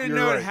down. important to You're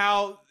note right.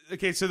 how.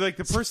 Okay, so like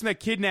the person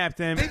that kidnapped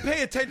them, They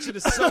pay attention to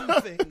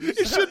something.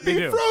 It should They be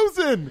do.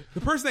 frozen.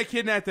 the person that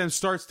kidnapped them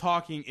starts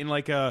talking in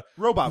like a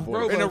Robot voice.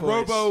 Robo- in a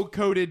voice.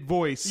 robo-coded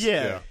voice.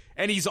 Yeah.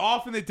 And he's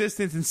off in the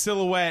distance in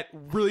silhouette,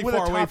 really With a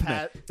far away top from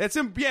hat. them. That's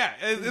him. Yeah,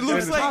 it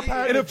looks And like top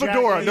hat in a and jacket.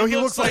 fedora. No, he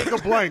looks looks like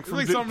a blank It's from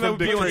like Dick, something that from would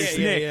be Dick on a Tracy.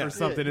 Snick yeah. or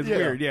something. It's Yeah.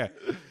 weird, yeah.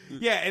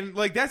 Yeah, and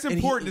like that's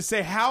important to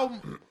say how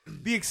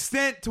the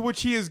extent to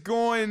which he is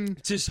going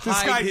Just to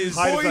hide disguise his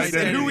hide his voice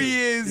and who identity. he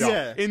is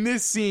Yeah. in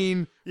this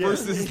scene Yeah.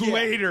 versus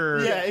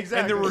later Yeah, exactly.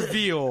 and the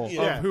reveal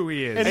Yeah. of who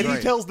he is. And Right.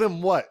 he tells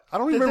them what? I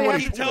don't That remember they what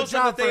have he to He tells do a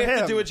them job that they for have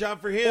to him. do a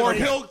job for him. or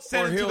he'll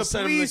send it to the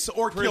send him police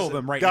or kill prison.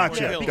 them right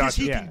Gotcha. now. Yeah, because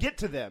he Gotcha. can get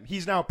to them.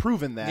 He's now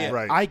proven that. Yeah.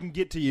 Right. I can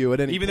get to you at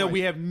any Even though point.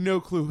 we have no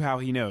clue how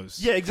he knows.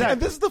 Yeah, exactly.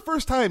 And this is the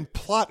first time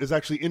plot is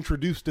actually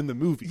introduced in the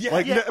movie. Yeah,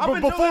 like yeah, up but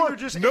until then, before, they're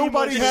just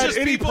nobody aimless- had It's just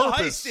any people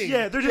purpose. heisting.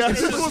 yeah, they're Yeah, just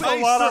this it's was just a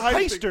lot of they're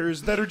heisting.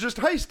 heisters that are just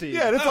heisting.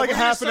 Yeah, and it's Oh, like we're a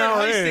gonna half an start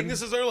hour heisting. in.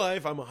 This is our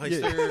life. I'm a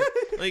heister.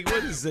 Like,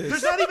 what is this?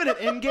 There's not even an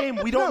end game.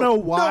 We don't know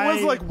why. No, it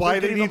was like why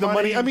they're they getting need the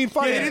money. I mean, Yeah,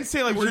 fine. they didn't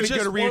say like we're We going to go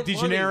just to Rio want de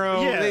money.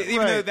 Janeiro, Yeah, even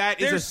right. though that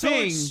They're is a so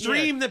thing.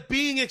 extreme that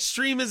being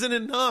extreme isn't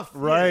enough.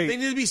 Right. They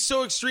need to be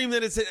so extreme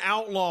that it's an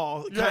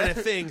outlaw kind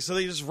of thing. So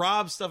they just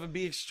rob stuff and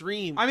be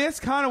extreme. I mean, that's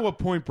kind of what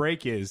Point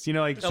Break is. You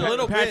know, like a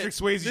little Patrick bit.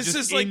 Swayze This just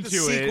is like into the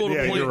sequel it. to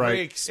Yeah, Point you're right.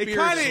 Break. It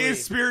kind of spiritually.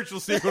 is spiritual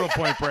sequel to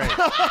Point Break.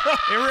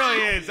 It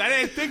really is. I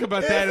didn't think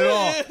about that at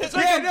all.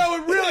 Yeah, no,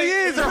 it really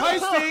is. They're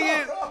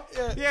heisting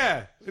it.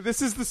 Yeah,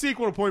 this is the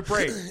sequel to Point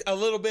Break. A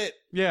little bit.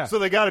 Yeah. So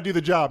they got to do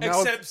the job.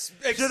 Now, Except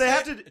So they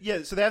have to.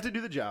 Yeah, so they have to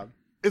do the job.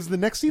 is the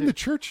next scene the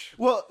church?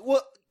 Well,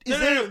 is, No,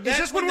 no, no, is that's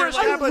this when when we're they're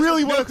like- I established?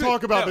 really want to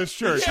talk about no. this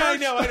church. Yeah, I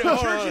know. The Hold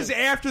church on. is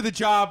after the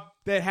job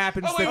that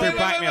happens Oh, that they're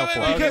blackmailed for.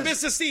 We Because-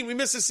 missed a scene. We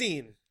missed a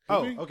scene.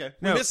 Oh, okay.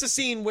 We No. missed a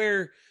scene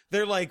where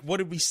they're like, "What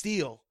did we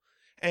steal?"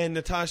 And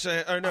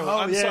Natasha, or no, Oh,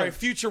 I'm yeah. sorry,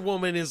 Future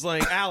Woman is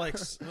like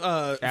Alex, fucking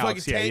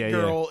yeah, Tank yeah,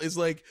 Girl is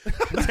like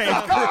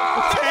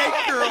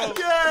Tank Girl.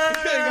 we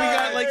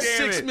got like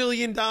Damn $6 it.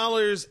 million,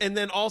 and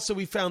then also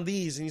we found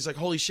these, and he's like,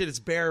 "Holy shit, it's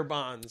bearer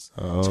bonds,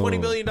 $20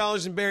 million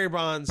in bearer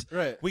bonds.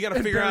 Right. We got to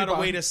And figure bearer out a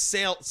way to bonds.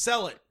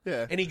 sell it."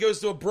 Yeah. And he goes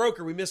to a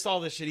broker. We missed all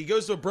this shit. He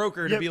goes to a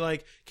broker to Yep. be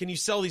like, "Can you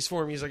sell these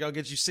for me?" He's like, "I'll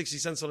get you 60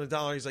 cents on the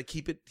dollar." He's like,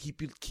 "Keep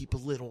a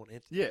lid on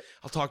it. Yeah.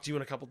 I'll talk to you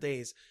in a couple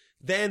days."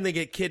 Then they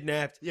get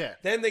kidnapped. Yeah.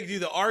 Then they do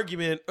the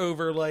argument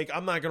over like,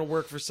 "I'm not going to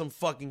work for some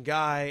fucking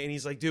guy," and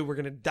he's like, "Dude, we're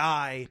going to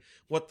die.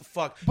 What the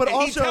fuck?" But and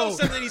also, he tells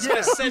them that he's going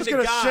to send he's a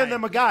gonna guy. send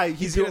them a guy.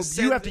 He's gonna gonna.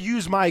 send- You have to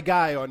use my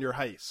guy on your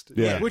heist.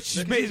 Yeah. Which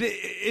and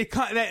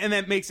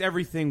that makes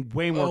everything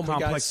way more Oh my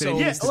God, complex so- than it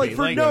Yeah, needs to like be.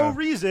 for no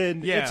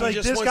reason. yeah. It's He like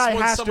just this wants guy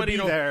has to somebody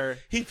be there.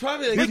 He's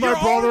probably like, He's You're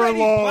my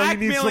brother-in-law, already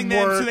he needs blackmailing some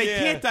them, work. so they Yeah.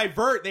 can't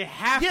divert. They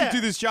have Yeah. to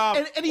do this job,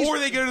 And he's- or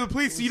they go to the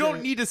police. So you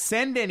don't need to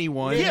send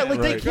anyone. Yeah,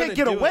 like they Right. can't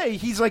get Gonna do away.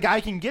 He's like, I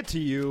can get to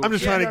you. I'm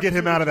just trying to get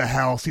him out of the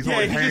house. He's Yeah,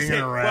 always he just hanging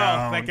hit, around.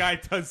 well, that guy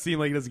does seem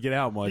like he doesn't get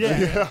out much.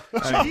 Yeah.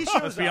 So he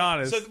shows Let's be up.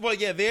 honest. So, well,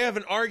 yeah, they have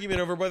an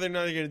argument over whether or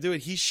not they're going to do it.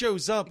 He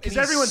shows up Because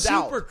and he's everyone's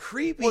out. super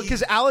creepy. Well,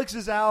 because Alex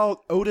is out,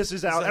 Otis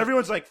is out. out.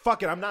 Everyone's like,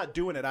 "Fuck it, I'm not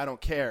doing it. I don't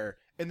care."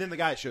 And then the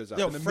guy shows up.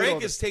 no, in the middle Frank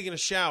of is taking a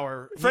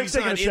shower. Frank's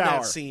He's taking not a in shower.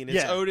 that scene. It's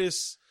Yeah.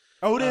 Otis.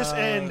 Otis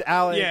and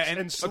Alex yeah,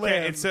 and Slim.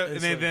 okay, and so and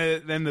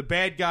then the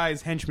bad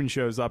guy's henchman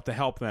shows up to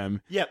help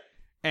them. Yep.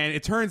 And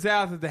it turns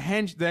out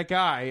that that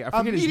guy, I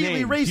forget his Immediately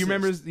name. racist. Do you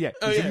remember?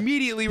 He's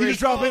immediately He's racist.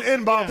 dropping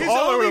N-bombs His all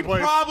over only the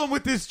place. problem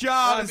with this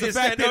job is the is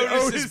fact that that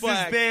Otis Otis is is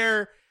black.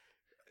 there.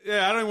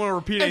 Yeah, I don't even want to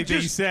repeat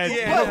anything he said.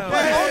 yeah, no,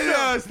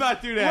 no. let's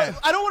not do that. Well,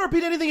 I don't want to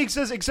repeat anything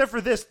except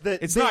for this.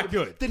 That It's not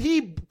good. That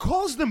he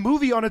calls the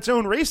movie on its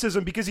own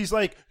racism because he's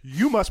like,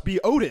 "You must be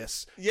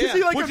Otis." 'Cause Yeah.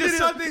 he, like, Which is admitted-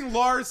 something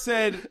Lars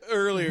said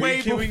Earlier.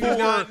 way Can we before.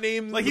 not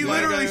name like the he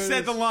black literally guy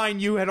said the Otis? line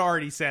you had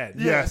already said.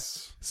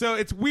 Yes. So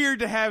it's weird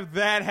to have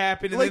that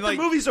happen. And like then,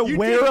 the movie's you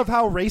aware did- of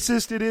how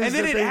racist it is, and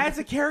then that it they- adds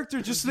a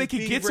character just so they could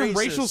Being get some racist.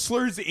 racial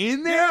slurs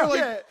in there. Like,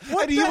 Yeah.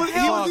 what And the he was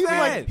hell is even that?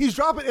 like, he's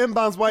dropping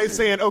M-bombs while he's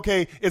saying,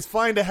 okay, it's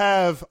fine to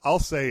have, I'll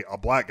say a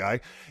black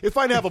guy. It's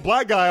fine to have a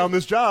black guy on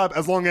this job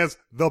as long as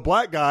the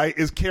black guy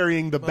is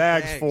carrying the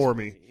bags for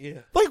me. Yeah.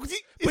 Like,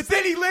 But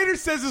then he later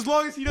says as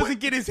long as he doesn't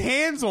get his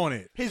hands on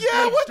it. his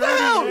Yeah, like, what the dirty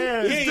hell?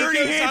 hands. Yeah, he dirty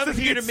goes, hands I'm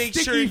doesn't here get to make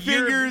sticky sure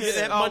fingers.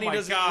 that Oh money my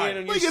doesn't God. land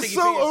on your Like, it's sticky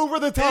so fingers. over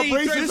the top And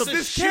he threatens racism. to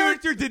This shoot-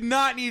 character did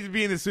not need to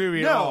be in this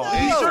movie at No, all. he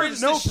He serves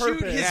threatens no to shoot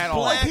purpose his at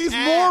all. black He's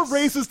ass. more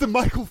racist than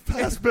Michael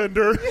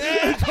Fassbender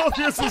in 12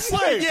 Years a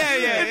Slave.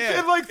 Yeah.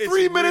 In like It's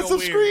 3 real minutes of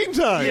weird. screen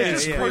time. Yeah.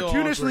 Just Yeah.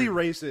 cartoonishly Real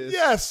racist.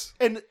 Yes.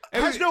 and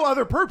has no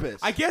other purpose.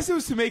 I guess it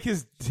was to make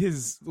his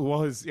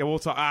we'll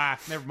talk.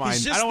 Never mind.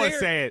 He's I just don't want there-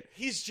 to say it.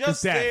 He's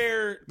just death.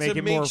 there Make to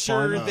it more make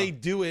sure fun. they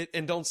do it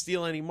and don't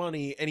steal any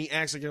money. And he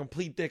acts like a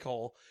complete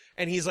dickhole.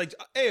 And he's like,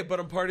 "Hey, but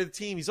I'm part of the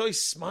team." He's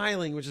always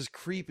smiling, which is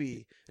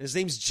creepy. And his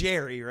name's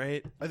Jerry,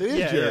 right? I think it's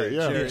Yeah, Jerry.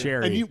 yeah, Yeah,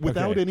 Jerry. And you,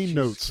 without Okay. any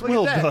notes. Look at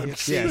Well that. done.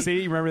 Yeah,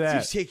 see, you remember You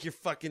that? take your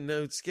fucking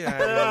notes, get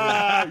out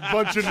of here.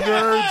 Bunch of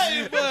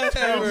nerds.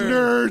 Whatever.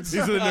 Nerds.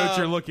 These are the notes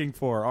you're looking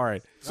for. All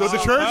right. So the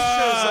church?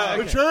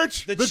 okay. The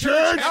church? The The church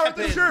church? Now at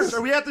the happens. church.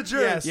 Are we at the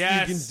church? Yes,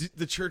 Yes. You can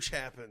the church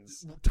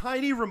happens.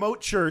 Tiny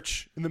remote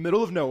church in the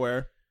middle of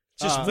nowhere.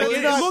 Just Like,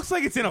 it not- looks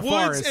like it's in a woods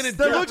forest. and a That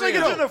dirt looks like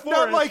trail. it's in a forest.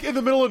 Not like in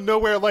the middle of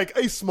nowhere, like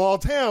a small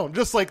town.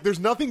 Just like there's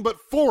nothing but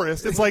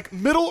forest. It's like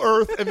Middle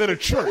Earth and then a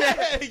church.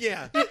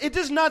 yeah. It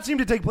does not seem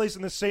to take place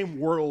in the same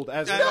world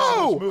as No,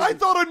 this movie. I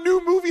thought a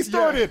new movie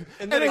started.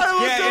 And And then I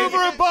looked yeah, over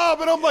at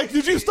Bob and I'm like,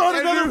 did you start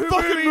another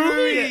fucking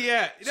movie?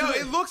 Yeah. No,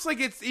 it looks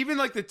like it's even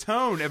like the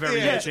tone of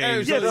everything Yeah,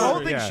 changed. Yeah, the whole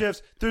thing Yeah.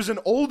 shifts. There's an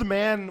old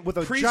man with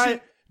a Preaching-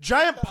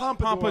 giant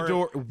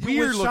pompadour,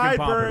 Weird looking sideburns,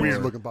 pompadour. Weird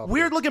Weird looking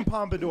looking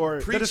pompadour.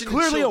 pompadour that is Preaching to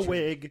clearly a children.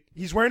 wig.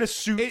 He's wearing a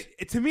suit.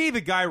 To me,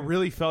 the guy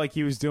really felt like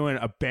he was doing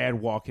a bad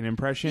walking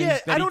impression. Yeah,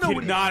 that I don't know he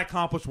what- could not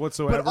accomplish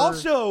whatsoever. but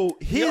also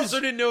He his also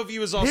didn't know if he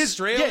was his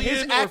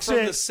Australian or accent,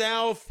 from the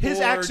South his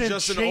or accent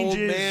just an changes.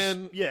 old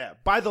man. Yeah,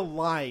 by the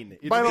line.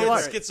 By the It's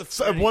line. schizophrenic.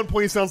 So at one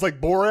point he sounds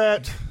like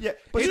Borat. Yeah,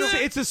 but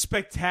it's a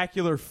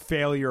spectacular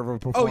failure of a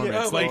performance.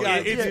 Oh, my like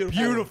God, it's yeah.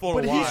 beautiful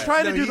But to he's watch.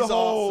 trying to No, do the he's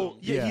whole. awesome.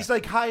 Yeah, Yeah. he's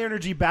like high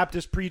energy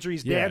Baptist preacher.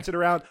 He's Yeah. dancing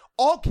around.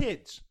 All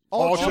kids.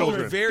 All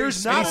children. Very There's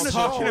small not He's an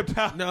talking adult.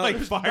 about No, like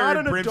there's fire not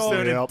and an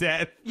brimstone adult. and Yep.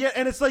 death. Yeah,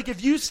 and it's like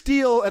if you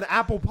steal an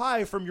apple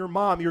pie from your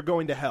mom, you're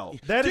going to hell.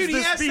 That is Dude,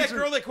 he the asked speech that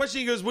girl that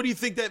question. He goes, "What do you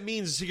think that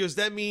means?" She goes,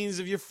 "That means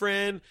if your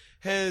friend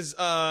has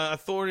a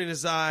thorn in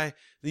his eye,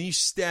 then you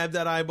stab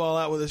that eyeball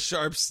out with a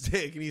sharp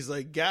stick." And he's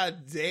like,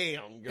 "God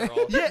damn,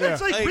 girl." Yeah,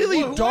 it's like Like,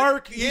 really what-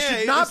 dark. You yeah,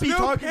 should not there's be no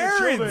talking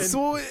parents. to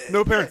children.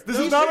 No parents. This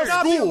No, is not should a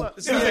not be school. allowed-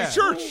 This Yeah. is a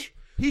church.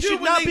 He Dude,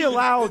 should when not they- be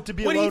allowed to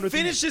be when alone he with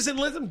finishes and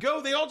let them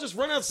go, they all just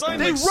run outside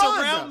They and like, run.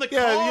 surround the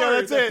Yeah, car yeah,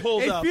 that's that it.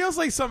 pulled It up. feels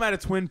like something out of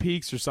Twin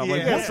Peaks or something.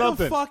 Yeah. Like, what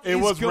Something. the fuck It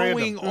is was going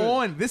random.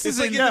 on? This It's is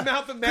like in in the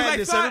Mouth of 'cause I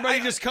Madness. thought Everybody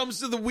just comes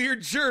to the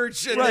weird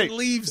church and Right. then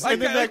leaves. Like,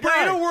 And then that we're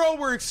in guy- a world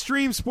where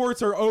extreme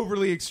sports are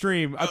overly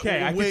extreme.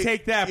 Okay, I wait, can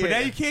take that, but yeah.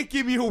 now you can't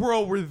give me a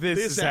world where this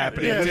is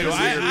happening. happening. too. Yeah, this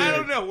is I weird.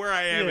 don't know where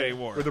I am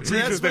anymore. Where the that's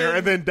preacher's there, when-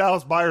 and then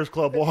Dallas Buyers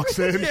Club walks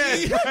in.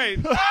 Yeah, right.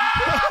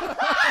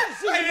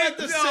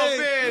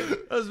 I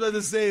was about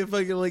to say,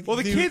 fucking like. Well,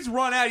 the dude, kids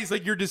run out. He's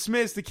like, "You're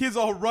dismissed." The kids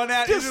all run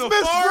out into the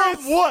Dismissed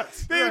forest. from what?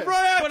 They Right.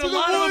 run out But to a the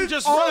lot woods. of them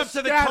just all run up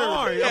to the scattered.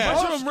 car. Yeah, Yeah, a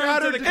all bunch of them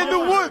run to the scattered car.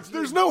 In the woods,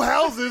 there's no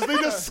houses. They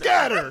just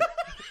scatter.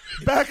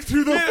 Back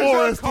to the There's no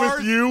forest cars.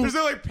 with you. There's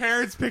no like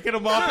parents picking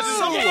them up.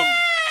 Some of them.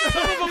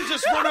 Some of them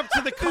just run up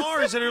to the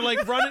cars and are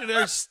like running.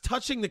 They're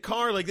touching the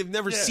car like they've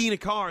never seen a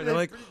car. They're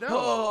like,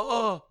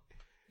 oh.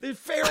 They're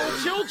feral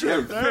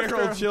children.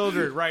 feral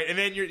children, right? And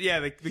then the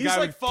He's guy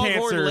like with Foghorn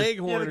cancer.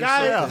 Leghorn. Yeah, the or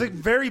guy something. is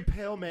a very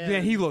pale man.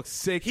 Yeah, he looks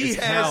sick. He as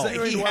has hell. a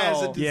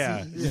disease.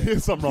 Yeah.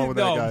 There's something wrong with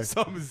that No, guy.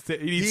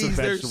 he needs some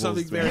There's vegetables.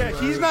 something man. very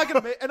Yeah, he's not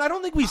gonna make, and I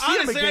don't think we see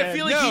Honestly, him again. I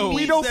feel like No. he We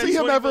needs don't that see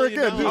him $20 ever million.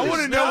 again, do I we?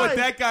 want to know what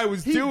that guy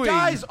was He doing.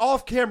 dies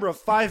off camera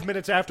 5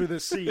 minutes after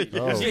this scene. It's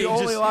Oh. the he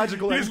only just-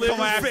 logical He just ending.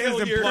 collapses and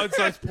failure. blood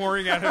starts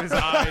pouring out of his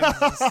eyes.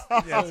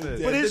 That's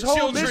it. But his the whole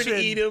children mission-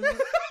 eat him.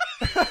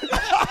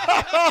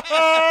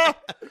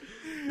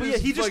 But yeah,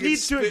 he just fucking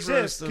needs to spit exist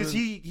roast because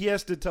him. he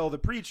has to tell the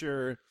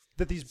preacher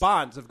that these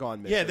bonds have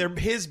gone missing. Yeah, they're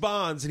his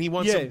bonds, and he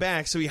wants Yeah. them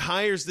back. So he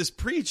hires this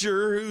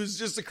preacher who's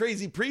just a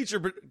crazy preacher,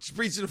 but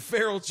preaching to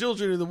feral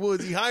children in the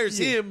woods. He hires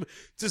him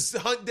to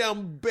hunt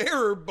down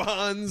bearer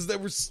bonds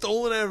that were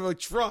stolen out of a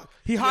truck.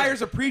 He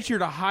hires a preacher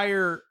to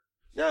hire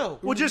No.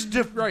 Well, just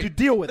to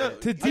deal with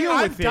it. To deal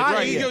I'm with it, dying.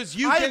 right? He goes,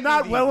 you I get am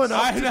not me well these.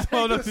 enough I to know take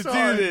enough to this do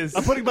on. this.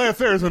 I'm putting my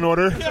affairs in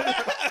order.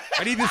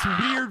 I need this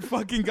weird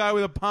fucking guy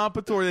with a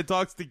pompadour that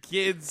talks to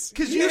kids.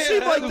 Because you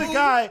seem like the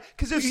guy.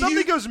 Because if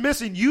something goes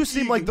missing, you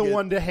seem like the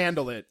one to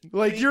handle it.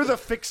 Like you're the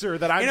fixer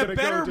that I'm In going a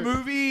to better go to.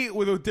 movie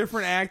with a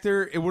different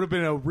actor, it would have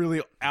been a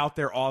really out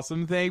there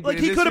awesome thing. But Like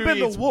in he this could have been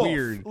movie, the it's wolf.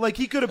 Weird. Like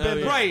he could have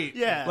been Right.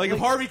 Yeah. Like if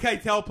Harvey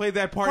Keitel played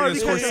that part in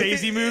a Harvey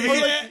Scorsese Keitel. movie,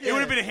 Yeah. it would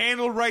have been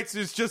handled right. So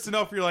it's just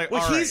enough. You're like,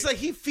 Well, all he's right. like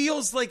he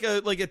feels like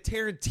a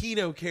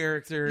Tarantino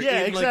character.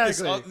 Yeah, in like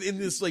exactly. this, in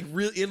this like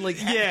real in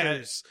like Yeah.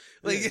 actors.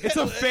 Like It's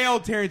a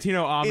failed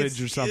Tarantino homage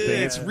It's- or something.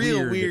 it's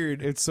real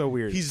weird. It's so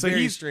weird. He's so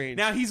very strange.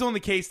 Now he's on the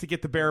case to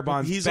get the bear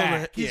bonds He's back.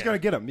 on the- He's Yeah. going to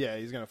get him. Yeah,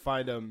 he's going to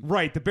find him.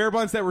 Right, the bear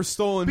bonds that were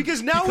stolen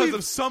Because now we've-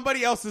 of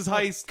somebody else's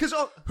heist, 'Cause,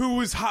 who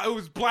was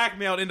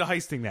blackmailed into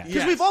heisting that.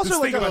 Because we've also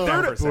Just like think about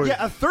that for a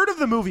second. a third of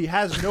the movie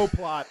has no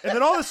plot, and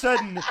then all of a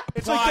sudden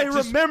it's Plot like they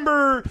just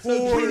remember.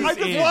 pours I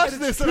just in. watched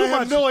this and I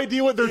have no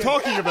idea what they're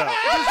talking about.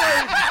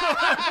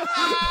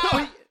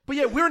 But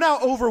yeah, we're now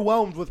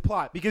overwhelmed with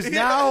plot because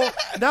now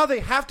they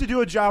have to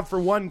do a job for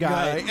one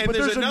guy, and but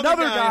there's another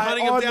another guy guy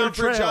hunting him on down their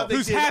for a trail. job they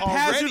Who's did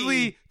haphazardly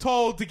already.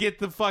 told to get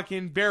the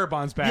fucking bear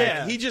bonds back.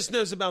 Yeah, he just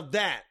knows about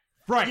that.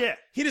 right. Yeah.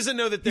 He doesn't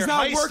know that they're He's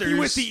not heisters. working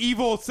with the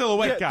evil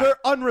silhouette Yeah, guy. they're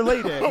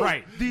unrelated.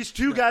 Right. These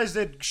two guys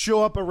that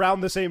show up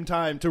around the same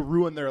time to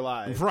ruin their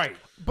lives. Right.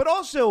 But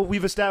also,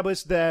 we've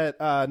established that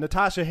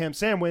Natasha Ham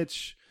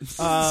Sandwich,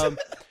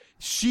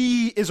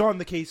 she is on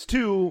the case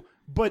too,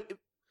 but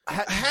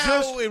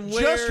How and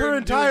where just her and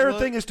entire doing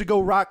what? thing is to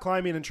go rock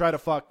climbing and try to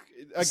fuck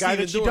a guy Steven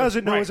that she Dorff.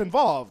 doesn't know Right. is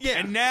involved. Yeah.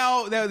 And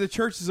now that the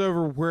church is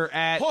over, we're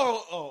at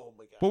Oh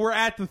my god. but we're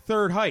at the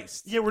third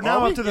heist. Yeah, we're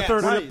now we? up to the Yes.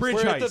 third We're heist. at bridge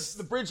We're at heist.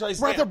 the bridge heist.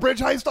 We're at the bridge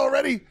heist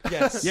already?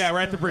 Yes. Yeah, we're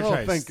at the bridge Oh,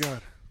 heist. thank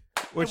God.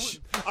 Which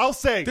I'll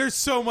say. there's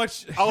so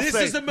much. This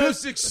is the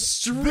most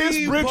extreme.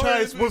 This bridge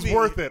part of heist the was movie.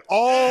 worth it.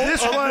 All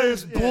This of was-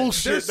 this yeah.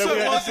 bullshit There's that so we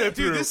had to much, sit dude.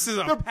 through. This is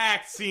a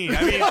packed scene.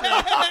 I mean,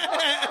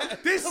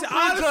 this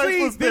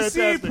honestly, was this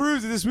scene fantastic.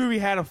 proves that this movie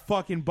had a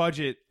fucking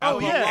budget. Oh,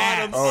 out yeah. the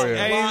ass. Oh,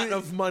 yeah. I A mean, lot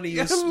of money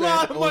a was spent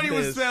lot of money on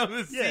was this. spent on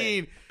this Yeah.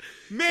 scene.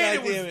 Man,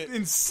 God it damn was it.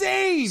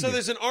 insane. So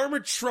there's an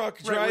armored truck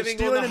we're driving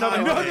stealing on the another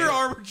highway. another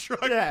armored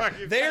truck. Yeah.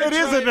 fucking- They're It is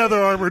driving-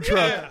 another armored truck.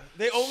 Yeah.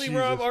 They only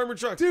rob armored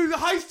trucks. Dude, the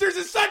Heisters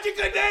is such a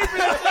good name for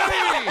this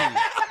movie.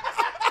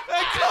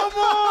 Like, come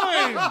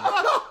on.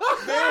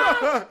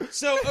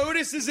 So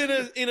Otis is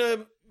in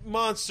a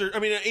monster. I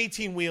mean, an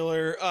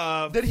 18-wheeler.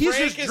 That he's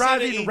Frank just is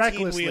driving in an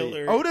recklessly.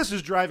 18-wheeler. Otis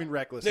is driving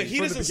recklessly. No, he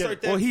from the doesn't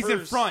start beginning. that. Well, he's in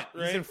first, front.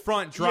 Right? He's in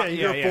front.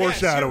 You're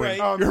foreshadowing.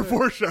 Yes, You're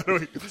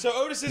foreshadowing. So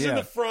Otis is in Yeah.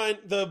 the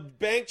front. The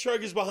bank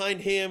truck is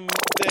behind him.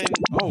 Then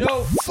Oh,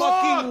 no fuck!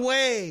 fucking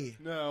way.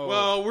 No.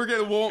 Well, we're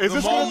gonna. Well, Is the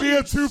this going to be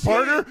a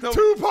two-parter? The-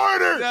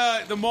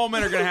 Two-parter! The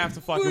moment are gonna have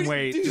to fucking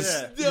wait.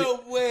 There's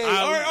no way.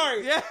 I- All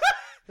right. Yeah.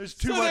 There's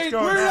too So much they-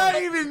 going We're on. not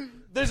even.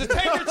 There's a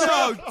tanker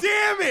Oh, truck.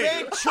 damn it!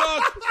 Bank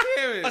truck.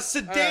 Damn it! A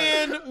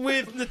sedan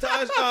with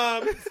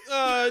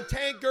Natasha,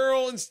 Tank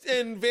Girl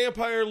and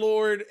Vampire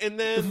Lord, and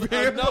then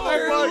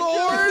another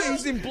Lord?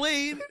 He's in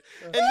Blade,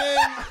 and then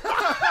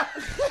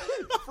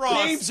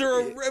Frost. names are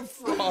a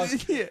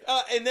Frost,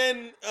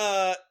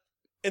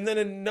 and then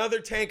another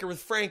tanker with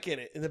Frank in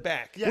it in the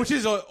back. Yeah. Which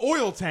is an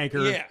oil tanker,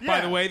 Yeah. by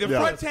Yeah. the way. The Yeah.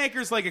 front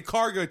tanker's like a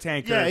cargo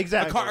tanker. Yeah,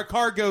 exactly. A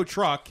cargo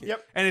truck.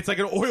 Yep. And it's like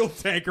an oil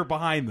tanker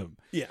behind them.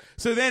 Yeah.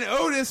 So then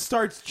Otis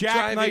starts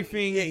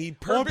jackknifing. Yeah, he on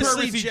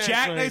purposely purpose. He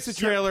jackknifes the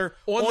trailer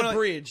on the a-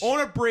 bridge.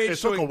 On a bridge, It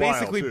so took a it while,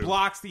 basically too.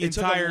 blocks the It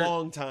took entire. a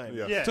long time.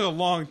 Yeah. Yeah. Took a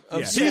long.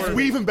 Of Yeah. sort He's of.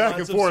 weaving back and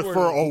Lots of forth sort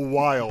for of. a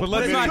while. But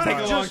let's He not could've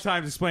take a long just-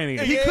 time explaining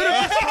it. He could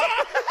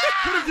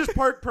have just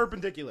parked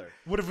perpendicular.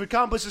 Would have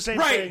accomplished the same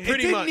Right. thing. It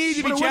Pretty didn't much. need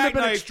to But be it wouldn't have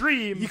been jackknifed.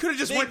 extreme. You could have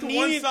just They went to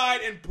one needed-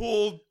 side and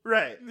pulled.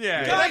 Right.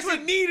 Yeah. Guys,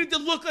 it needed to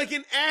look like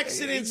an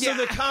accident, so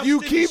the cops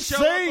You didn't keep show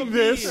up saying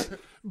this, immediately.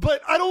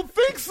 but I don't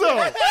think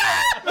so.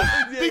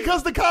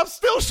 Because the cops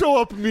still show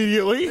up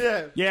immediately.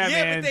 Yeah. Yeah,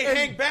 Yeah, man. but they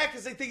hang back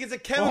because they think it's a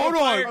chemical hold on.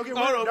 fire. Okay,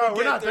 Hold we're on,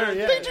 we're not there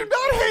yet. They do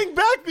not hang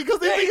back because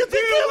they think it's a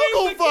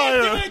chemical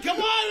fire.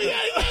 Come on, we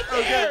gotta get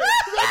there.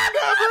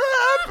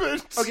 That never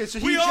happened. Okay, so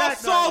he We all jackknifed-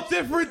 saw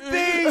different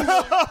things.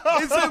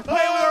 It's a play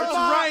with our It's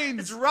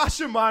minds.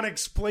 Rashomon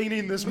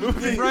explaining this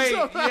movie. Right?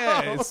 somehow.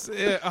 Yeah. It's,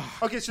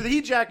 Okay, so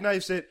he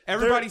jackknifes it.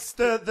 Everybody's-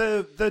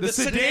 the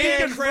sedan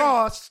Deacon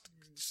Frost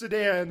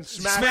sedan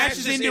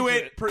smashes into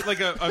it, like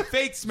a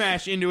fake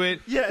smash into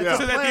it. Yeah, it's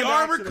So a that the planned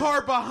armored accident.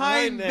 car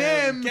behind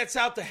them. gets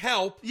out to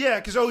help. Yeah,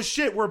 because oh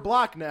shit, we're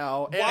blocked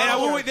now. And,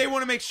 And they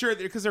want to make sure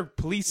that because they're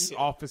police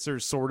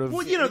officers, sort of.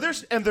 well, you know,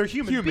 they're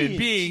human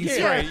beings,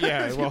 Yeah. right?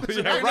 Yeah, well,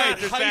 yeah, They're right. not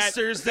there's that-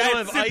 heisters. They that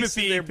don't have ice in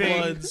sympathy their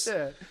thing. bloods.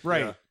 Yeah.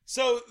 Right.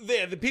 So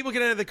the people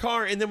get out of the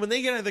car, and then when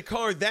they get out of the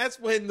car, that's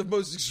when the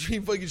most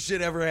extreme fucking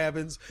shit ever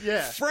happens.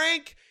 Yeah.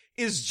 Frank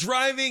is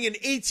driving an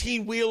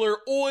 18-wheeler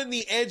on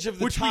the edge of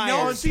the Which we tires.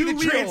 don't see the two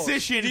wheels.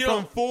 transition You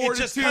know, from 4 it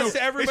just to 2. cuts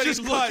to everybody's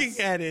It just cuts.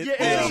 looking at it. Yeah,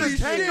 And it's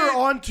a tanker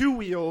on two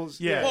wheels.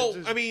 Yeah. well,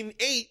 just- I mean,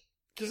 8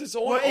 Because it's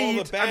on all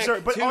the back. I'm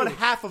sorry, but too. on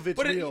half of its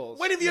But wheels.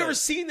 when have you ever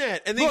seen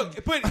that? And they,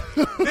 Look, but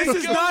this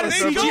is not a they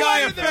go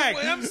CGI under the-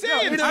 effect. I'm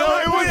saying, it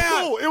was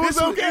cool. It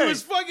was okay. It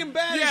was fucking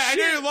bad Yeah, as and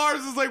shit. then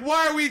Lars was like,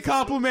 "Why are we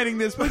complimenting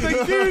this?" But it's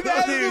like, dude,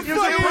 that is It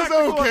was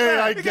okay,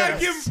 I You gotta guess.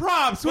 give him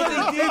props. When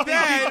they did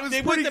that, it was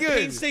they pretty put the good.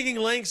 painstaking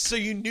lengths so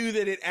you knew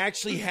that it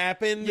actually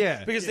happened.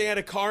 Yeah. Because they had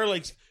a car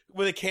like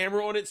with a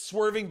camera on it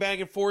swerving back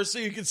and forth so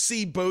you could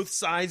see both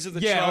sides of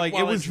the Yeah, truck. like,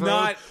 while it was drove.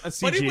 not a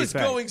But it CG was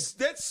effect. going.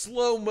 That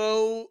slow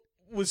mo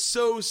was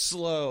so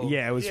slow.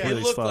 Yeah, it was It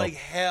really looked slow. like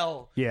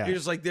hell. Yeah. You're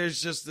just like,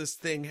 there's just this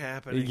thing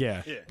happening.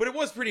 Yeah. But it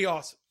was pretty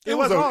awesome. It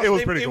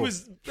was pretty It cool.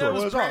 was Sure. that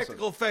was It was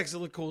practical effects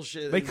and the cool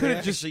shit. They and could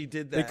have just actually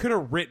did that. They could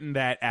have written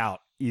that out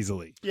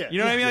easily. Yeah. You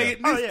know what I mean? Like, Yeah.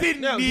 this Oh, yeah.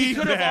 didn't No, need he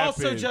could to have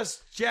also happen.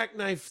 just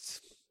jackknifed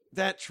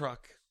that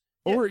truck.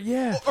 Or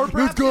yeah. Or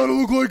perhaps, It's gotta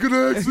look like an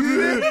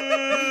accident.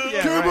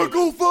 Yeah,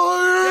 Chemical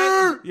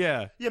fire.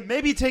 Yeah. yeah,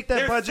 maybe take that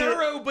They're budget.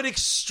 thorough but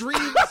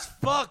extreme as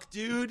fuck,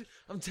 dude.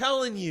 I'm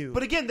telling you.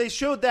 But again, they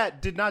showed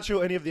that. Did not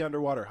show any of the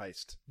underwater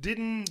heist.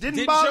 Didn't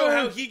didn't bother. show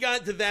how he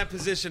got to that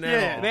position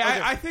at Yeah. all. They,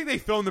 I think they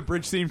filmed the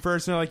bridge scene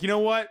first, and they're like, you know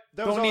what?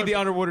 That was Don't all need our- the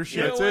underwater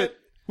shit. That's it.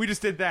 We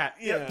just did that.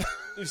 Yeah.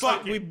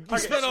 Fuck we it.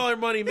 spent all our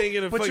money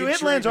making a But fucking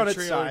it lands on its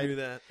trailer side. do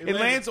that. It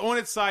lands on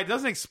its side.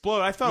 Doesn't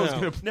explode. I thought it was No.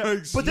 going to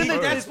No. But then they-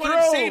 That's what throw-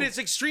 I'm saying. It's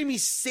extreme. He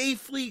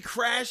safely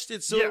crashed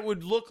it so Yeah. it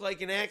would look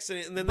like an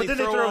accident, and then But they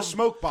then they throw on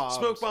smoke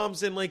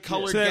bombs. and like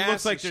colored So it gas.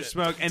 looks like and there's shit.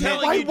 smoke, and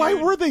Telling then- you, Why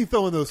dude, were they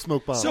throwing those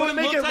smoke bombs? So to it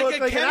make looked it like look a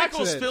like an chemical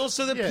accident. spill,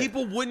 so that Yeah.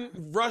 people wouldn't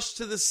rush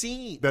to the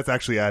scene. That's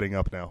actually adding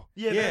up now.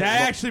 Yeah, Yeah.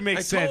 That actually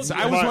makes I told sense.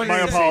 you. I was My wondering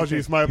the same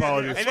apologies. thing. My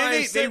apologies. And That's then why I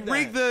they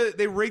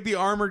said rigged the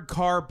armored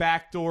car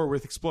back door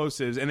with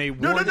explosives, and they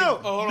No. warned it- Oh,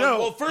 hold on. No.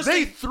 Well, first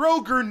they they-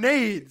 throw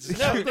grenades.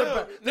 No, They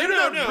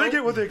no. don't rig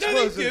it with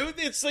explosives. No, they do.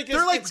 It's like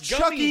They're like it's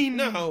gummy. chucking-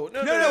 No,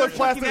 No, they're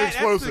plastic that's-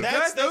 explosives.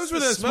 that's- those were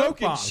the smoke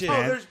smoking bombs. shit. Oh,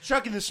 man. they're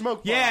chucking the smoke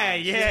bombs. Yeah,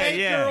 Tank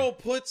yeah. Girl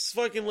puts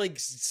fucking like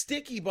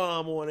sticky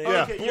bomb on it. Yeah.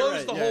 It Okay, blows you're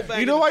right, the yeah. whole bag.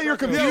 You know why you're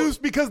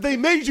confused? Because they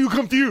made you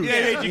confused.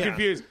 Yeah, they made you Yeah.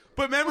 confused.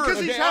 But remember, Because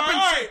he's okay, happened-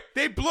 all right,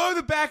 they blow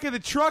the back of the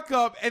truck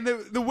up, and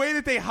the way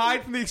that they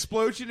hide from the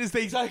explosion is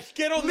they like,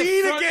 get on the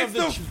lean front against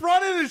of the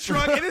front of the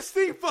truck, and this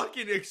thing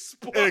fucking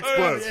explodes. It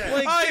explodes. Yeah.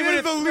 Like I they would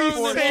have the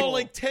thrown least them all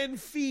like 10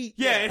 feet.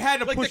 Yeah, it had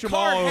to like push the them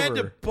car all had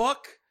over. to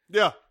buck.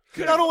 Yeah.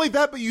 Not only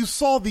that, but you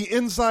saw the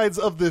insides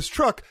of this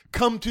truck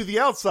come to the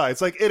outside.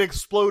 It's like it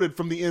exploded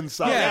from the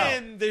inside Yeah. out.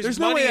 And there's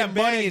no way money that in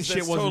money and bags shit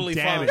that's wasn't totally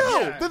damaged. fine. No,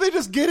 Yeah. then they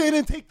just get in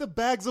and take the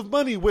bags of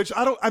money, which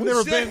I've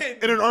never been then-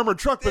 in an armored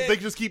truck, but then- they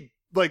just keep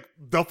like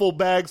duffel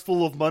bags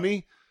full of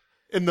money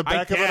in the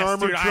back of an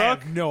armored dude, I truck.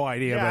 have no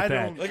idea Yeah, about I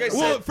that. don't- Like I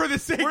well, said, for the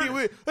sake of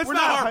it, let's we're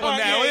not not harp on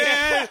hyping- that.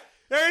 yeah.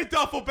 They're in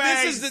duffel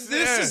bags. This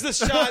is the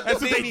shot that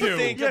That's what made they me do.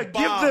 think Yeah, of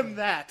Bob. give them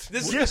that.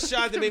 This is the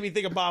shot that made me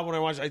think of Bob when I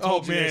watched it. I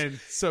told you man,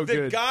 this. so the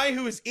good. guy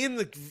who is in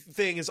the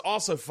thing is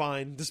also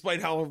fine,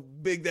 despite how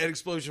big that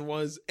explosion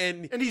was.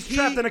 And And he's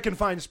trapped in a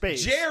confined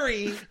space.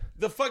 Jerry,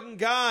 the fucking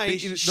guy, The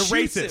shoots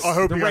racist. him. I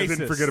hope The you guys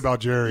didn't racist. forget about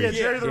Jerry. Yeah,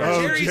 Jerry the Yeah,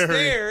 racist. Jerry's Jerry.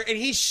 there, and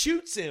he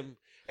shoots him.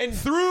 And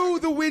Through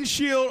the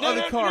windshield of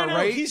the car, no,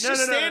 right? He's No,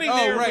 just no, no. standing Oh,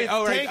 there right. with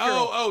Oh, right. Tank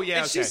Girl. Oh, yeah,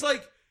 And okay. she's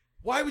like,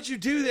 why would you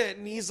do that?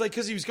 And he's like,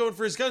 because he was going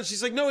for his gun.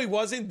 She's like, no, he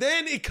wasn't.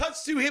 Then it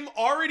cuts to him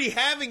already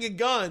having a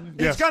gun.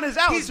 His gun is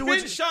out. He's so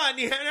been which- shot,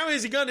 and now he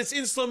has a gun. It's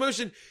in slow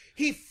motion.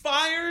 He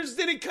fires,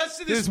 then it cuts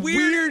to this This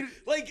weird,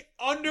 like,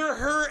 under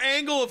her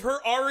angle of her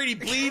already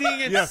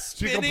bleeding and Yes,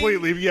 she spinning.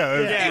 completely. Yeah,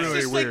 it's It's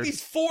really just weird. like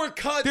these 4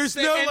 cuts There's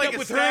that no end like up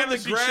with her on the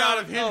establishing ground. shot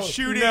of him Oh.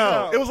 shooting.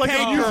 No, it was like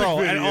Tank a music Girl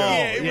video. and all.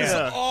 Yeah, it was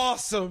Yeah.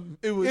 awesome.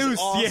 It was It was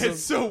awesome. yeah,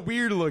 it's so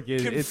weird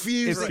looking.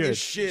 Confusing it's good. as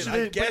shit. So I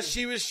they- guess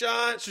she was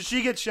shot. So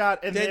she gets shot,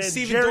 and Then then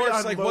Steven Jerry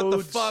Dorff's like, what the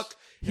unloads fuck?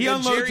 He And then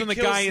unloads Jerry on the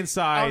kills guy on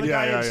inside, the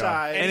guy yeah.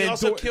 inside. And, And he then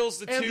also Dor- kills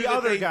the and two the that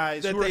other they-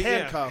 guys that who were they-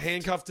 handcuffed.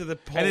 handcuffed to the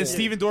pole. and then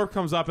Steven Dorff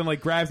comes up and like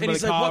grabs him And by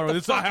he's the like, what collar. the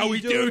That's not fuck how are we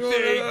you do doing?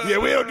 things. Yeah,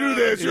 we don't do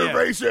this. You're Yeah.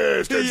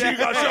 racist. And Yeah. she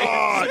got So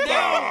shot.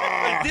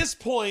 now, at this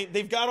point,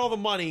 they've got all the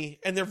money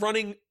and they're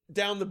running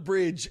down the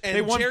bridge.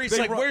 And Jerry's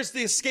like, where's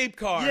the escape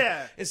car?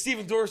 Yeah. And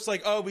Steven Dorff's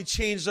like, oh, we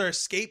changed our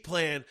escape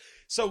plan.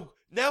 So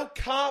now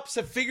cops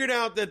have figured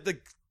out that the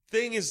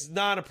thing is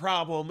not a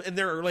problem, and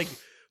they're like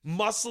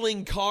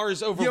muscling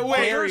cars over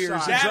barriers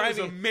and that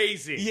driving. was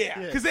amazing. Yeah.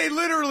 because they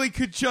literally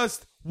could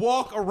just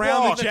walk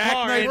around Walk the the car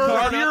jackknife and car.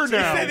 run up to now. Instead,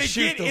 them they and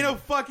shoot get them. in a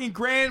fucking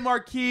Grand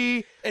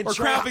Marquis And or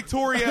drive- Crown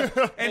Victoria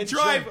and and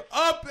drive drive-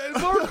 up.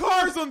 More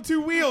cars on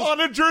 2 wheels. On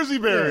a Jersey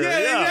barrier. Yeah,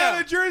 they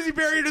have a Jersey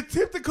barrier to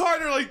tip the car.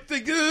 They're like,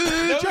 trying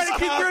to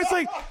keep through. It's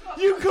like,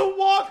 you can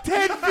walk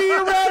 10 feet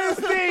around this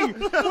thing.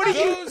 What are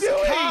you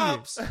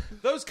doing?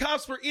 Those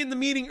cops were in the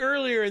meeting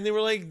earlier, and they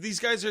were like, "These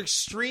guys are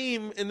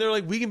extreme," and they're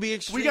like, "We can be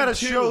extreme. We gotta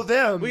too. show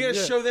them. We got to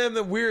Yeah. show them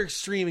that we're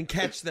extreme and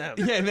catch them."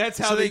 Yeah, and that's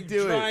how so they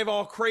do it. drive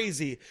all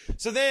crazy.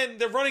 So then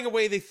they're running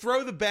away. They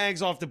throw the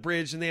bags off the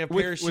bridge, and they have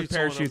With parachutes.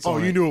 parachutes on Oh,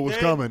 them. you knew it was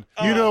Then- coming.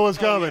 oh, You know it was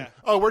oh, coming. yeah.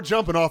 Oh, we're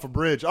jumping off a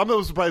bridge. I'm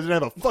not surprised they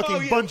didn't have a fucking Oh,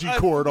 yeah, bungee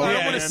cord on I it.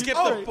 don't want man. to skip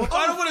Oh, the.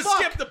 I don't want to fuck.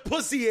 skip the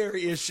pussy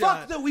area shot.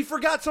 Fuck that, we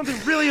forgot something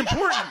really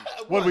important.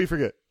 What did we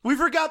forget? We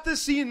forgot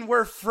this scene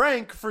where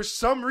Frank, for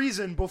some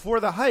reason, before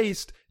the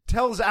heist,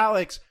 tells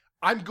Alex,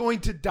 "I'm going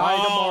to die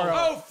tomorrow."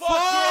 Oh,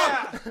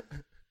 fuck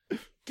yeah!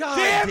 God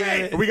damn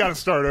it! We got to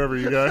start over,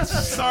 you guys.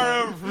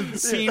 Start over from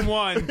scene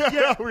 1.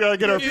 Yeah, we got to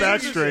get our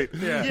facts straight.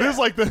 This is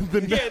like the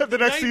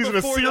next season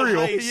of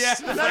Serial.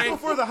 The night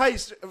before the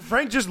heist,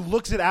 Frank just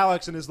looks at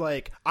Alex and is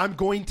like, "I'm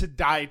going to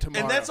die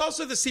tomorrow." And that's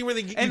also the scene where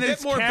you And get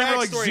his more camera,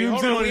 like, backstory. zooms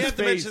Hold in on, on we his have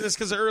to face. mention this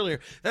because earlier.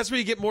 That's where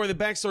you get more of the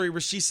backstory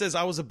where she says,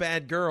 "I was a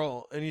bad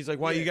girl," and he's like,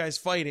 "Why are you guys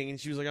fighting?" And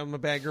she was like, "I'm a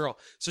bad girl."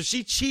 So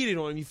she cheated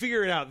on him. You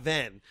figure it out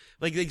then.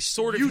 Like they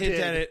sort of hint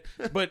at it,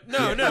 but no,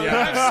 I've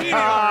seen it already.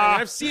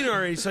 I've seen it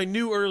already, so I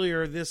knew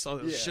earlier this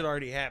shit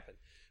already happened.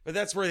 But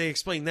that's where they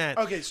explain that.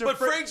 Okay, so but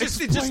Frank it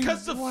just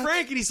cuts to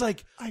Frank, and he's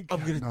like, "I'm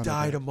gonna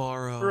die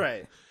tomorrow."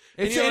 right.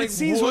 And you're It like,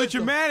 seems what really the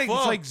dramatic. It's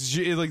fuck? like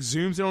it like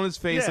zooms in on his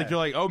face. Yeah. Like you're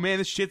like, oh man,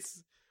 this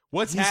shit's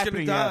what's He's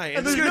happening. gonna die. now?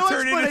 And It's there's gonna no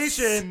turn into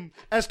explanation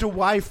as to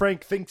why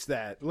Frank thinks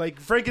that. Like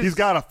Frank is He's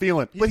got a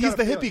feeling. But he's got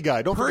the a feeling. hippie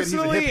guy. Don't forget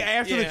Personally, he's a hippie.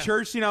 after the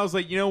church scene, I was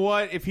like, you know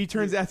what? If he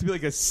turns out to be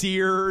like a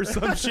seer or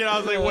some shit, I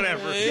was like,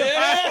 whatever.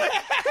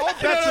 all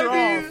bets are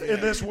off in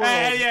this world.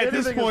 Yeah, at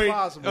this Anything is point,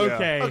 possible.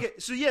 okay. Okay,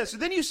 so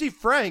then you see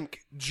Frank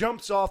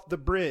jumps off the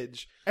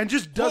bridge and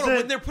just Hold on, doesn't.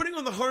 when they're putting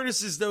on the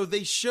harnesses, though,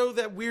 they show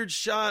that weird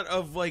shot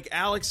of like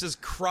Alex's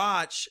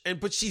crotch,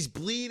 but she's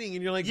bleeding,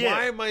 and you're like, Yeah.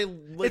 why am I?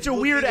 Like, it's a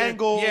weird looking at-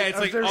 angle. Yeah, it's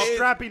of like they're all-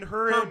 strapping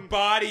her Her in.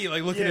 body,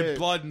 like looking Yeah. at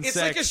blood and It's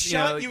sex. like a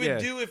shot you would yeah.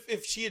 do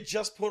if she had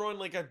just put on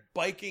like a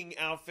biking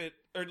outfit,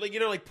 or like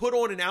like put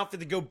on an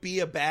outfit to go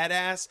be a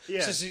badass.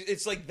 Yeah. So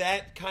it's like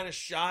that kind of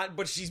shot,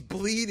 but she's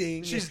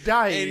bleeding, She's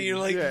dying. and you're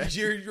like Yeah.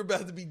 you're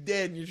about to be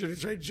dead, and you're trying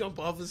to try to jump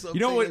off of something.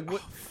 You know what? Like,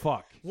 what?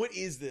 Fuck. What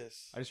is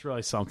this? I just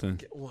realized something.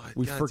 What?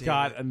 We God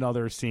forgot damn it.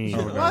 another scene.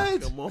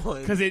 What? Come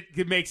on. Because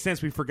it makes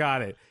sense. We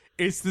forgot it.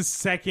 It's the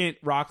second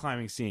rock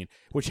climbing scene,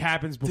 which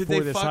happens before they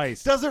this fuck?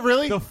 heist. Does it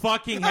really? The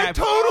fucking It happens.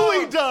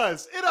 totally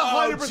does. It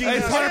 100%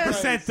 It does.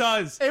 100%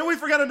 does. And we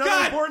forgot another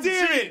God important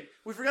damn scene. it!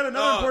 We forgot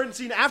another important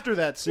scene after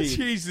that scene.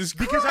 Jesus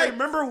Christ. Because I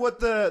remember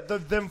what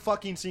the them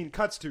fucking scene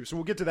cuts to, so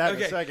we'll get to that in a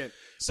Okay. second.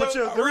 So, But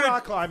they're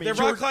rock climbing. They're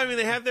rock climbing.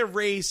 They have their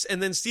race,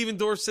 and then Steven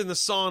Dorff's in the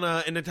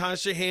sauna, and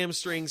Natasha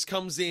Hamstrings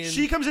comes in.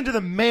 She comes into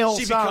the male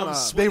She sauna.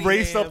 becomes They Sweaty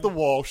race ham. up the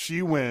wall.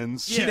 She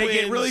wins. Yeah. They get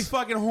wins. really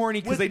fucking horny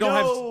because With they don't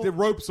no- have the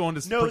ropes on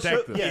to no,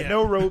 protect them.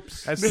 no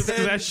ropes.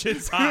 That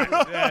shit's hot.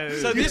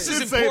 So You this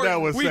did is say important.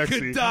 that was we sexy.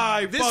 could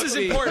die. This Fuck is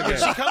me. important.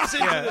 Yeah. She comes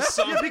into the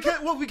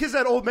sauna. Because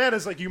that old man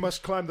is like, you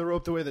must climb the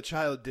rope the way the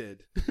child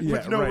did,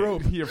 with no right.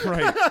 rope. Yeah,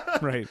 right.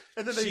 Right.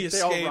 And then She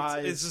they all escapes.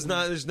 rise. This is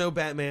not. There's no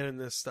Batman in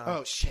this stuff.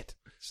 Oh shit!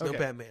 There's no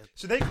Batman.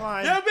 So they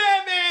climb. No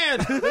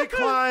Batman. They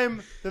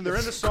climb. Then they're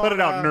in the sauna. Cut it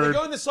out, They nerd.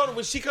 go in the sauna.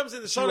 When she comes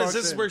in the sauna, walks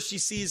this is in. where she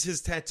sees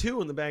his tattoo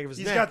on the back of his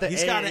He's neck. got the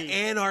He's got A. an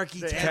anarchy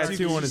The tattoo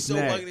tattoo on he's his so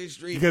neck. fucking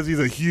extreme. Because he's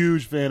a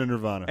huge fan of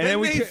Nirvana. And then Then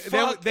we they they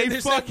fuck, and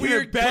there's that fucking the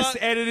weird best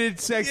cut. edited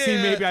sex scene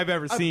Yeah. maybe I've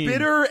ever A seen.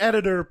 bitter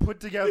editor put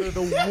together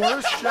the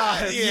worst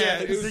shot. Yeah,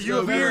 it was that so you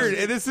have ever weird.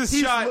 seen. And this is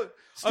He's shot look- of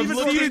Steven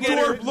Steven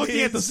Dorff Dorff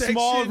looking at the midsection.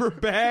 small of her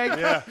bag.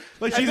 Yeah.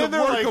 Like And she's a then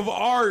they're work like- of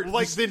art.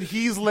 Like then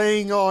he's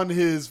laying on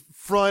his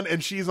front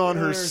and she's on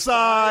her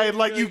side.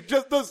 Like you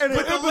just those. but the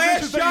positions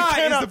last that you shot is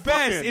cannot the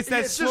best. fucking- It's that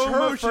It's just slow her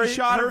motion face-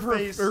 shot her of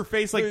face. her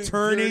face like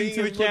turning Turning to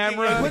the and looking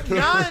camera. at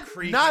But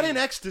Creepy. not in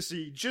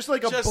ecstasy. Just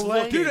like a Just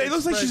blank. looking. Dude, it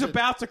looks like she's expression.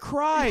 about to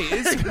cry.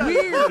 It's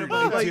weird. What am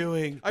I Like,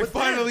 doing? I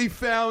finally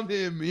found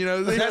him. You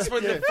know, That's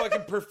when the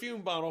fucking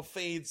perfume bottle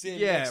fades in.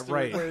 Yeah, next to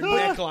right. it where the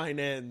neckline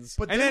ends.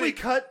 But And then then we it-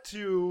 cut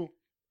to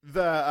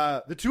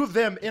the two of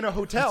them in a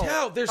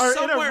hotel. They're Or in a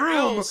somewhere room.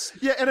 else.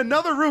 Yeah, in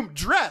another room,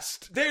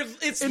 dressed.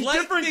 It's in like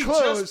different they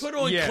clothes. just put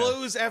on Yeah.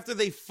 clothes after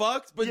they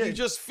fucked, but Yeah. you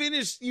just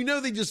finished. You know,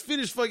 they just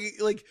finished fucking.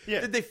 Like,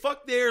 Yeah. did they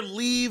fuck there,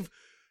 leave,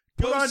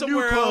 Put go on new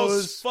somewhere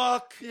clothes. else,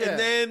 fuck, Yeah. and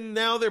then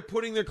now they're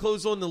putting their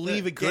clothes on to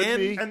leave Could again?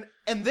 be.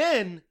 And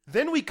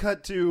then we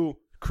cut to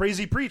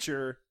Crazy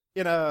Preacher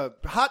in a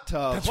hot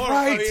tub. That's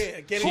right. Oh, yeah,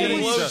 getting a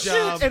Holy blowjob.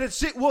 shit. And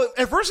it's well,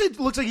 at first it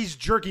looks like he's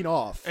jerking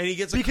off, And he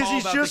gets a because call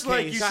he's about just the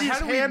like case. you God, see his how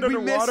do we- hand we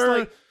missed, underwater.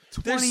 like,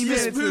 20 This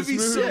minutes of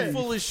movie's movie. so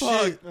full of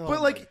shit.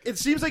 But like it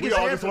seems like We his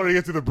all hand. just want to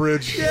get to the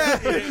bridge. Yeah,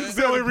 it's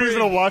the only reason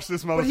to watch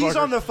this motherfucker. But he's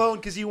on the phone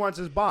because he wants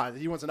his bond.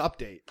 He wants an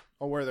update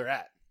on where they're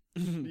at.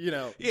 You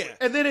know. Yeah.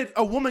 And then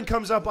a woman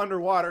comes up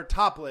underwater,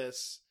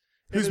 topless.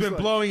 and Who's is been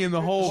like- blowing in the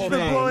whole She's thing.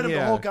 been blowing him the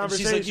Yeah. whole And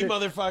conversation. she's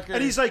like, "You motherfucker!"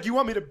 And he's like, "You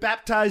want me to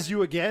baptize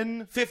you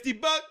again? $50,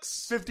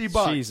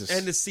 $50. Jesus.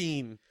 and the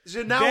scene.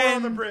 So now Then- we're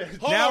on the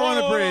bridge. Now we're on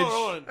the bridge.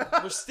 Hold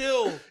on. We're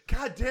still.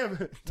 God damn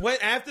it. When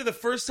after the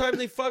first time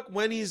they fuck,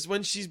 when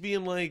she's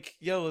being like,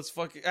 "Yo, let's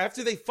fuck."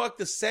 After they fuck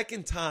the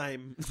second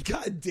time,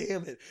 God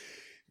damn it!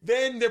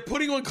 Then they're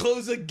putting on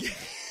clothes again.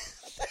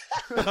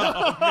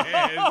 Oh,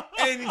 man.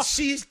 And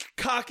she's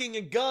cocking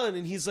a gun,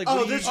 and he's like, Oh,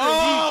 what are you this- doing?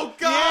 Oh,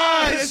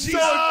 God. Yes, It's she's so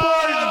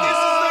like,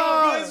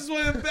 important. this is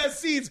one of the best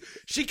scenes.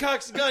 She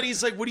cocks a gun.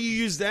 He's like, what do you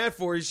use that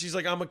for? She's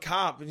like, I'm a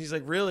cop. And he's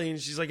like, really? And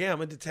she's like, yeah,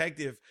 I'm a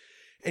detective.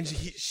 And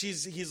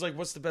he's like,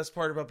 what's the best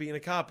part about being a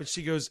cop? And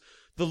she goes,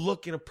 the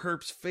look in a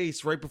perp's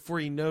face right before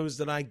he knows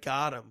that I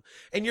got him.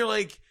 And you're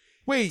like,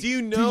 Wait, do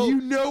you know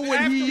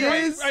what he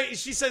right, is? Right,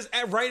 she says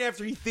right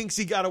after he thinks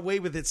he got away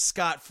with it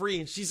scot-free.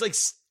 And she's like,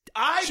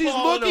 She's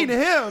looking at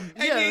him.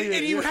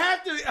 And you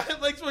have to,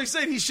 like what he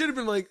said, he should have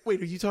been like,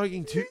 wait, are you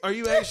talking to, are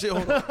you actually,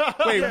 hold on.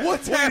 Wait,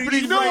 what's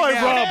happening You know right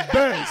now? I robbed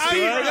banks,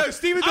 right? No,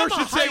 Steven Dorff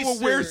should say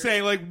what we're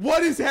saying. Like,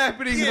 what is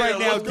happening right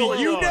now? what's going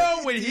Do you on? know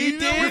what he You're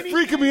did?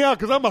 freaking me out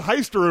because I'm a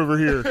heister over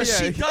here.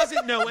 She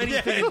doesn't know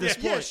anything at this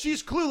point. Yeah,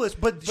 she's clueless,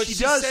 but she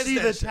she does says see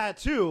that the she-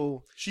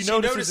 tattoo. She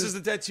notices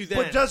the tattoo then.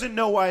 but doesn't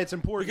know why it's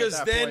important. Because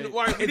at that then, point.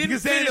 why, we didn't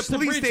Because then finish at the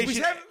police bridge. We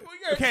station. haven't-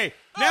 Okay,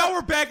 now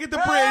we're back at the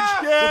bridge.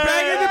 We're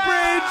back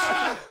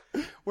at the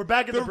bridge. we're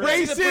back at The the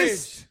bridge.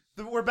 racist.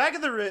 We're back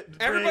at the bridge.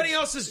 Everybody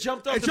else has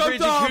jumped off It the bridge,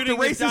 jumped off. The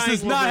including racist does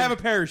dying not woman. have a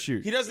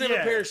parachute. He doesn't have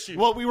Yeah. a parachute.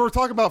 Well, we were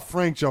talking about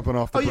Frank jumping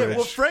off the Oh yeah, bridge.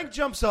 well Frank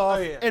jumps off,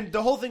 Oh, yeah. and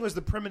the whole thing was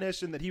the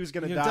premonition that he was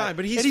going to He's die. gonna die,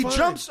 but he's and he fine.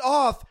 jumps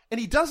off, and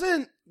he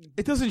doesn't.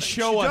 It doesn't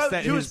show She us does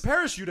that do his his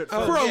parachute at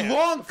first. for a yeah.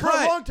 long For a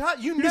cut. long time.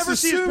 You You never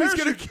just see his assume he's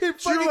parachute. gonna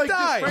So you're fucking like,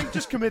 die. Did Frank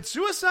just commit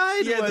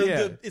suicide? Yeah,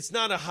 Like- it's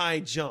not a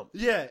high jump.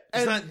 yeah. It's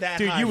And, not that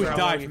Dude, high. you would for how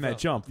die long he from fell. that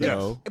jump, Yes.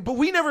 though. but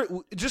we never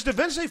just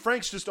eventually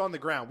Frank's just on the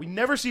ground. We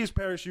never see his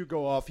parachute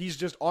go off. He's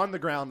just on the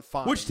ground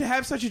fine. Which to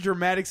have such a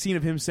dramatic scene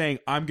of him saying,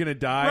 "I'm gonna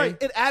die," right,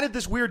 it added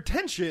this weird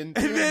tension.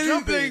 and then he's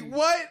jumping. like,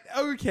 "What?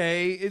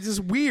 Okay, it's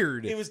just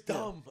weird." It was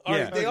dumb. Yeah. All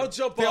right, they all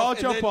jump They off. all and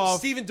jump then off.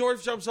 Steven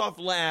Dorff jumps off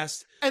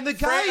last. And the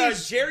guy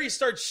is- Jerry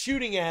starts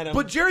shooting at him.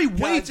 But Jerry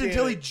waits God damn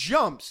until it. he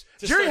jumps.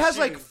 To Jerry start has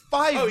like shooting.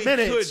 5 Oh, he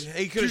minutes could.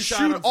 He could to have shot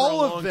shoot him for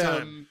all a of long them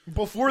time.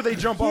 before they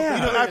jump off. Yeah. The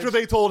You know, bridge. after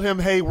they told him,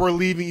 "Hey, we're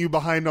leaving you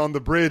behind on the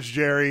bridge,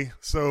 Jerry."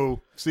 So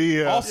see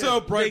ya.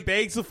 Also,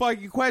 begs the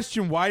fucking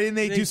question: why didn't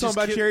they do just something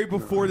about kill- Jerry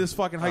before this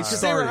fucking heist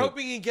Because they were started?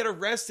 hoping he'd get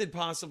arrested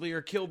possibly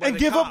or killed by and the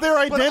give cops. up their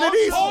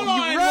identities. Hold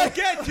on, You're we'll right.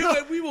 get to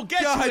it. We will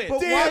get God to it.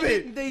 But damn why it.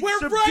 didn't they We're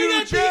subdue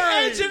right at Jerry?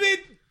 the edge of it,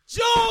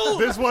 Joel.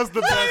 This was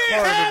the best Let it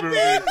part of the movie.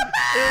 happen.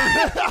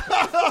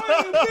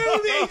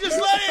 Movie, just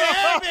let it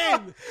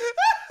happen.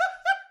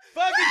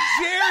 Fucking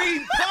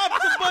Jerry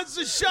popped a bunch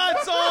of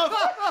shots off,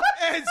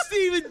 and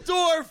Steven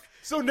Dorff.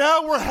 So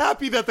now we're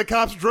happy that the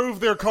cops drove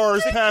their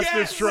cars past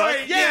this truck.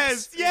 right.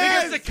 Yes,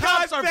 Because the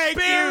cops God, are thank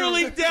you.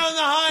 barreling down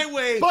the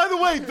highway. By the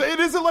way, it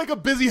isn't like a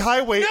busy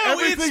highway. No,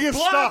 Everything it's is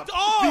blocked stopped.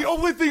 off. The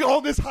only thing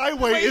on this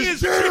highway Wait, is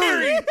it's Jerry.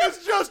 Jerry.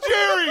 It's just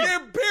Jerry. They're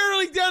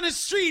barreling down the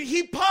street.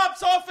 He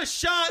pops off a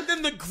shot,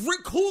 then the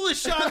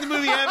coolest shot in the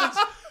movie happens,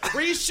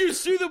 where he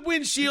shoots through the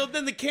windshield,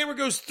 then the camera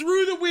goes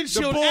through the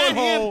windshield bullet at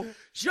hole. him.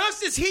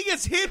 Just as he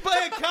gets hit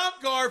by a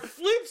cop car,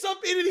 flips up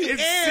into the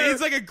air.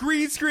 It's like a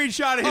green screen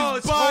shot of his Oh,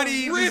 it's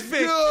body. horrific.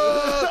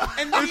 Just-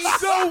 And then it's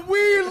so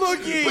weird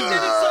looking. But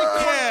then it's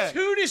like Yeah.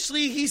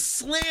 cartoonishly, he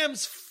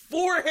slams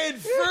forehead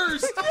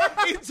first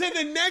into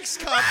the next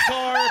cop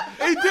car.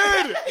 He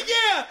did.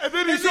 Yeah, And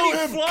then he show he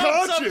him flops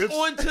conscious. up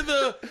onto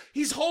the.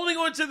 He's holding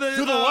onto the,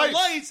 To the lights.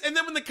 lights, and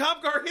then when the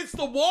cop car hits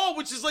the wall,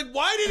 which is like,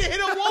 why did it hit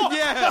a wall?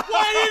 Yeah.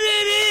 Why did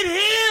it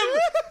hit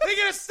him? They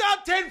could have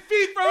stopped 10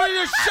 feet from him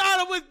and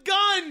shot him with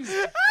guns.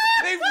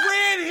 They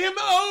ran him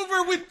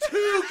over with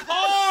 2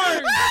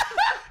 cars.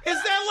 Is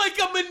that like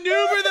a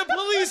maneuver the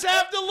police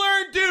have to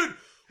learn, dude?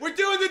 We're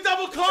doing the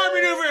double car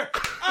maneuver.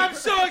 I'm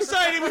so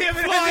excited. We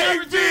haven't had the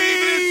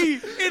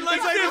opportunity in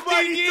like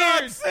 15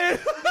 years.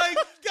 Like,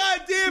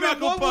 God damn it,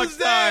 Knuckle what was puck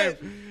that?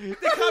 time.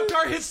 The cop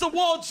car hits the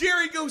wall.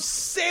 Jerry goes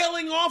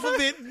sailing off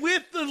of it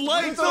with the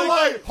lights. The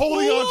light,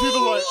 holding on to the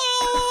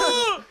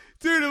light. light.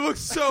 Dude, it looks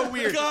so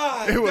weird.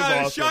 God. It was God, a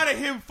awesome. shot of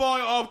him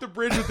falling off the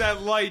bridge with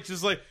that light,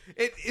 just like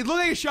it looked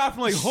like a shot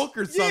from like Hook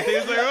or something.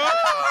 It's like,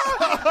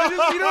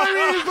 oh! You know what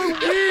I mean? It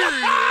looked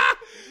weird.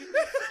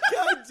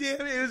 God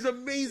damn it, it was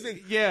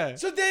amazing. Yeah.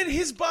 So then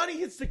his body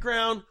hits the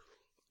ground.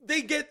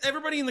 They get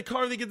everybody in the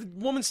car. They get the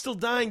woman still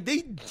dying.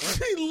 They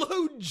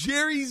load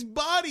Jerry's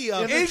body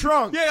up. In the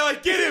trunk. Yeah,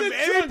 like get him, In the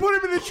and they trunk.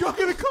 put him in the trunk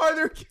of the car.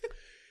 They're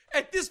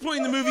At this point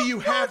in the movie, you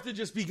have to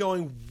just be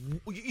going,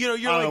 you know,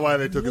 you're I like, don't know why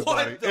they took his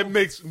what body. the It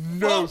makes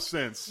no fuck?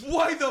 sense.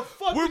 Why the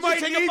fuck We would you might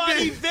take a need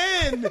body this.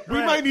 then?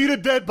 We might need a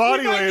dead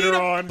body We might later need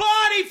a on.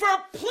 body for a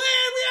plan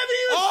we haven't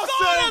even thought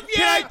also. of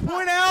yet. Can I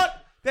point out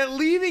that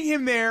leaving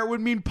him there would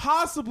mean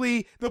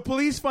possibly the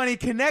police finding a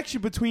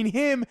connection between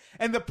him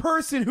and the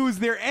person who's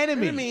their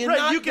enemy. Enemy and Right,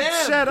 not you can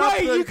them. set up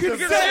Right, the- you could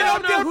the- set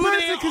up don't that know who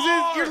person they because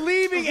are. you're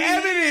leaving Who he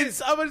evidence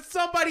is. of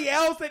somebody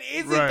else that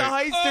isn't Right. the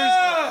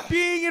heisters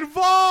being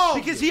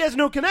involved. Because he has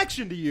no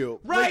connection to you.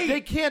 Right. Like, they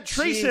can't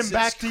trace Jesus him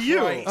back to you.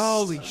 Christ.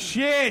 Holy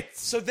shit!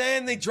 So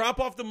then they drop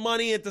off the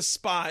money at the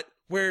spot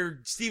where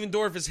Steven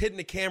Dorff is hitting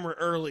the camera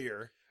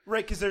earlier.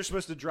 Right, because they're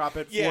supposed to drop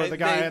it for Yeah, the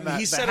guy in that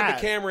he the set hat. up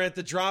a camera at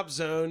the drop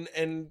zone,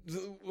 and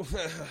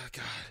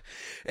God,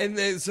 and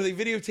then so they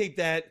videotape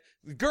that.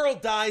 The girl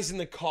dies in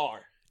the car.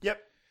 Yep.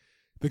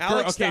 The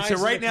Alex okay, dies so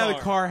in right the now car. the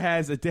car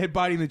has a dead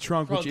body in the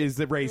trunk, which Trunk. is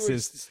the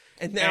racist.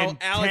 And now And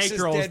Alex's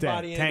Tank Girl's dead dead.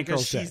 body in Tank because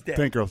Girl's she's dead. dead.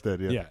 Tank Girl's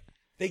dead, yeah. Yeah.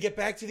 They get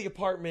back to the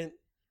apartment.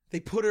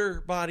 They put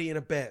her body in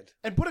a bed.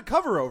 And put a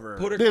cover over her.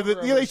 Put her Yeah, cover they-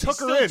 over. yeah, they She's tuck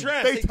her still in.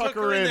 dressed. They They tuck tuck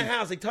her her in the in.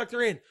 house. They tucked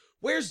her in.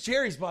 Where's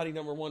Jerry's body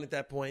number 1 at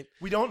that point?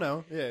 We don't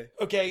know. Yeah.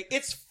 Okay,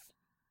 it's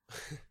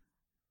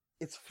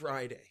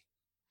Friday.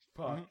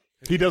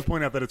 He does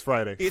point out that it's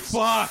Friday. It's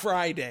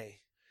Friday.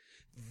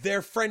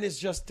 their friend has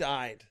just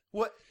died.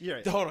 What?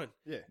 Yeah. Hold on.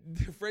 Yeah.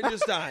 Their friend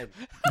just died.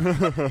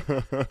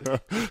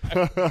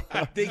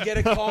 They get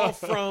a call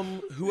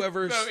from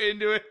whoever's... So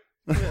into it.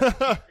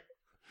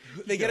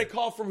 They get a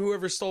call from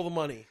whoever stole the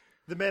money.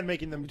 The man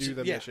making them do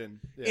the Yeah. mission.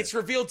 Yeah. It's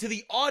revealed to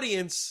the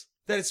audience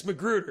that it's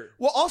Magruder.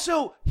 well,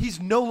 also, he's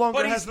no longer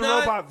But has he's the not,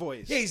 robot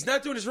voice. Yeah, he's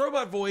not doing his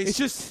robot voice. It's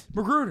just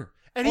Magruder.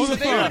 And so he's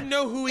they wouldn't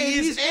know who he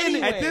is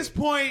anyway. At this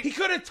point, He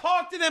could have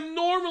talked to them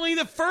normally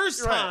the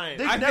first time.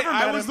 They've I never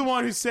met was him. the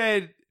one who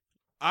said,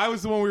 I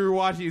was the one we were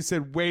watching who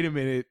said, wait a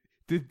minute,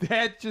 did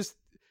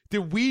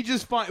we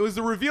just find, it was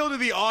the reveal to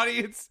the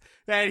audience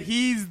that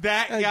he's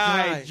that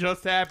guy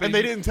just happened. And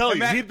they didn't tell you.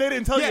 Matt- They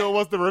didn't tell you it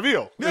was the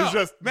reveal. No, it was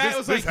just Matt this,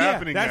 was this like,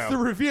 happening yeah, that's now.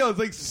 the reveal. It's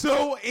like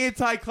so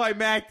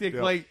anticlimactic.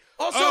 Yeah. Like,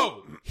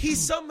 Also, he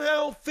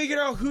somehow figured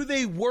out who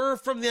they were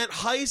from that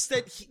heist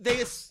that they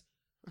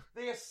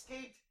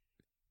escaped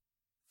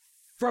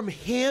from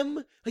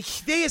him. Like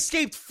they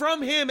escaped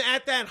from him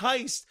at that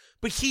heist,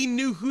 but he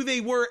knew who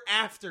they were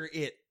after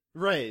it.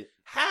 Right.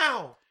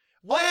 How?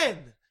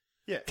 When?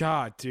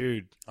 God,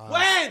 dude.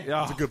 When?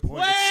 That's a good point.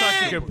 When?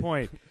 Such a good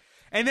point.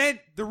 And then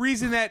the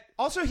reason that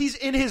Also, he's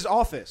in his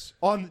office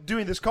on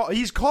doing this call.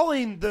 He's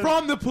calling the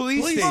from the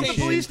police from station,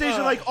 the police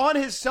station, like on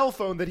his cell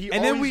phone that he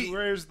And then always we-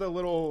 wears the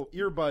little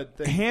earbud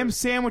thing. Ham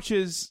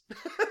Sandwiches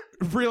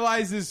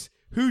realizes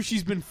who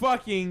she's been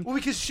fucking. Well,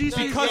 because she's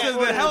Because of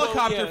the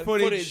helicopter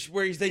footage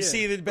where they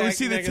see the back. We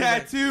see the neck of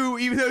back. tattoo,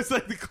 even though it's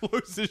like the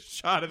closest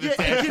shot of the Yeah,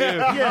 tattoo.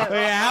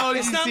 yeah. How did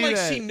It's you not see like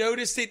that? she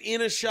noticed it in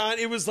a shot.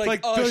 It was like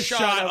Like a the shot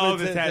shot of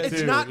of the tattoo.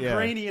 It's not yeah.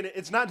 grainy and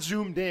it's not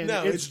zoomed in.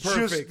 No, it's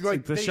perfect. just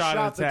like The they shot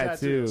of shot the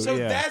tattoo. So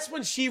Yeah. that's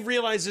when she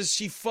realizes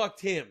she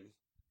fucked him.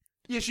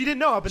 Yeah, she didn't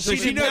know up until She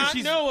she did knows not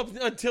she's- know up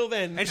until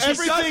then. And she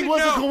Everything doesn't was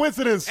know. a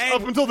coincidence And-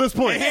 up until this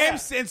point. Ham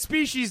and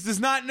Species does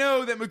not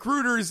know that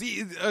Magruder is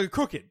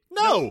crooked.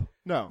 No.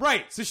 No.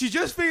 Right. So she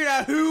just figured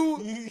out who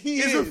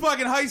is a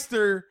fucking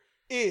heister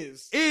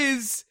is,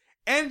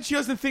 and she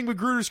doesn't think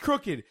Magruder's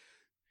crooked.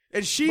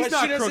 And she's but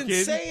not she doesn't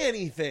crooked. say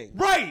anything.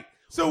 Right.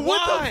 So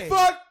what Why? the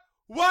fuck?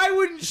 Why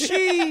wouldn't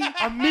she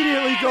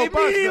Immediately go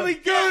bust immediately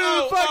them. go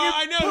to the fucking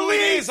I know police? who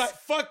it is. I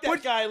fucked that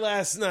What- guy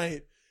last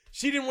night.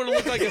 She didn't want to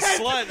look like a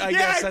slut. I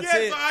guess that's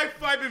it.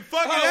 I've been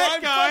fucking Oh, that I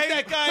guy. fucked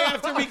that guy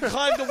after we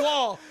climbed the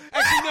wall.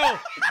 Actually, no.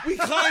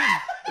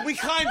 We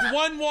climbed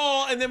one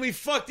wall and then we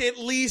fucked at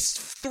least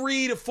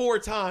 3 to 4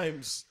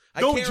 times.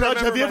 I Don't can't judge.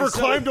 Have remember you ever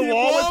myself. climbed a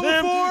wall with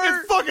him? before?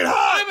 It's fucking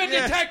hot. I'm a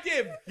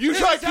detective. You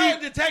This try is how a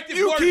keep detective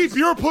you works. keep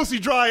your pussy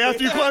dry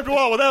after you climbed a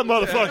wall with that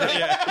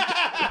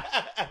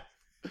motherfucker.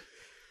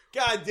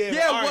 God damn it.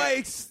 Yeah, All well, right.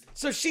 it's-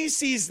 So she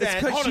sees that.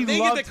 'cause Hold she on, they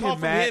get the loved call him,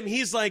 from Matt. him.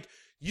 He's like,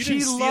 you She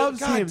didn't steal. loves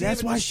God him. damn That's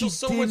it, why there's still she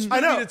so much didn't- movie I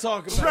know. to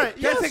talk about. Right.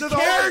 Yeah, That's so a the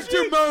whole-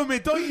 character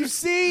moment. Don't you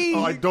see?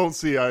 Oh, I don't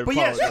see. I But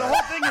yeah, apologize. so the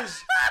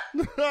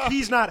whole thing is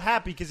he's not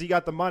happy because he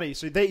got the money,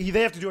 so they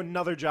have to do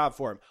another job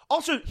for him.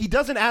 Also, he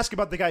doesn't ask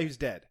about the guy who's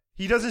dead.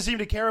 He doesn't seem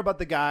to care about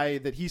the guy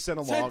that he sent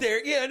along. Sit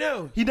there. Yeah, I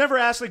know. He never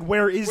asks like,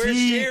 where's Where's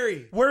he?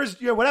 Jerry?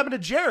 What happened to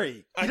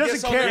Jerry? He I doesn't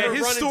guess I'll care. never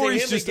his run into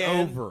story's him just again.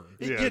 over.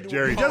 Yeah,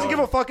 Jerry. He doesn't give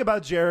a fuck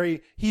about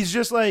Jerry. He's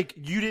just like,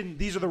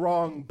 these are the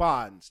wrong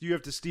bonds. You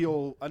have to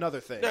steal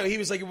another thing. No, he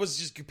was like, it was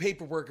just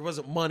paperwork. It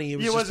wasn't money. It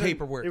was It just wasn't-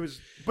 paperwork. it was-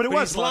 but it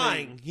was he's money.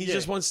 lying. He Yeah.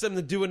 just wants them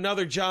to do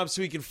another job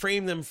so he can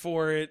frame them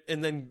for it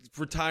and then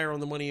retire on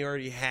the money he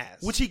already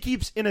has. Which he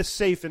keeps in a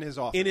safe in his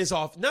office. in his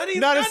office. Not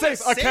even Not a a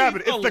safe, a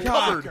cabinet. It's the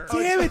locker. cupboard.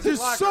 Damn it! There's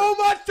so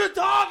much to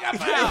talk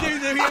about. We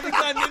haven't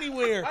gotten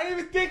anywhere. I didn't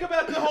even think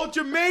about the whole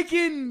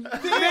Jamaican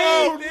thing.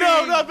 Oh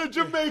no, not the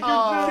Jamaican. thing.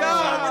 We're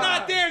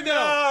not there though.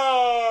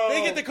 No.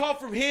 They get the call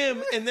from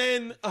him, and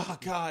then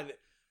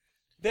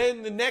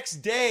then the next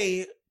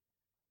day,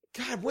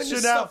 God, when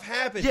does stuff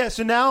happen? Yeah,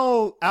 so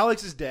now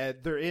Alex is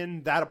dead. They're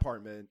in that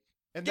apartment.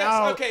 And Yes,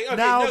 now, okay.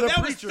 now No, the that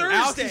was preacher. Thursday.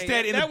 Alex is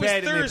dead in that the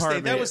bed was in the Thursday.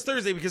 apartment. That was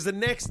Thursday because the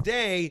next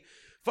day,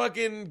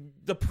 fucking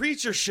the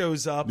preacher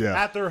shows up. Yeah.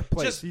 at their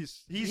place. Just-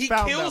 he's he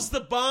found kills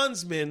them. the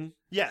bondsman.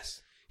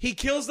 Yes. He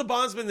kills the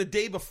bondsman the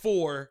day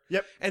before.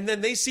 Yep. And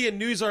then they see a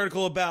news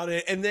article about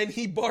it, and then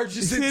he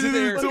barges into into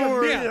their the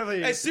door. Yeah.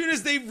 Immediately. As soon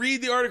as they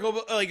read the article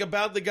like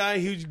about the guy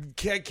who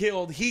got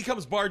killed, he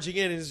comes barging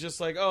in and is just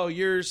like, "Oh,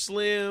 you're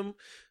Slim.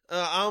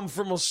 I'm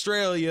from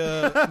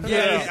Australia."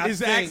 Yeah,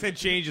 his I think. accent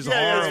changes Yeah,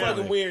 it's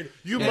horribly. fucking weird.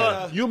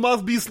 You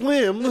must be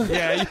Slim.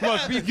 Yeah, you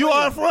must be. You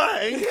are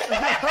Frank.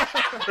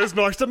 It's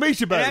nice to meet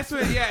you, And babe. that's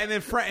what, yeah, and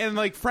then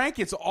Frank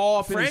gets all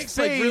up in his Frank's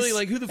like, face. really,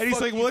 like, who the and he's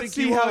fuck like, do you let's think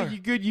see you how are?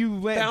 good you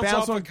Bounce bounce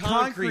off on of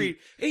concrete.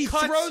 And he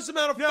throws him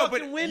out a no, fucking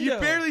but window. You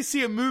barely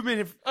see a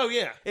movement. Oh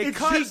yeah. It It's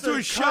cuts just to a a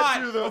cut shot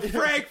through the- of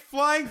Frank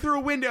flying through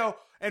a window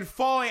and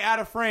falling out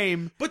of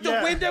frame. But the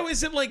Yeah. window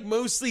isn't like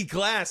mostly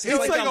glass. It's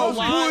like a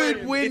lot wood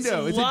of-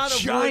 window. It's a lot of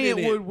giant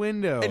in it. wood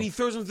window. And he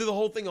throws him through the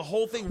whole thing. The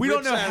whole thing. We don't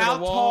rips know out of how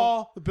the wall.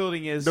 tall the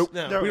building is. Nope.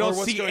 No. We Or don't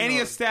what's see going any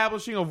on.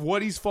 establishing of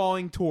what he's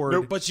falling toward.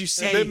 Nope. But you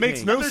see, It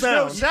makes no There's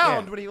no sound.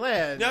 sound when he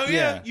lands. No,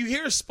 yeah, Yeah. you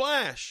hear a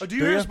splash. Oh, do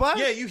you hear a splash?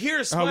 Yeah, you hear a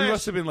Oh, splash. we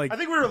must have been like, I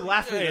think we were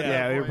laughing at Yeah, that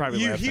yeah, we were point. probably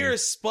you laughing. hear a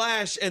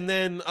splash, and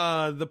then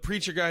the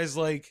preacher guy's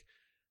like,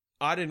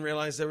 I didn't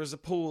realize there was a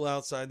pool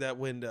outside that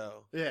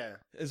window. Yeah.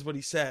 Is what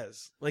he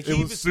says. Like It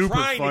he was was super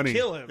trying funny. to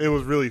kill him. It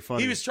was really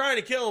funny. He was trying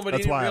to kill him, but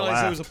That's he didn't why I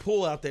realize there was a laughed.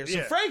 pool out there. So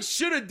Yeah. Frank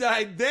should have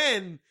died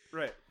then.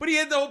 Right. But he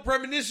had the whole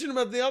premonition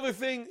of the other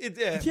thing.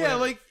 Yeah, whatever.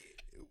 like,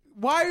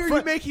 why are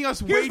you making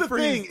us Here's wait the for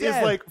thing: his is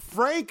death? like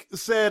Frank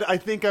said, "I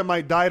think I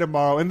might die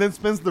tomorrow," and then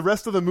spends the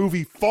rest of the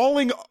movie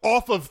falling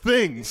off of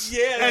things,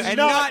 Yeah, and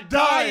not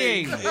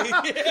dying.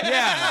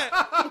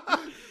 Yeah.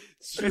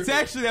 It's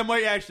actually, that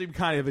might actually be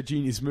kind of a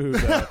genius move,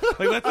 though.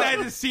 Like, let's add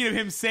the scene of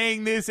him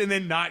saying this and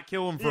then not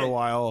kill him for a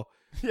while.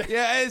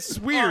 Yeah, it's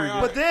weird.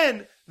 But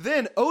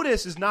then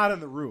Otis is not in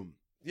the room.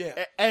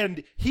 Yeah.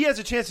 And he has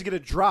a chance to get a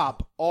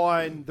drop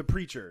on the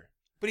preacher.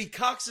 But he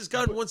cocks his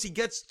gun once he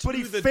gets to But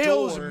he the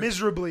fails door.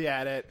 miserably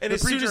at it. And The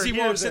as soon as preacher he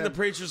hears walks in, him. the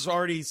preacher's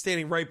already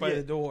standing right by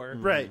the door.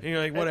 Right. And you're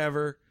like,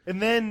 whatever.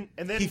 And then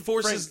He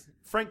forces-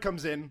 Frank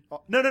comes in.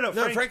 No. No,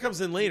 Frank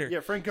comes in later. Yeah,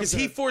 Frank comes Because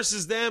he in.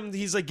 forces them,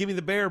 he's like, give me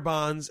the bearer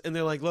bonds. And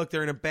they're like, look,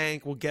 they're in a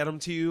bank. We'll get them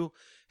to you.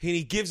 And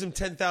he gives him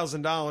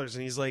 $10,000.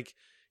 And he's like,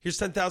 here's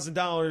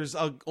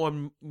 $10,000.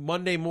 On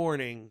Monday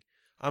morning,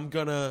 I'm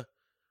going to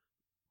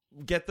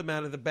get them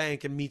out of the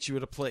bank and meet you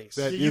at a place.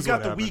 That You've is got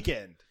what the happened.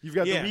 weekend. You've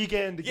got the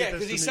weekend to get Yeah, this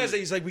because he to says me. that.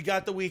 He's like, we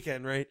got the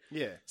weekend, right?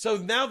 Yeah. So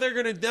now they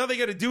got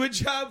to do a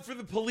job for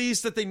the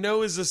police that they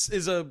know is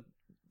a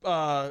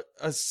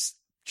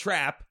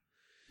trap.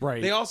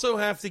 right. They also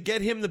have to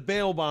get him the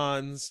bail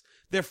bonds.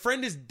 Their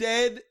friend is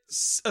dead,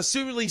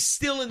 assumedly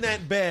still in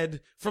that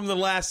bed from the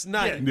last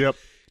night. Yep.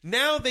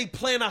 Now they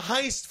plan a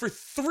heist for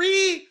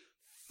 3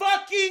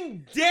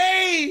 fucking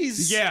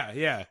days.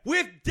 yeah.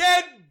 With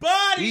dead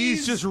bodies.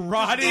 He's just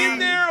rotting. in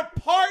their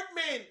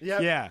apartment.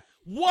 Yep. Yeah.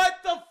 What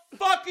the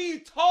fuck are you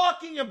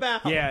talking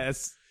about? Yeah,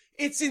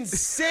 It's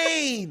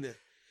insane.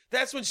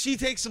 That's when she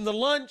takes him to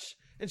lunch.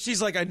 And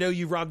she's like, I know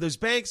you robbed those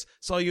banks.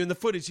 Saw you in the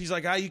footage. He's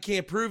like, you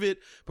can't prove it.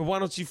 But why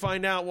don't you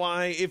find out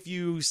why, if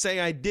you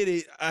say I did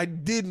it, I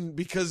didn't,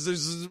 because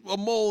there's a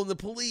mole in the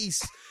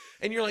police.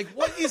 And you're like,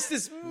 what is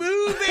this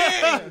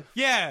movie?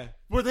 yeah.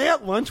 Were they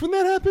at lunch when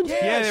that happened?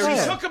 Yeah, they were-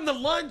 She took him to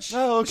lunch.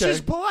 Oh, okay.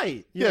 She's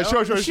polite. you Yeah,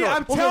 know? sure.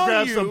 I'm We'll go telling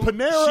grab you, some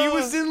Panera. she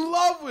was in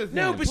love with him.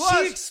 No, but Plus-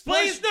 she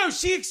explains.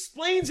 She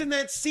explains in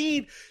that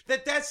scene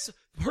that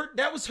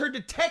that was her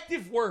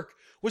detective work.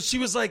 Was she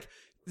was like,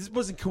 this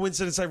wasn't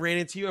coincidence. I ran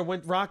into you. I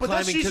went rock But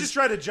then climbing she's just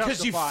trying to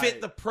because you justify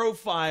fit the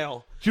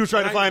profile. She was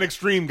trying to find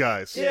extreme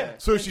guys. Yeah.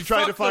 So she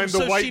tried to find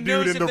the white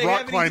dude in the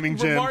rock climbing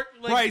gym.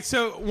 Right,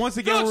 so once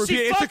again, No, we'll she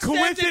repeat, it's a fucks them to-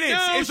 coincidence.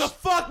 no, It's a she-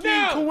 fucking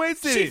no,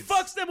 coincidence. She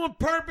fucks them on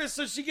purpose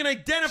so she can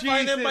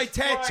identify them by Jesus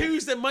tattoos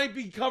Christ. that might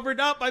be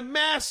covered up by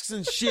masks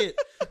and shit.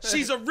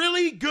 She's a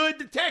really good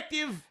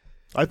detective.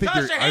 I think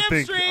Tasha I don't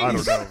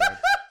Hamstrings. know, man.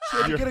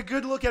 You get a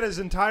good look at his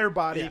entire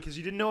body because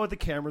you didn't know what the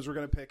cameras were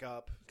going to pick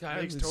up. God,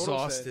 Makes I'm total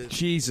exhausted. sense.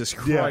 Jesus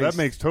Christ. Yeah, that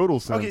makes total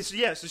sense.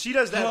 Okay, so she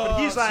does that, but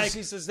he's so like,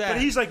 she says that.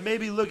 but he's like,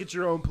 maybe look at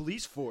your own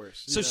police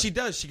force. you So know? she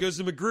does. She goes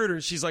to Magruder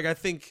and she's like, I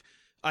think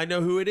I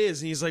know who it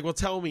is. And he's like, well,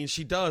 tell me. And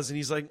she does. And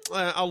he's like,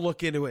 I'll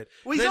look into it.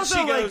 Well, he's Then also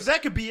she like, goes,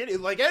 that could be any,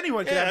 like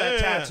anyone could have that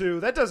Yeah. tattoo.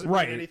 That doesn't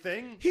Right. mean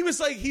anything. he was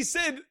like, he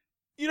said,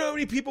 you know how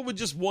many people would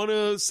just want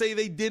to say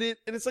they did it?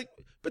 And it's like,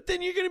 but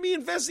then you're going to be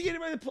investigated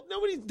by the police.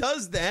 Nobody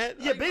does that.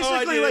 Yeah, Like, basically, oh,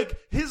 I did like it.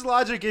 his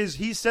logic is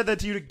he said that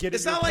to you to get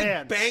It's in not your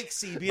like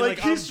pants. Banksy being Like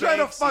like, he's I'm trying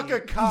to Banksy. fuck a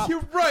cop.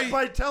 You're right.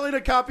 By telling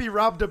a cop he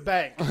robbed a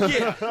bank.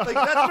 Yeah, like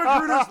that's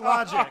Magruder's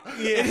logic.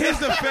 In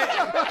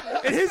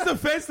his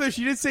defense, though,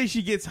 she did say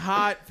she gets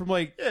hot from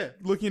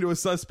looking into a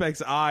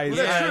suspect's eyes.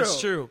 Well, Yeah, True. that's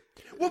true.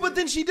 Well, but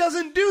then she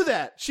doesn't do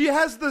that. She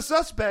has the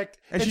suspect,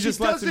 And she just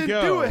lets him doesn't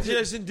go. do it. She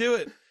doesn't do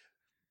it.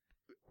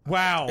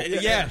 Wow.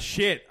 Yeah,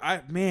 shit.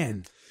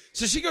 Man.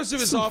 So she goes to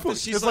his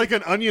office. She's It's like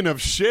an onion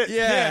of shit.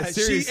 Yeah,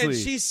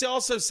 seriously. She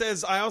also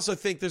says, I also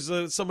think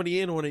there's somebody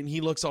in on it, and he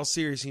looks all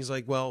serious. And he's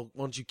like, well,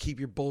 why don't you keep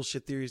your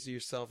bullshit theories to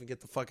yourself and get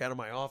the fuck out of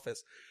my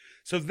office?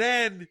 So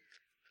then,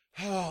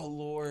 oh,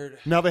 Lord.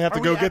 Now they have to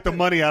Are go we get at the the-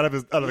 money out of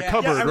the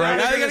cupboard, I mean, right?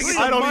 now they gotta get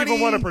I the don't money.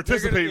 even want to They're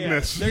participate in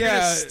this. They're Yeah.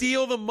 going to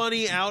steal the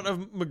money out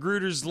of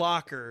Magruder's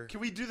locker. Can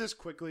we do this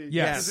quickly?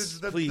 Yes, 'Cause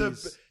it's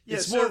Please. yeah,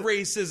 it's so, more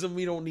racism.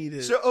 We don't need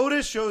it. So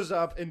Otis shows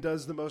up and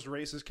does the most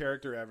racist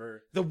character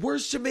ever. the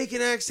worst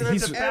Jamaican accent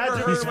He's- I've ever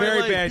heard he's in very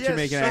my life. bad Yes,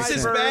 Jamaican It's as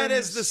accent. bad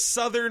as the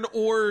Southern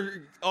or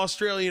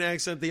Australian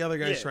accent the other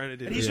guy's Yeah. trying to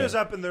do. And he shows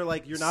up and they're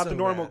like, you're not So the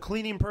normal bad.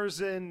 cleaning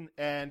person.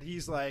 And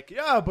he's like,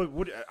 yeah, but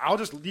I'll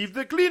just leave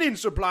the cleaning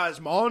supplies,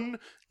 mon.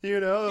 You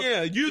know?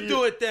 Yeah, you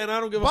do it then. I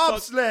don't give a fuck.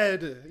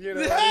 Bobsled. You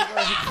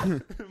know?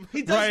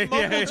 He does Right,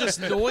 mumble yeah. just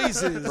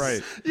noises.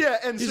 Right. yeah,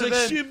 and He's so like,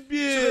 then, "Shit, so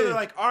yeah." then they're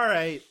like, all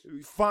right,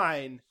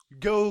 fine,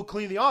 go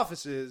clean the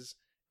offices.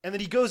 And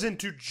then he goes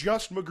into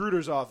just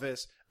Magruder's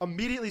office,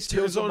 immediately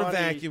steals Turns the on a money,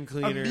 vacuum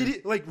cleaner.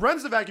 like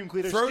runs the vacuum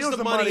cleaner, Throws steals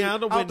the money out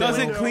the window.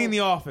 Doesn't clean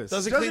the office.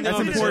 Doesn't Doesn't clean the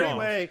clean office it at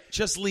anyway. all.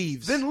 Just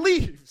leaves. then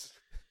leaves.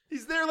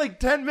 He's there like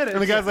 10 minutes.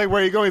 And the guy's like,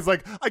 where you going? He's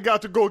like, I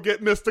got to go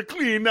get Mr.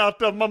 Clean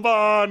out of my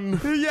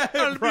barn. Yeah,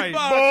 right.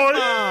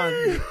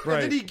 Boy.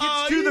 and then he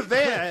gets to the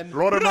van.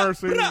 Lord of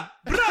mercy.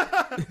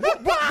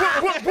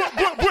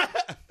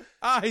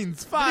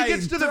 Fines. When he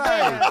gets to the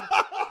van,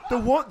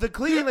 the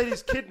cleaning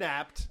lady's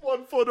kidnapped.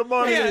 1 foot of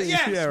money. We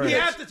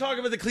have to talk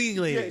about the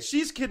cleaning lady. Yeah,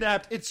 she's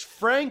kidnapped. It's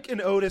Frank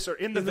and Otis are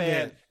in the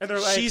van, and they're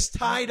like, she's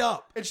tied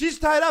up. and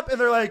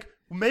they're like,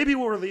 maybe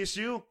we'll release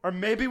you, or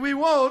maybe we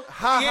won't.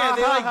 Ha Yeah, ha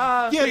they're ha like-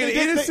 ha. Yeah, An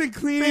innocent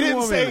cleaning they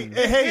didn't say, woman.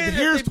 hey, Yeah,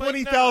 here's they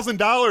might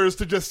 $20,000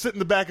 to just sit in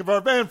the back of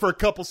our van for a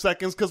couple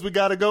seconds because we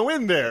got to go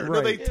in there. No,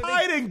 they Right.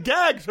 tied and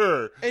gagged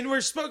her. And we're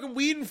smoking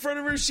weed in front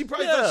of her. She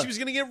probably Yeah. thought she was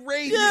going to get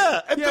raped.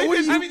 Yeah, and they- what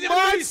are you I mean, the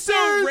movie's so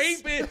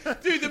monsters?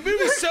 rapist. Dude, the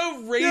movie's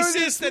so racist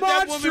it's that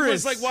woman was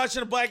monstrous. like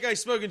watching a black guy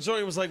smoking joint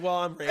and was like, well,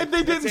 I'm raped. And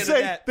they That's didn't the end of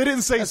say that. they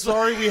didn't say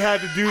sorry. We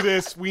had to do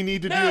this. We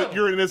need to do No. it.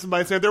 You're an innocent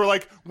bystander. They were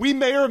like, we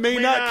may or may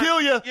not kill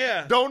you. Yeah.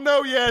 Don't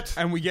know yet.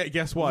 And we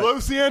guess what? Lo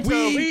Ciento.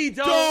 We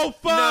don't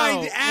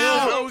find know.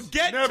 out. We'll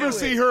get Never to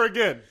see it. her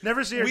again.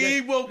 Never see her We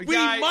again. will. We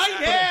Guy- might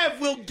have.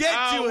 We'll get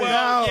to it.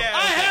 well, yeah,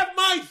 I okay. have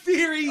my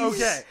theories.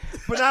 Okay,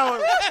 but now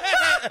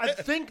I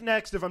think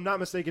next, if I'm not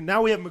mistaken,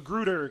 now we have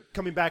Magruder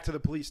coming back to the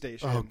police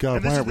station. Oh, God,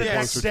 And this why is are the we next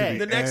closer to day.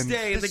 The next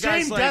day, and The the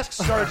guy's same like, desk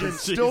sergeant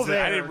still Jesus,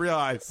 there. I didn't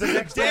realize. The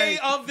next day day.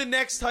 of the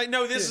next time.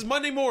 No, this is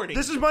Monday morning.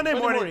 This is Monday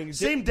morning.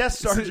 Same desk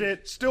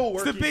sergeant still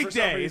working. the big for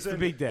some day. It's reason. the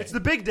big day. It's the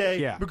big day.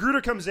 Yeah.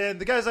 Magruder comes in.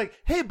 The guy's like,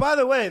 "Hey, by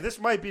the way, this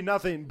might be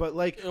nothing, but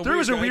like, there weird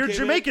was a guy weird came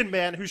Jamaican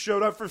man who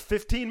showed up for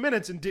 15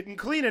 minutes and didn't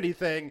clean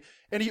anything,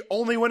 and he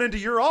only went into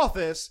your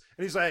office."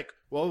 And he's like,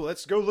 "Well,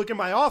 let's go look in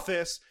my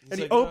office." And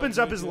he like, "No, opens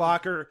up his good."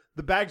 locker.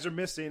 The bags are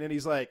missing, and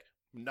he's like,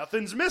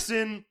 "Nothing's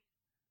missing.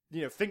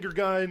 You know, finger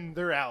gun,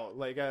 they're out.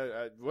 Like,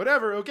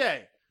 whatever.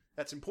 Okay,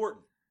 that's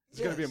important. It's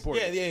gonna be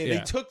important." Yeah. Yeah.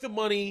 They took the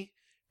money,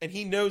 and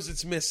he knows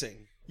it's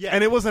missing. Yeah.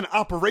 And it was an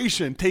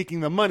operation taking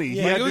the money. He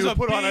had it was to a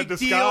put on a big deal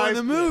disguise. in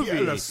the movie. He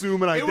had to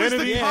assume an It was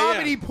identity. the Yeah,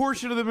 comedy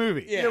portion of the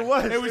movie. Yeah. It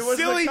was. It was the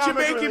silly comic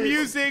Jamaican relief.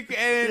 music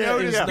and Yeah,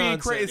 Otis it was being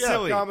nonsense. crazy. Yeah,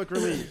 Silly. comic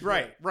relief.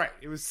 Right.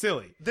 It was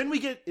silly. Then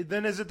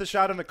is it the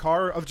shot in the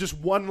car of just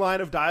one line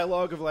of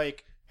dialogue of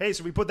like, "Hey,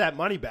 so we put that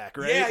money back,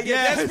 right?" Yeah,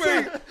 Yeah, that's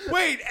where.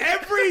 Wait,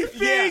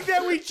 everything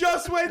that we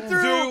just went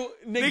through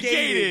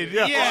Negated.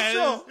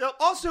 Yeah.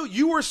 Also,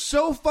 you were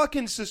so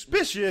fucking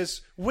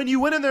suspicious when you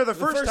went in there the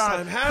first first time.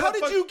 time. How, How the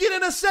did fuck- you get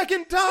in a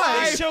second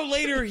time? They show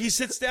later he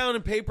sits down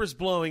and paper's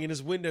blowing and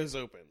his window's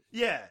open.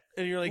 Yeah.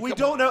 And you're like, we come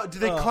don't on. know.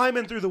 Did they climb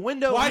in through the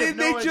window? Why We have didn't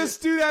they no idea.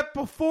 just do that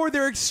before?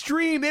 They're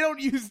extreme. They don't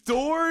use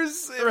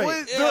doors. Right.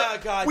 What- Yeah,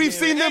 God We've damn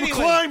seen it. them Anyway.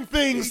 climb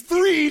things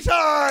 3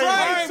 times.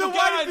 Right, so my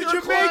why God, did they're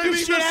the Jamaican climbing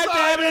shit the have to side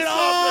happen of at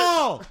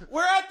all?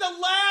 We're at the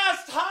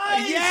last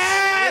heist.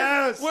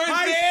 Yes! We're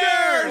Heisters!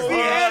 there.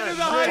 The end of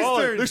the Oh,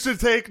 heisters! this should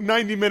take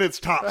 90 minutes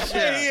tops.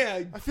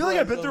 Yeah. I feel like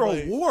I've been through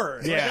a war.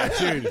 Yeah, Like,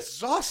 dude. I'm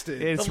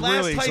exhausted. It's The last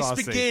really heist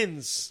exhausting.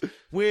 begins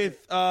with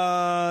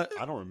I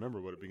don't remember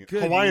what it begins.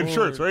 Good Hawaiian Lord.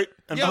 shirts, right?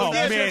 And Yeah, Oh,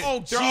 yeah, man.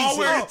 oh, They're all Jesus.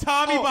 wearing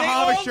Tommy they all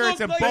Bahama look shirts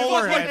and like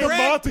bowler like hats. The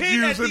Brad Pitt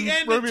Montagues at the and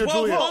end Romeo of and 12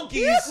 Juliet.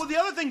 Monkeys. Well, the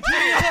other thing too.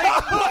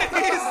 What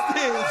is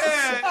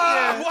this?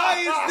 Why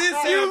is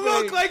this You happening?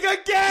 look like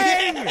a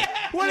gang!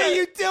 What are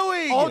you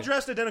doing? all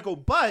dressed identical,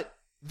 but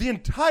the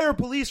entire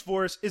police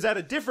force is at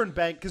a different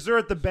bank because they're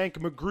at the bank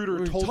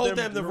Magruder told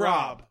them to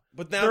rob.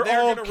 But now They're they're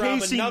all going to rob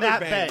casing another that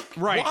bank.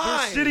 Right. Why?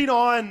 They're sitting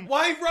on.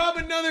 Why rob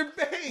another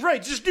bank?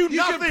 Right, just do You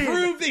nothing. can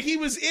prove that he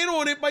was in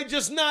on it by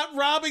just not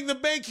robbing the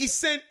bank he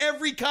sent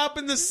every cop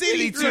in the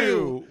city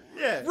to.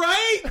 Yeah.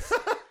 Right?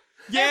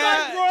 Yeah. Am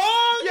I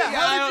wrong? Yeah,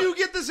 how did you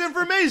get this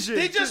information?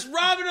 They just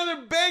rob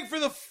another bank for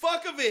the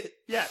fuck of it.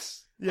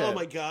 Yes. Yeah. Oh,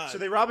 my God. So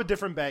they rob a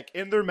different bank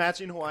in their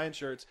matching Hawaiian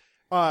shirts.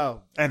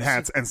 And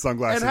hats and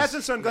sunglasses. And hats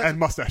and sunglasses. And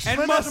mustaches. And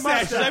But not the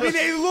mustaches. mustache. I mean,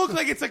 they look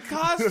like it's a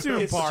costume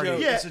It's a party.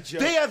 joke. Yeah, It's a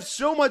joke. they have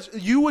so much.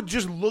 You would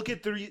just look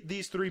at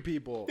these three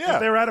people. Yeah.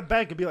 If they were at a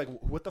bank and be like,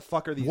 "What the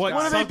fuck are these What- guys?"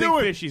 What are they Something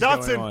doing? fishy's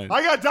Dotson. going on.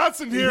 I got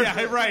Dotson here.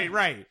 Yeah,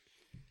 right.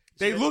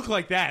 They look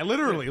like that.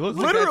 Literally. Look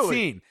like that Literally.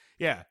 scene.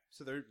 Yeah.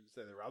 So they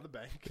rob the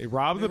bank. They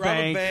rob the They rob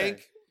bank. a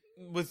bank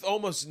with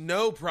almost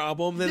no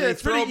problem. Then Yeah, they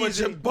it's throw a pretty bunch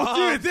easy. of Well, bombs.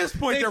 dude, at this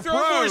point, They they're throw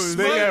more pros.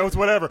 smoke. Yeah, it's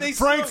whatever. They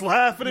Frank's throw-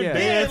 laughing and Yeah.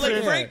 Yeah, dancing.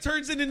 like Frank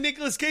turns into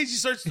Nicolas Cage. He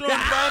starts throwing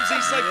bombs.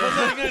 He's like, pulls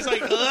out a gun. He's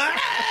like,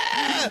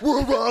 ah!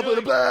 We're robbing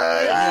a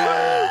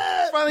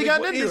bank. Finally Like, got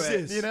what into is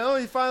it. this? You know,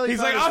 he finally.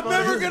 He's found like, his I'm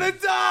never phone. going to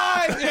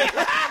die.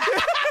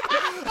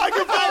 I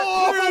can fall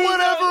off of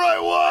whatever I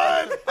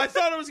want. I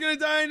thought I was going to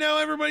die. Now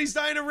everybody's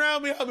dying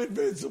around me. I'm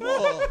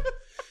invincible.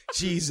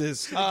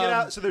 Jesus. They get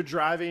out, so they're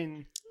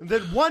driving. And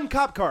then one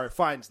cop car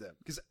finds them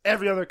because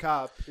every other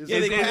cop is. Yeah,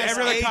 like, they And pass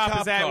every other a cop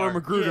cop is at car. where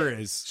Magruder Yeah.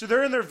 is. So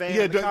they're in their van.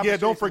 Yeah, the cop is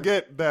don't chasing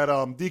forget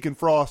that Deacon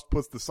Frost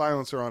puts the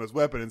silencer on his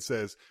weapon and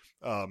says,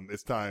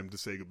 it's time to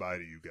say goodbye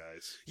to you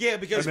guys. Yeah,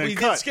 because And then we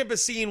cut. did skip a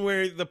scene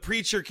where the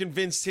preacher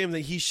convinced him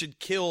that he should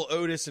kill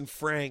Otis and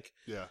Frank.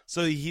 Yeah.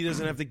 So that he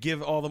doesn't have to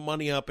give all the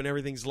money up and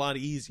everything's a lot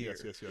easier.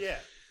 Yes. them. Yeah.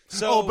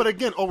 So, But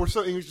again, we're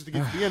so anxious to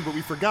get to the end, but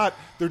we forgot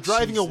they're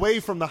driving away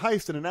from the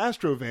heist in an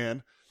Astro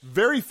van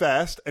very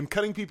fast and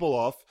cutting people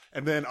off,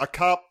 and then a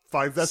cop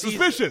finds that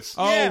suspicious.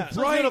 Yeah.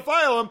 So he's gonna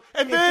file him,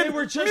 and then they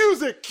were just-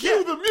 music,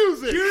 cue the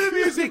music. Cue the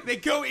music. They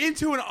go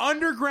into an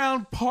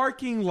underground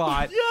parking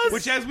lot, Yes.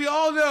 which, as we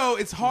all know,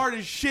 it's hard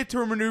as shit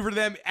to maneuver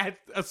them at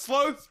a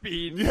slow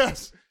speed.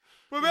 Yes.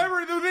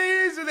 Remember, the thing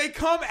is, when they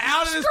come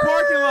out of this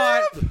parking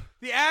lot,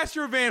 the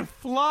Astro van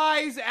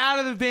flies out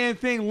of the damn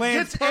thing,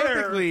 lands Gets air.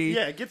 perfectly.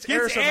 Yeah, gets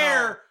air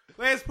somehow.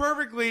 Lands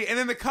perfectly, and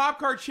then the cop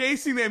car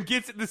chasing them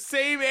gets in the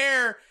same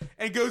air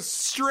and goes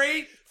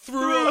straight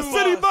through A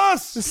city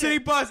bus. the city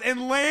bus,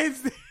 and lands.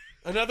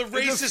 Another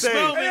just racist saying.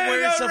 moment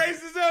where it's Another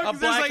racist moment, a 'cause there's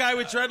black like- guy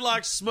with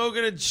dreadlocks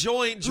smoking a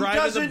joint, driving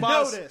the doesn't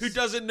bus, notice. who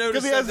doesn't notice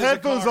Because he that has there's a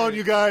headphones car. on,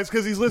 you guys,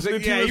 because he's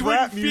listening to Yeah, his you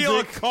wouldn't rap feel a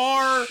music.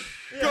 car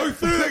go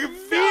through like a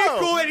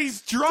vehicle, and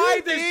he's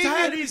driving. There's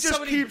time to he be just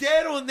somebody keeps-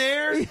 dead on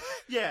there.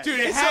 Yeah, Dude,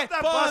 yeah, it had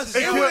that bus. bus. It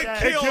It killed- would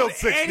have it killed killed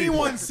 6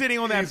 anyone people. sitting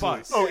on that Easily.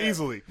 bus. Oh,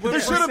 easily. We're There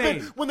should have insane.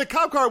 been when the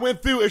cop car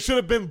went through. It should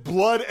have been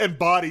blood and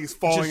bodies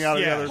falling Just- out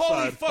of yeah. the other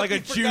Holy side. fuck! Like a we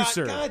forgot.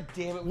 juicer. God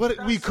damn it! What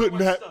forgot we so couldn't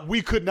much have, stuff.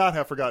 we could not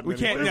have forgotten. We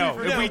can't. anything. No,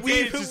 if we No,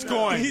 did, it's just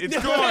gone. It's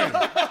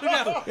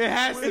gone. It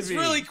has to It's be.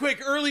 really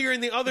quick. Earlier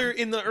in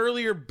the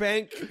earlier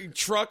bank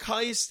truck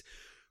heist,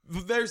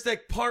 there's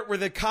that part where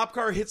the cop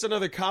car hits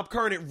another cop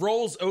car and it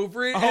rolls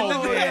over it,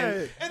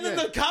 and then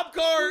the cop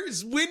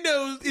car's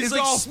window is It's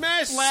like all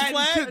smashed flat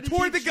flat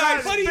toward the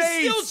guy's but he's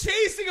face. still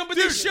chasing him. But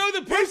Dude, they show the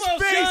his profile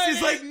face shot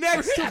is like and-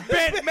 next to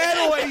bent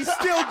metal, and he's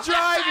still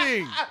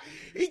driving.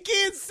 He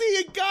can't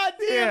see a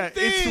goddamn Yeah,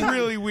 thing. it's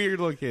really weird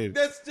looking.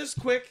 That's just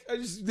quick. I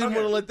just didn't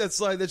want to let that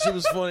slide. That shit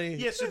was funny.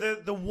 Yeah, so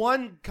the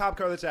one cop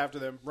car that's after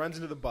them runs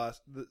into the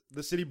bus,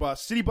 the city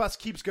bus. City bus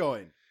keeps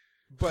going,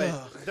 but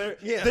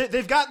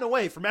they've gotten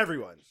away from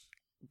everyone.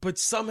 But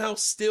somehow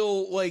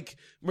still like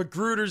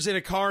Magruder's in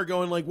a car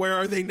going like, where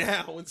are they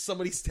now? And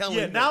somebody's telling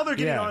Yeah, them. now they're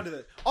getting Yeah. onto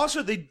the.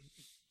 Also,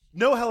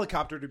 no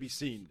helicopter to be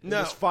seen in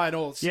No. this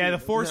final scene. Yeah, the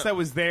force that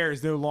was there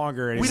is no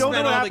longer anymore. We don't know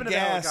spent what all happened the to the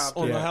gas helicopter.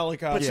 on the Yeah.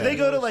 helicopter. But so they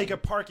go to like a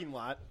parking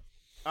lot,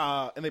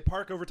 and they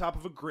park over top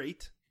of a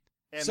grate.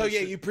 And So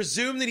yeah, you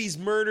presume that he's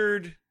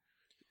murdered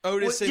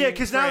Otis. yeah, and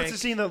because now Frank. it's the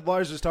scene that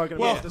Lars was talking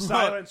Well, about. The but,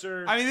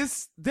 silencer. I mean,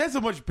 that's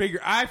a much bigger.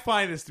 I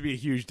find this to be a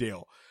huge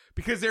deal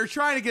because they're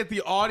trying to get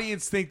the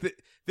audience think that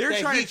they're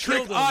That trying he to trick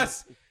killed them.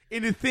 us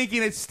into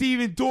thinking that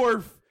Steven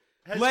Dorff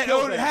Has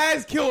killed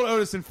them. killed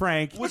Otis and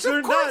Frank. Which they're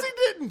Of course not- he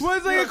didn't. Well,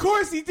 it's like, of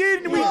course he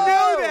did, and we No.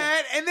 know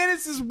that. And then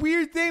it's this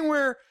weird thing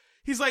where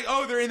he's like,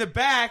 "Oh, they're in the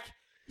back,"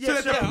 so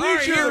that the all right,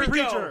 preacher, here we the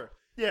go. preacher.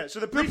 Yeah, so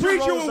the the preacher,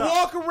 preacher rolls will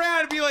up. walk around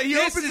and be like, he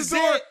This opens is the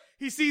door, it.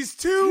 he sees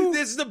two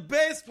This is the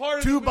best part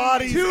of Two the movie.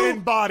 bodies two in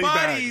body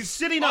bodies bags.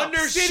 Sitting up. Under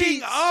sitting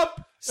sheets.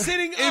 up,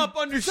 sitting in- up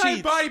under it's not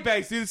sheets. body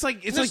bags, dude. It's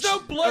like There's like no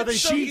Are blood they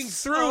soaking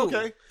sheets? through. Oh,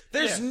 okay.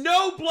 There's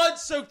no blood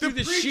soaked the through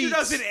the preacher sheets.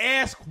 doesn't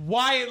ask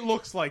why it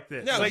looks like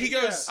this. No, Like, he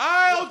goes.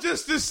 I'll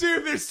just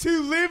assume there's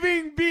two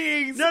living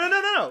beings.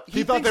 No.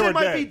 He thought thinks they were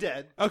might dead. be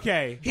dead.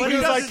 Okay, But he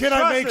was like, "Can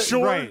I make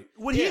sure?" Right.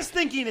 What Yeah. he's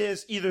thinking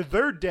is either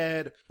they're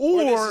dead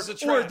Or this is a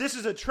trap. this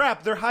is a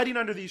trap. They're hiding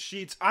under these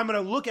sheets. I'm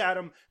going to look at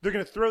them. They're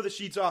going to throw the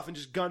sheets off and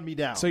just gun me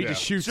down. so he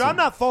just shoots. So I'm him.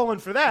 not falling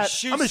for that.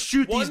 Shoots I'm going to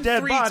shoot one these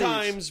dead 3 bodies.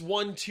 times,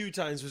 1 2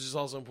 times, which is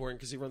also important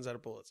because he runs out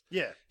of bullets.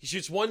 Yeah. He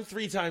shoots 1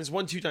 3 times,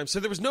 1 2 times. So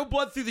there was no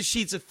blood through the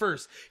sheets at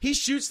first. He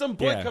shoots them,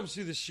 blood Yeah. comes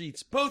through the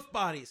sheets, both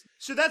bodies.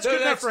 So that's So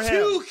good enough that's for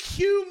him. two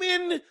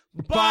human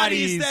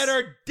bodies Bodies. that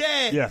are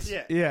dead. Yes.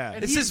 Yeah. Yeah.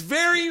 And This is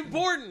very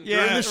important. Yeah.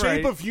 They're in the shape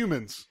right. of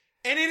humans.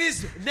 And it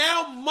is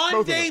now of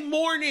Monday them.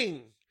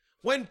 morning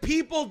when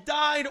people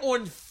died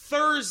on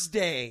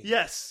Thursday.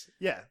 Yes.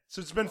 Yeah.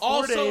 So it's been 4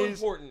 Also days.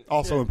 important.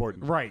 Also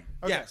important. right.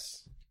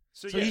 Yes.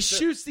 So, So he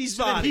shoots these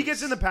so then bodies. he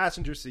gets in the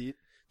passenger seat.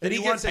 Then and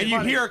he wants gets- And his you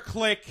money. hear a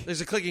click, There's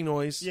a clicking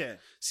noise. Yeah.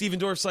 Steven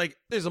Dorff's like,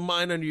 there's a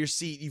mine under your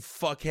seat, you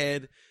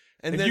fuckhead.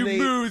 And and then you they,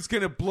 move, it's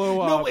gonna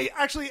blow up. No, wait,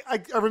 actually,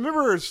 I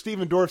remember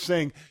Steven Dorff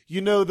saying, you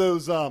know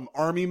those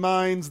army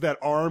mines that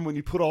arm when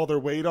you put all their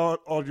weight on,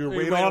 all your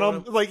weight weight on on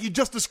them? them. Like, you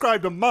just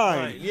described a mine.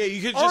 Right. Yeah,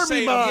 you could just Army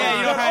say, mine. yeah,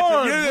 you that don't have to.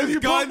 arm You know when those you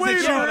put guns that weight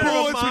shoot on it.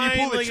 bullets when you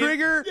pull the Like it-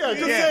 trigger? Yeah,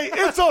 just say,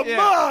 it's a Yeah.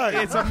 mine.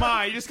 It's a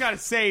mine. You just gotta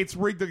say it's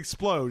rigged to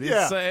explode.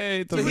 Yeah. It's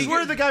a This is rig-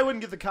 where the guy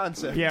wouldn't get the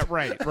concept. yeah,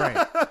 right.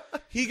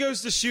 He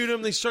goes to shoot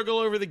him. They struggle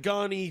over the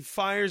gun. He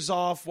fires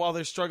off while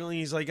they're struggling.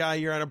 He's like,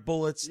 you're out of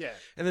bullets. Yeah.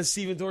 And then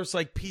Steven Dorff's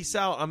like, peace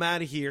out. I'm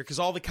out of here. Because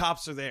all the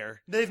cops are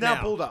there. They've now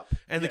pulled up.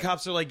 And the Yeah.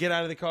 cops are like, get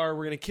out of the car.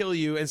 We're going to kill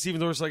you. And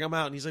Steven Dorff's like, I'm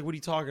out. And he's like, what are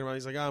you talking about?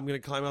 He's like, I'm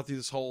going to climb out through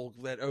this hole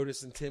that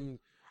Otis and Tim.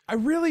 I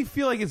really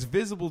feel like it's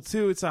visible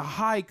too. It's a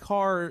high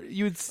car.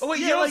 You would. Oh, wait,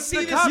 Yeah, you don't like see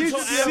the this cops until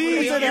don't see after it. the-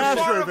 It's an you're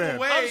Astro far enough van.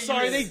 away. I'm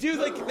sorry. They do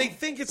like they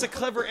think it's a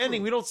clever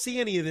ending. We don't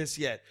see any of this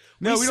yet.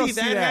 No, we see don't see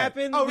that that.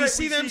 happen. Oh, we right,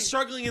 see we them see-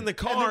 struggling in the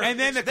car. And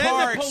then the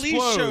car the police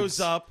explodes. shows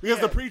up. Because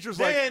the preacher's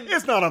like, Then-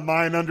 it's not a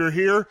mine under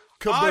here.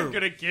 I'm Kaboom.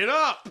 gonna get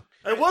up.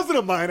 It wasn't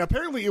a mine.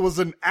 Apparently, it was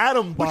an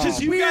atom bomb.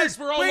 Because you guys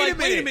were all Wait a like,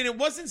 wait a minute. minute,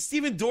 wasn't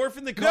Steven Dorff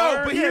in the No,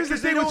 car? but Yeah, here's the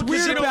 'cause they thing. What's don't-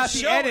 weird they don't about the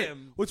show edit?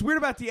 him. What's weird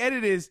about the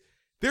edit is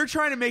they're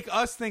trying to make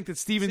us think that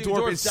Steven Steven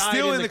Dorff Dorff is died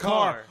still in in the the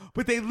car, car.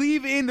 but they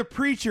leave in the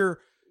preacher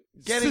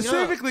Getting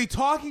specifically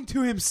talking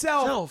to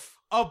himself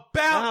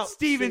about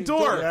Steven Steven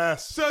Dorff. Dorff.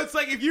 Yes. So it's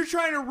like if you're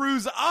trying to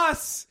ruse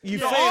us, You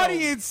the failed.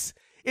 audience,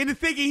 into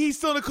thinking he's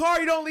still in the car,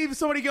 you don't leave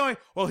somebody going,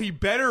 "Well, he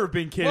better have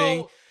been kidding."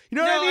 Well, you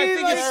know no, what I I mean?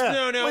 think Like- it's-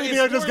 no, What do you it's think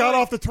I just more got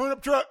like- off the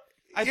turnip truck?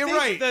 I You're think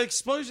right. the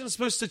explosion is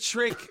supposed to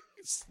trick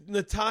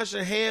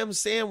Natasha ham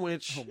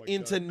sandwich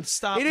into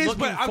stop It is,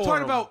 looking but I'm for talking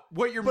him. about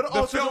what you're But the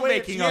also the way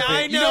it's- filmmaking Yeah, of it.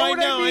 I You know, know I what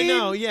know, I I mean?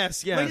 know.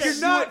 Yes, yes. Like, you're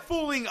not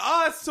fooling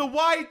us, so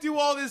why do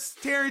all this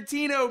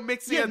Tarantino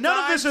mixing? Yeah, of none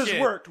of time this has shit?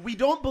 worked. We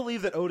don't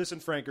believe that Otis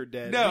and Frank are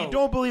dead. No, We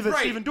don't believe that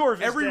right. Stephen Dorff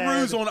is Every dead.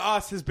 ruse on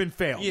us has been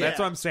failed. Yeah. That's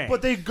what I'm saying.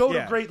 But they go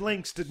Yeah. to great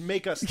lengths to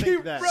make us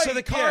think that. Right. So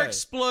the car Yeah.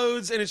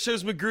 explodes, and it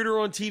shows Magruder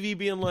on TV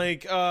being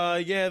like,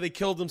 yeah, they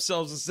killed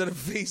themselves instead of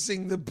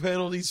facing the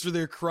penalties for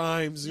their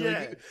crimes. You're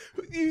like,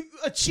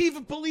 a chief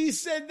of police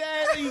said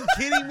that? Are you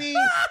kidding me?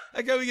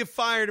 I go, we get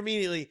fired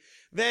immediately.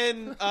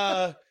 Then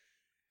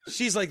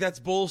she's like, that's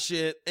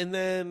bullshit. And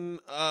then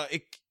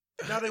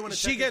Now they want to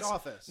she check gets his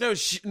office.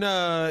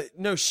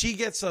 no, she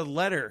gets a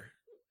letter.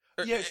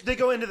 Yeah, they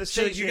go into the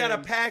So stage. you got a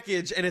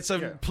package, and it's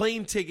a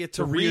plane ticket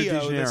to Rio de Rio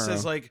Janeiro. that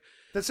says like,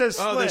 that says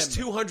Slim. oh, there's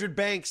 200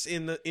 banks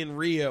in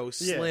Rio,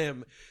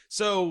 Slim.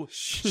 So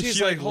she's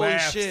She, like, like, holy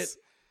laughs. shit.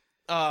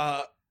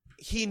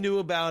 He knew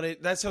about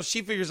it. That's how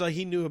she figures out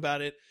he knew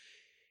about it.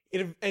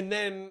 And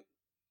then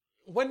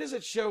when does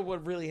it show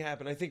what really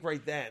happened? I think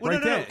right then. Well,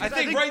 Right then. I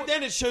think right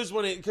then it shows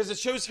when because it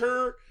shows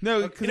her.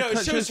 No,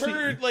 it shows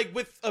her like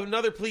with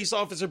another police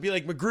officer be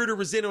like, Magruder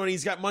was in on it.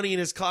 He's got money in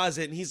his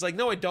closet, and he's like,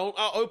 no, I don't.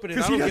 I'll open it. I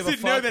because don't he give a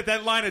doesn't fuck. know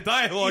that line of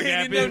dialogue He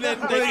happened. didn't know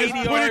that They just 80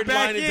 put it yard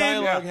back line of in.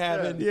 dialogue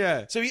happened.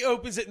 Yeah. So he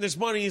opens it and there's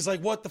money. He's like,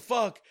 "What the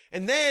fuck?"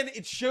 And then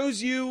it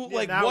shows you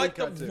like now we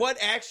cut to- what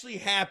actually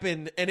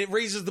happened, and it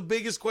raises the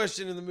biggest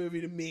question in the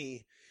movie to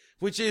me,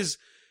 which is,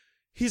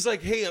 he's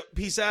like, "Hey,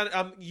 peace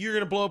out. You're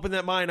gonna blow up in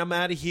that mine. I'm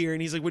out of here."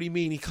 And he's like, "What do you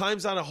mean?" He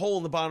climbs out a hole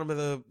in the bottom of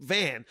the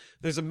van.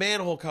 There's a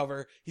manhole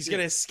cover. He's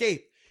gonna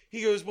escape.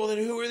 He goes, "Well, then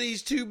who are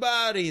these two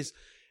bodies?"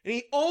 And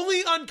he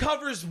only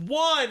uncovers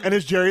one. And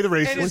it's Jerry the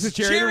racist. And it's it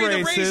Jerry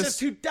the Racist?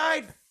 who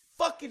died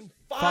fucking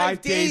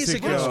 5 days days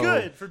ago. ago. Looks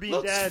good for being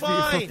Looks dead.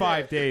 fine. For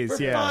 5 days,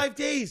 For yeah. 5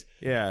 days.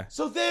 Yeah.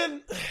 So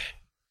then,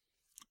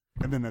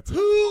 and then that's it.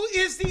 who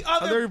is the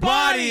other Other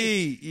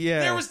body.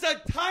 Yeah. There was the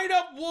tied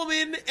up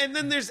woman, and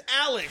then there's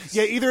Alex.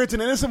 Yeah, either it's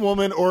an innocent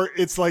woman or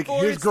it's like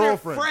or his it's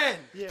girlfriend. Their friend.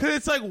 Because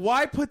it's like,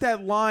 why put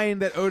that line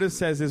that Otis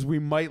says is, "We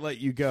might let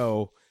you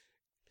go."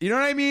 You know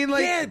what I mean?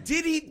 Like, Yeah,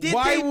 did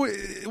why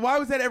they? why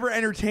was that ever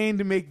entertained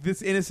to make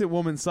this innocent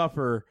woman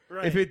suffer?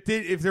 Right.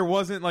 If there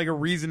wasn't like a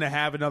reason to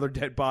have another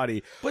dead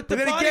body. But the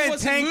then body again,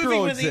 wasn't Tank moving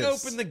Girl when they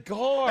exists. opened the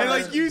guard. And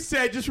like you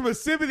said, just from a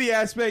sympathy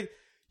aspect,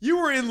 you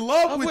were in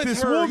love with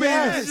this her, woman.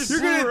 yes. You're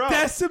Blew her gonna up.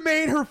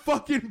 decimate her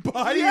fucking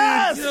body.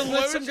 Yes! You know,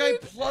 let some guy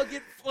plug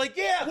it. Like,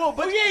 yeah. Well,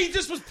 but he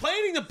just was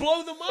planning to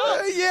blow them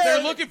up. Yeah.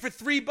 They're looking for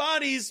 3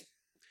 bodies.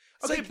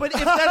 It's Okay, like, but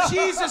if that's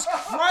Jesus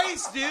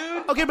Christ,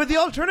 dude. okay, but the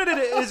alternative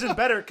isn't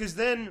better because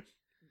then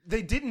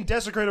they didn't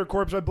desecrate her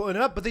corpse by blowing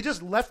it up, but they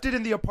just left it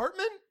in the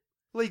apartment.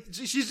 Like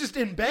she's just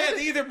in Yeah, bed.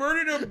 they either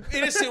murdered an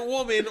innocent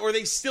woman or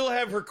they still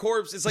have her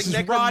corpse. It's like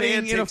Just rotting in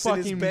a necromantics in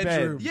his fucking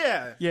bedroom. bed.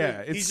 yeah,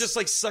 Yeah, He's it's just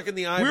like sucking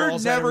the we're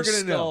eyeballs out of never her gonna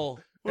skull.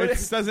 know.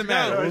 It doesn't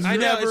matter. No, We'll I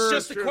know. never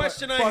It's just a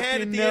question I had at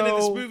fucking the end of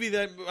this know. movie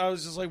that I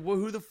was just like, well,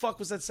 who the fuck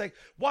was that second?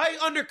 Why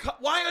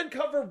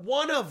uncover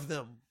one of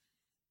them?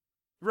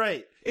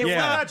 right. It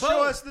Yeah. Why not show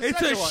both. us the It's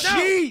second a one?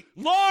 sheet.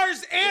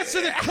 Lars,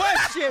 answer the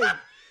question.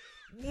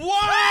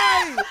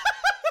 Why?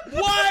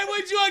 Why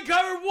would you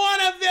uncover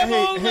one of them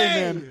Hey, only?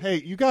 hey, man.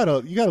 Hey, you gotta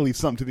leave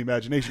something to the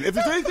imagination. If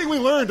there's anything we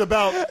learned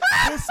about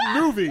this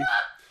movie,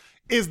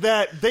 is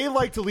that they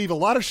like to leave a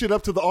lot of shit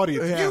up to the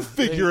audience. You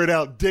figure it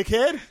out,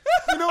 dickhead.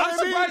 You know what I'm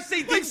I mean? surprised they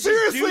didn't Like, just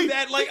seriously. do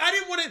that. Like, I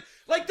didn't want to.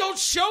 Like, don't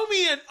show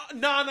me a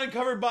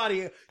non-uncovered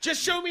body.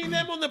 Just show me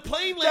them on the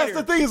plane later. That's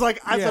the thing is,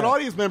 like, as an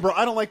audience member,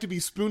 I don't like to be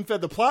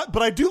spoon-fed the plot,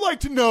 but I do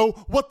like to know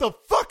what the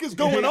fuck is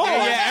going on.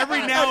 Yeah, every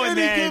now at and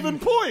any then. given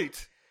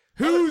point.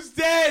 Who's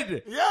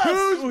dead? Yes.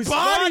 Whose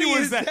body body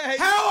is is that? dead?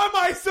 How am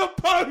I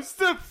supposed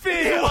to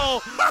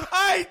feel?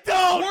 I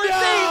don't Weren't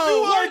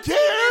know. weren't they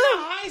in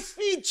a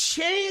high-speed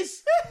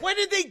chase? When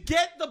did they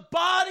get the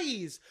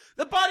bodies?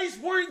 The bodies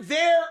weren't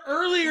there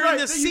earlier in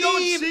the that you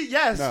don't scene. see-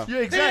 yes, No. yeah,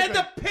 They exactly.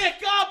 had to pick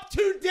up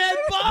 2 dead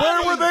bodies.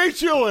 Where were they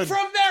chilling?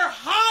 From their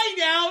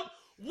hideout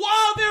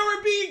while they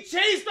were being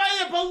chased by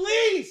the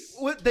police.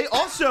 They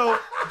also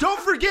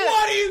don't forget.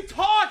 What are you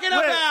talking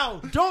Wait,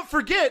 about? Don't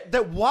forget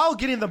that while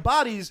getting the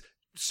bodies,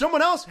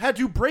 someone else had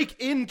to break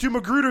into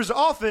Magruder's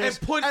office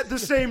And put- at the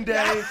same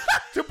day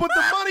to put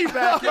the money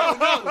back.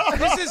 No.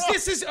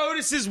 This is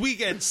Otis's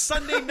weekend.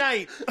 Sunday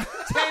night,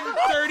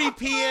 10:30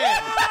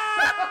 p.m.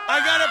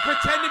 I gotta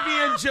pretend to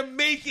be a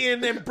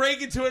Jamaican and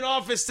break into an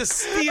office to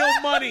steal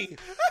money.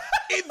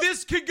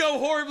 This could go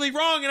horribly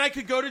wrong, and I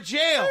could go to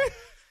jail.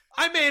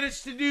 I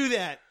managed to do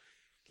that.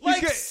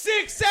 Like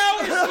 6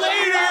 hours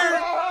later,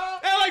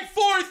 at like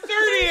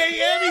 4:30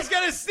 a.m., he's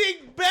got to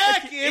sneak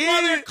back in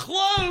while they're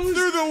closed.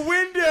 Through the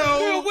window.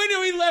 Through a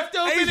window he left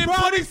open And he's and put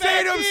probably it back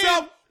saying to in.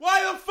 himself,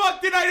 "Why the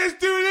fuck did I just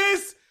do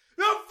this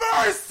the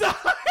first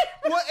time?"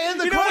 Well, and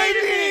the You know what I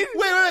question- mean?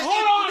 Wait.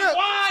 Hold on, no.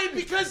 why?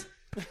 Because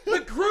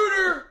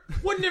Magruder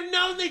wouldn't have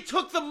known they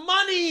took the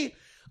money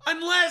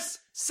unless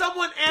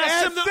someone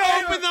asked him to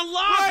open the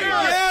locker. Right,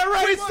 yeah,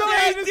 right. Which So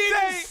they he's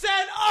didn't saying-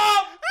 set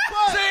up.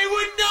 So he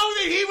would know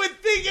that he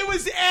would think it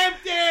was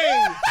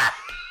empty.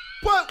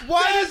 But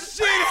why does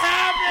shit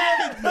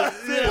happen? But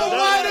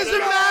why does it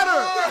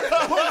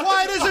matter? But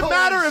why does it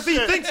matter if he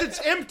thinks it's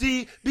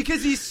empty?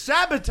 Because he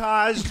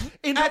sabotaged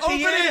into At the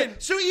opening end.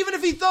 it. So even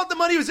if he thought the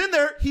money was in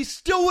there, he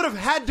still would have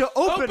had to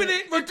open it.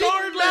 It didn't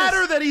regardless.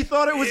 matter that he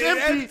thought it was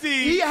empty.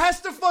 Empty. He has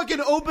to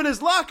fucking open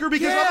his locker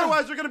because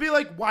otherwise they're going to be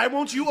like, why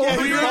won't you open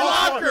your your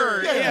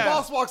locker? Yeah, the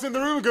boss walks in the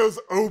room and goes,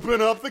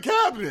 "Open up the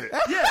cabinet."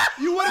 Yeah,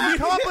 you would have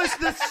accomplished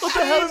this. What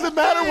the hell does it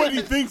matter what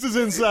he thinks is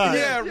inside?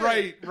 Yeah,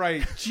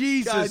 right.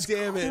 Jesus God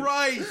damn it.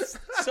 Christ.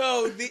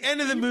 So the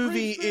end of the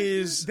movie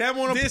is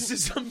this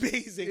is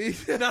amazing.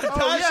 Natasha,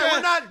 Oh yeah,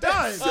 we're not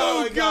done.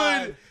 so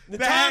good.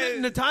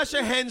 Natasha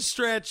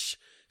Henstretch.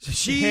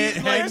 She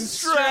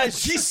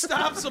Henstretch. she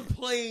stops a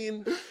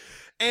plane.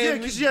 Yeah,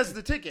 And because she has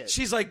the ticket.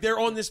 she's like, they're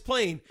on this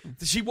plane.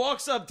 She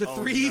walks up to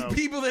three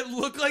people that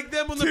look like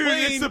them on the Dude,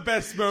 plane. it's the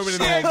best moment in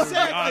the Yeah, whole movie,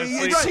 exactly. honestly.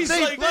 And she's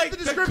They- like the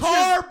The description-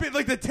 car,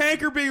 like the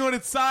tanker being on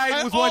its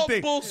side was All one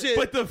thing, bullshit.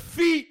 but the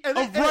feat And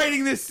of they-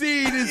 writing this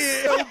scene is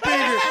so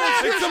bigger.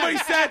 Like somebody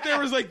sat there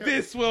and was like,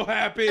 "This will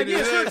happen." And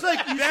yeah, so it's like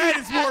you that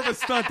is more of a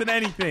stunt than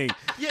anything.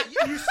 Yeah,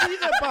 you see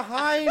that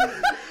behind.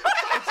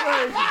 It's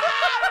like,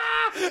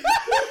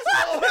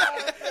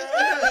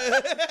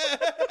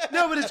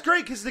 no, but it's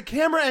great because the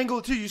camera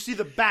angle too. You see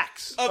the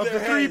backs of the their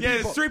three heads. Yeah,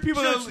 people. it's three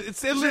people. It's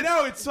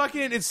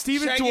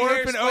Steven Shaggy Dorff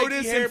hair, and spiky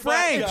Otis hair, and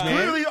black Frank. guy. Man.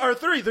 Clearly, our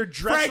three. They're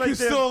dressed Frank, like who's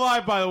them. still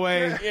alive, by the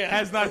way,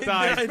 has not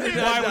died.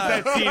 Why was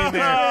that scene in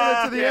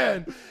there? To the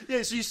end.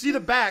 Yeah, so you see the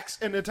backs,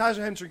 and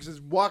Natasha Hamstring is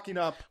walking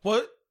up.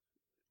 What?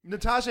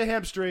 Natasha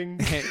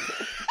Hamstring.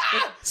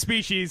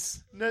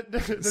 Species. Natasha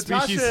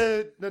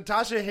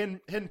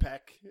Henpeck.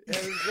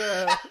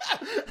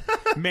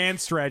 Man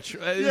stretch.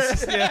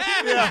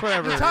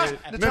 Whatever.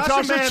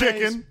 Natasha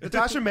Chicken.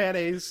 Natasha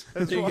Mayonnaise.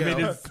 As well.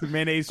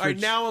 Mayonnaise. All right,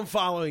 now I'm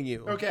following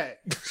you. Okay,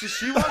 so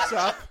she walks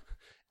up,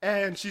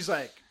 and she's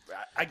like,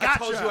 I I got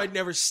told you I'd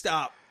never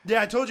stop.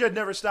 Yeah, I told you I'd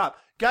never stop.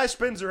 Guy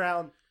spins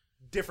around,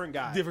 different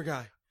guy. Different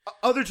guy.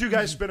 Other two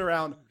guys spin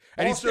around.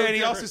 And he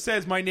different. also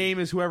says, "My name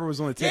is whoever was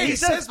on the Yeah, ticket." he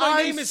says my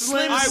I'm name is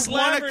Slim Slim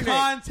I won a Slavernick.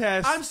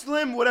 contest. I'm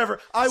Slim, whatever.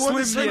 I won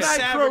the Slim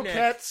midnight Savernick.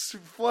 croquettes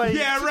flight.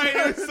 Yeah, right.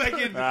 It was like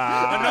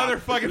another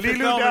fucking Lilo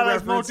Fifth Element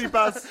Dallas reference.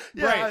 Multipass.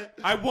 Yeah, Right.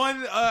 I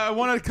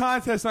won a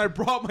contest and I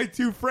brought my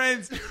two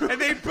friends and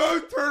they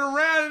both turn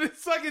around and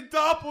it's like a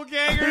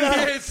doppelganger.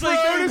 Yeah, It's like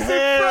same Otis and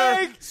hair,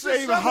 Frank.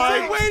 same I'm height.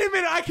 like, wait a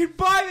minute, I can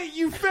buy that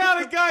you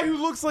found a guy who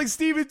looks like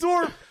Steven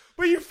Dorff,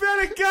 but you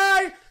found a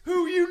guy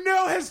who you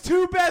know has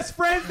two best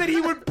friends that he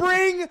would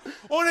bring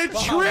on a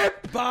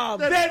trip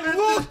Bob. that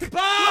looked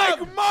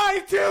like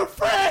my two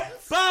friends.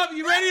 Bob,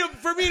 you ready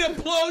for me to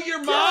blow your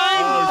mind?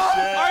 Oh,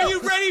 shit. Are you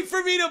ready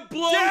for me to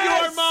blow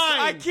Yes! your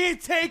mind? I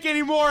can't take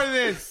any more of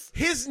this.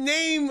 His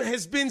name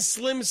has been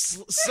Slim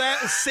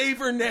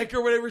Saverneck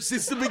or whatever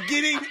since the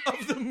beginning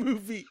of the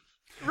movie.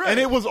 And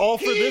it was all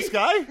for this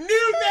guy?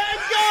 Knew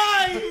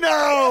that guy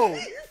No!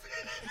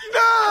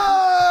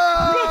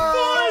 No!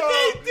 before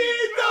they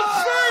did the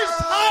first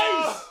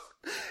heist.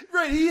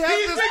 Right, he had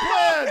He's this been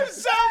plan. calling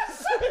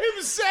himself Slim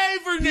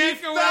Saverneck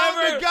or Found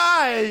whatever. the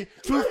guy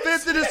who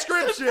fit the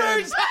description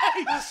First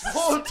heist. this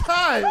whole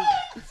time.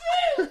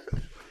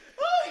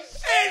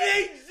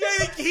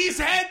 And he's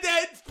had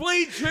that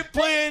plane trip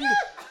planned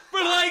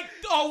for like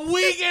a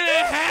week and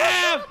a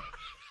half.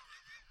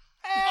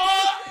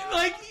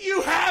 Like,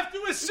 you have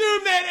to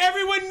assume that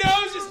everyone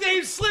knows his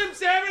name's Slim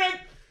Savernick.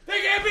 There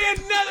can't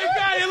be another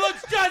guy who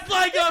looks just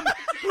like him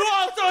who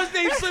also is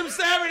named Slim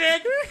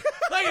Savernick.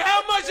 Like,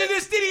 how much of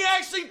this did he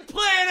actually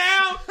plan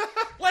out?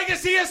 Like,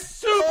 is he a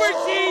super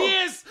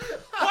genius?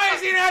 Why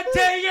is he not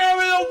taking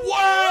over the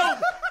world?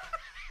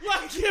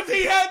 Like, if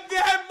he had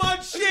that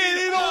much shit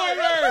in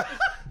order,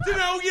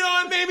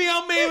 maybe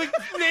I'll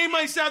name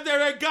myself there.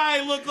 That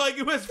guy look like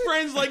who has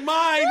friends like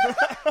mine.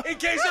 In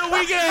case in a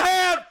week and a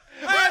half,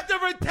 I have to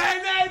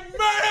pretend I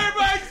murdered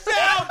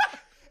myself.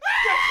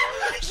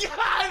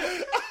 God,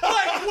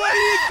 like, what are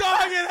you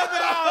talking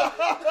about?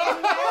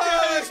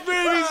 Oh, this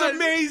movie's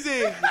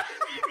amazing.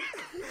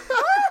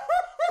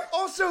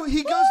 Also,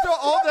 he goes to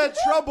all that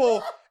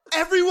trouble.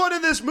 Everyone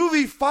in this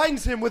movie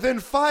finds him within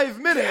 5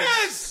 minutes.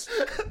 Yes.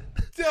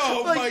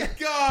 Oh Like, my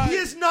god! He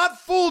has not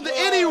fooled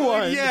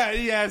anyone. Yeah,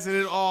 he hasn't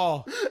at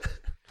all.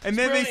 And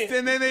then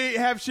brilliant. they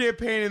have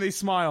champagne and they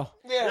smile.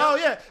 Yeah. Oh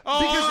yeah,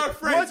 Oh, our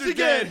friends once are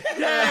again,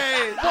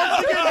 dead.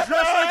 once again,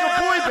 dressed like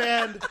a boy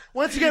band.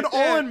 Once again,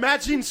 all in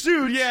matching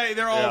suits. Yeah,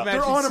 they're all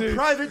matching They're on suits. a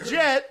private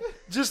jet,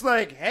 just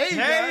like, hey,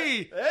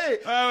 Hey, guys, hey.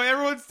 Oh,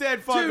 everyone's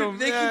dead. Fuck them. Dude,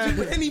 they can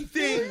do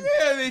anything.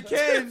 Yeah, they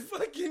can.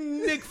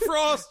 Fucking Nick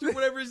Frost or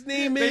whatever his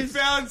name They is.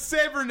 found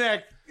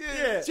Saberneck.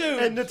 Yeah.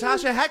 Dude. And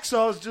Natasha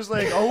Hacksaw is just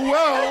like, oh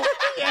well,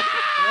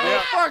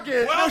 fuck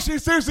it. No, she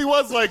seriously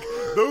was like,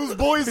 those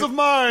boys of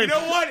mine. You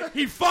know what?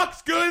 He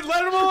fucks good.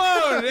 Let him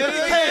alone.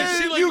 Hey,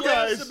 she, like, you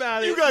laughs guys,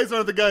 about it. you guys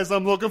aren't the guys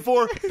I'm looking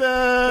for.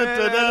 Da,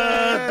 da,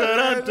 da,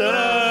 da, da,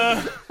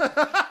 da.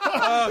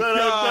 Oh,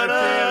 God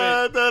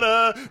damn it. Da,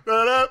 da,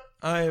 da, da.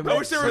 I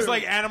wish there was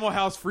like Animal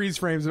House freeze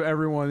frames of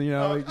everyone, you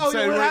know, like,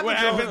 said what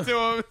happened to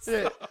him.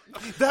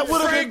 That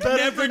would have been Frank better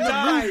never than the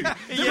died.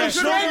 movie. Yeah,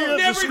 Show me Frank a never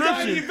died.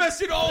 description. He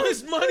invested all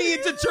his money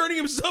into turning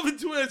himself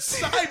into a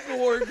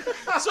cyborg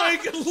so he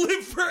could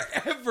live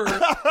forever.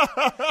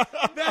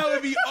 That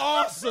would be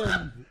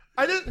awesome.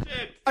 I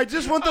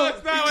just want the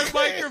It's not like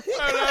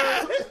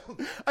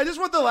microphone. I just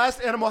want the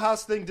last Animal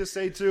House thing to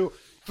say too.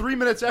 3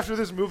 minutes after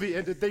this movie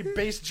ended, they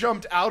base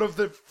jumped out of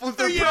the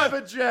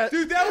private jet.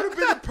 Dude, that would have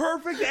been the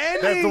perfect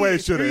ending. That's the way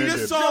it should have You ended.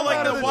 just saw Jump like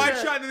out the of the wide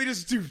jet. shot, and they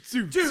just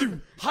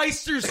Dude,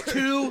 Heisters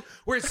 2,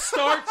 where it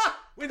starts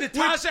when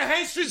Natasha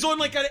Henson's on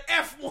like an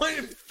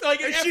F1,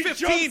 like an she F-15.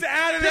 jumps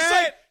out of Just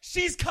that. like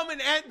she's coming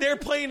at their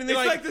plane, and they're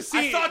It's like, like the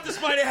scene- I thought this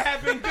might have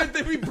happened. Good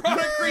that we brought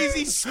a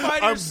crazy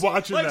spider. I'm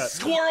watching like that.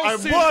 squirrel I'm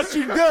suit.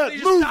 watching that They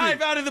just movie.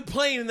 dive out of the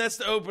plane, and that's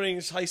the opening.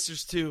 It's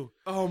Heisters 2.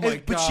 Oh my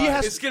god! But she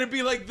has It's gonna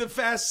be like the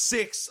Fast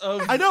 6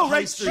 of I know,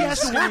 right? Heisters. She has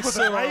to It's work gonna with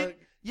be her, so right?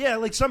 Yeah,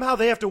 like somehow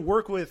they have to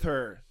work with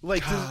her,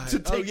 like to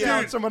take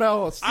down someone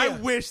else. I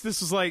wish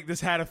this was like this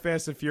had a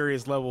Fast and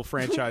Furious level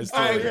franchise. To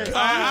Oh, it. yeah.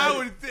 I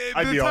would. I'd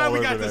By be the time all we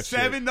over got to that shit.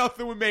 7,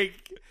 nothing would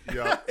make.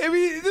 Yeah. I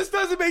mean, this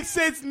doesn't make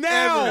sense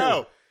now.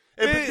 No.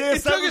 If It- it did,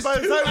 it took us by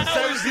the 2 time hours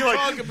it would be to like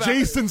talk about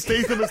Jason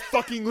Statham is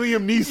fucking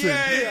Liam Neeson.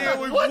 Yeah.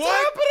 Wait, What's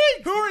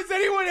happening? Who is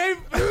anyone? Who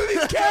are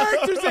these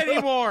characters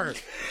anymore?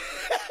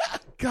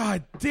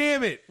 God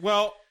damn it!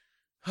 Well,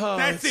 Oh,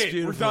 that's it's it.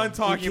 beautiful. We're done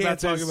talking we about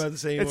can't this. talk about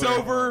this anymore. It's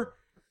over.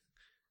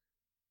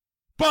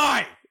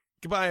 Bye.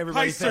 Goodbye,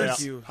 everybody. Heisters. Thank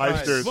you.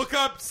 Heisters. Look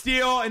up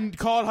Steel and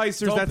call it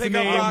Heisters. Don't That's the pick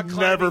up name. rock I'll climbing.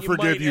 never You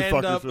forgive might you end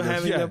fuckers up for this.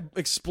 having Yeah. to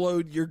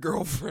explode your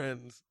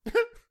girlfriend.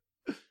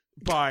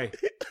 Bye.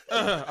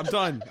 I'm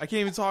done. I can't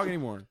even talk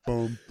anymore.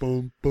 Boom,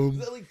 boom, boom.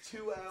 Like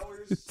 2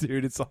 hours.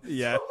 Dude, it's all,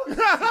 yeah.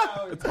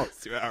 It's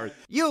almost 2 hours.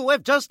 You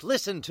have just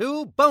listened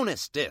to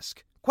Bonus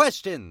Disc.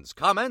 Questions,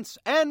 comments,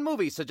 and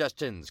movie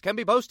suggestions can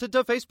be posted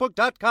to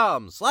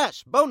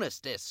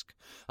Facebook.com/bonusdisc.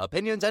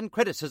 Opinions and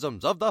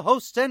criticisms of the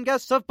hosts and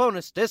guests of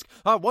Bonus Disc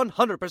are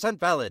 100%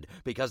 valid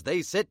because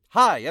they sit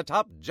high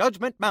atop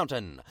Judgment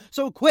Mountain.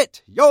 So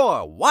quit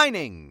your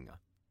whining.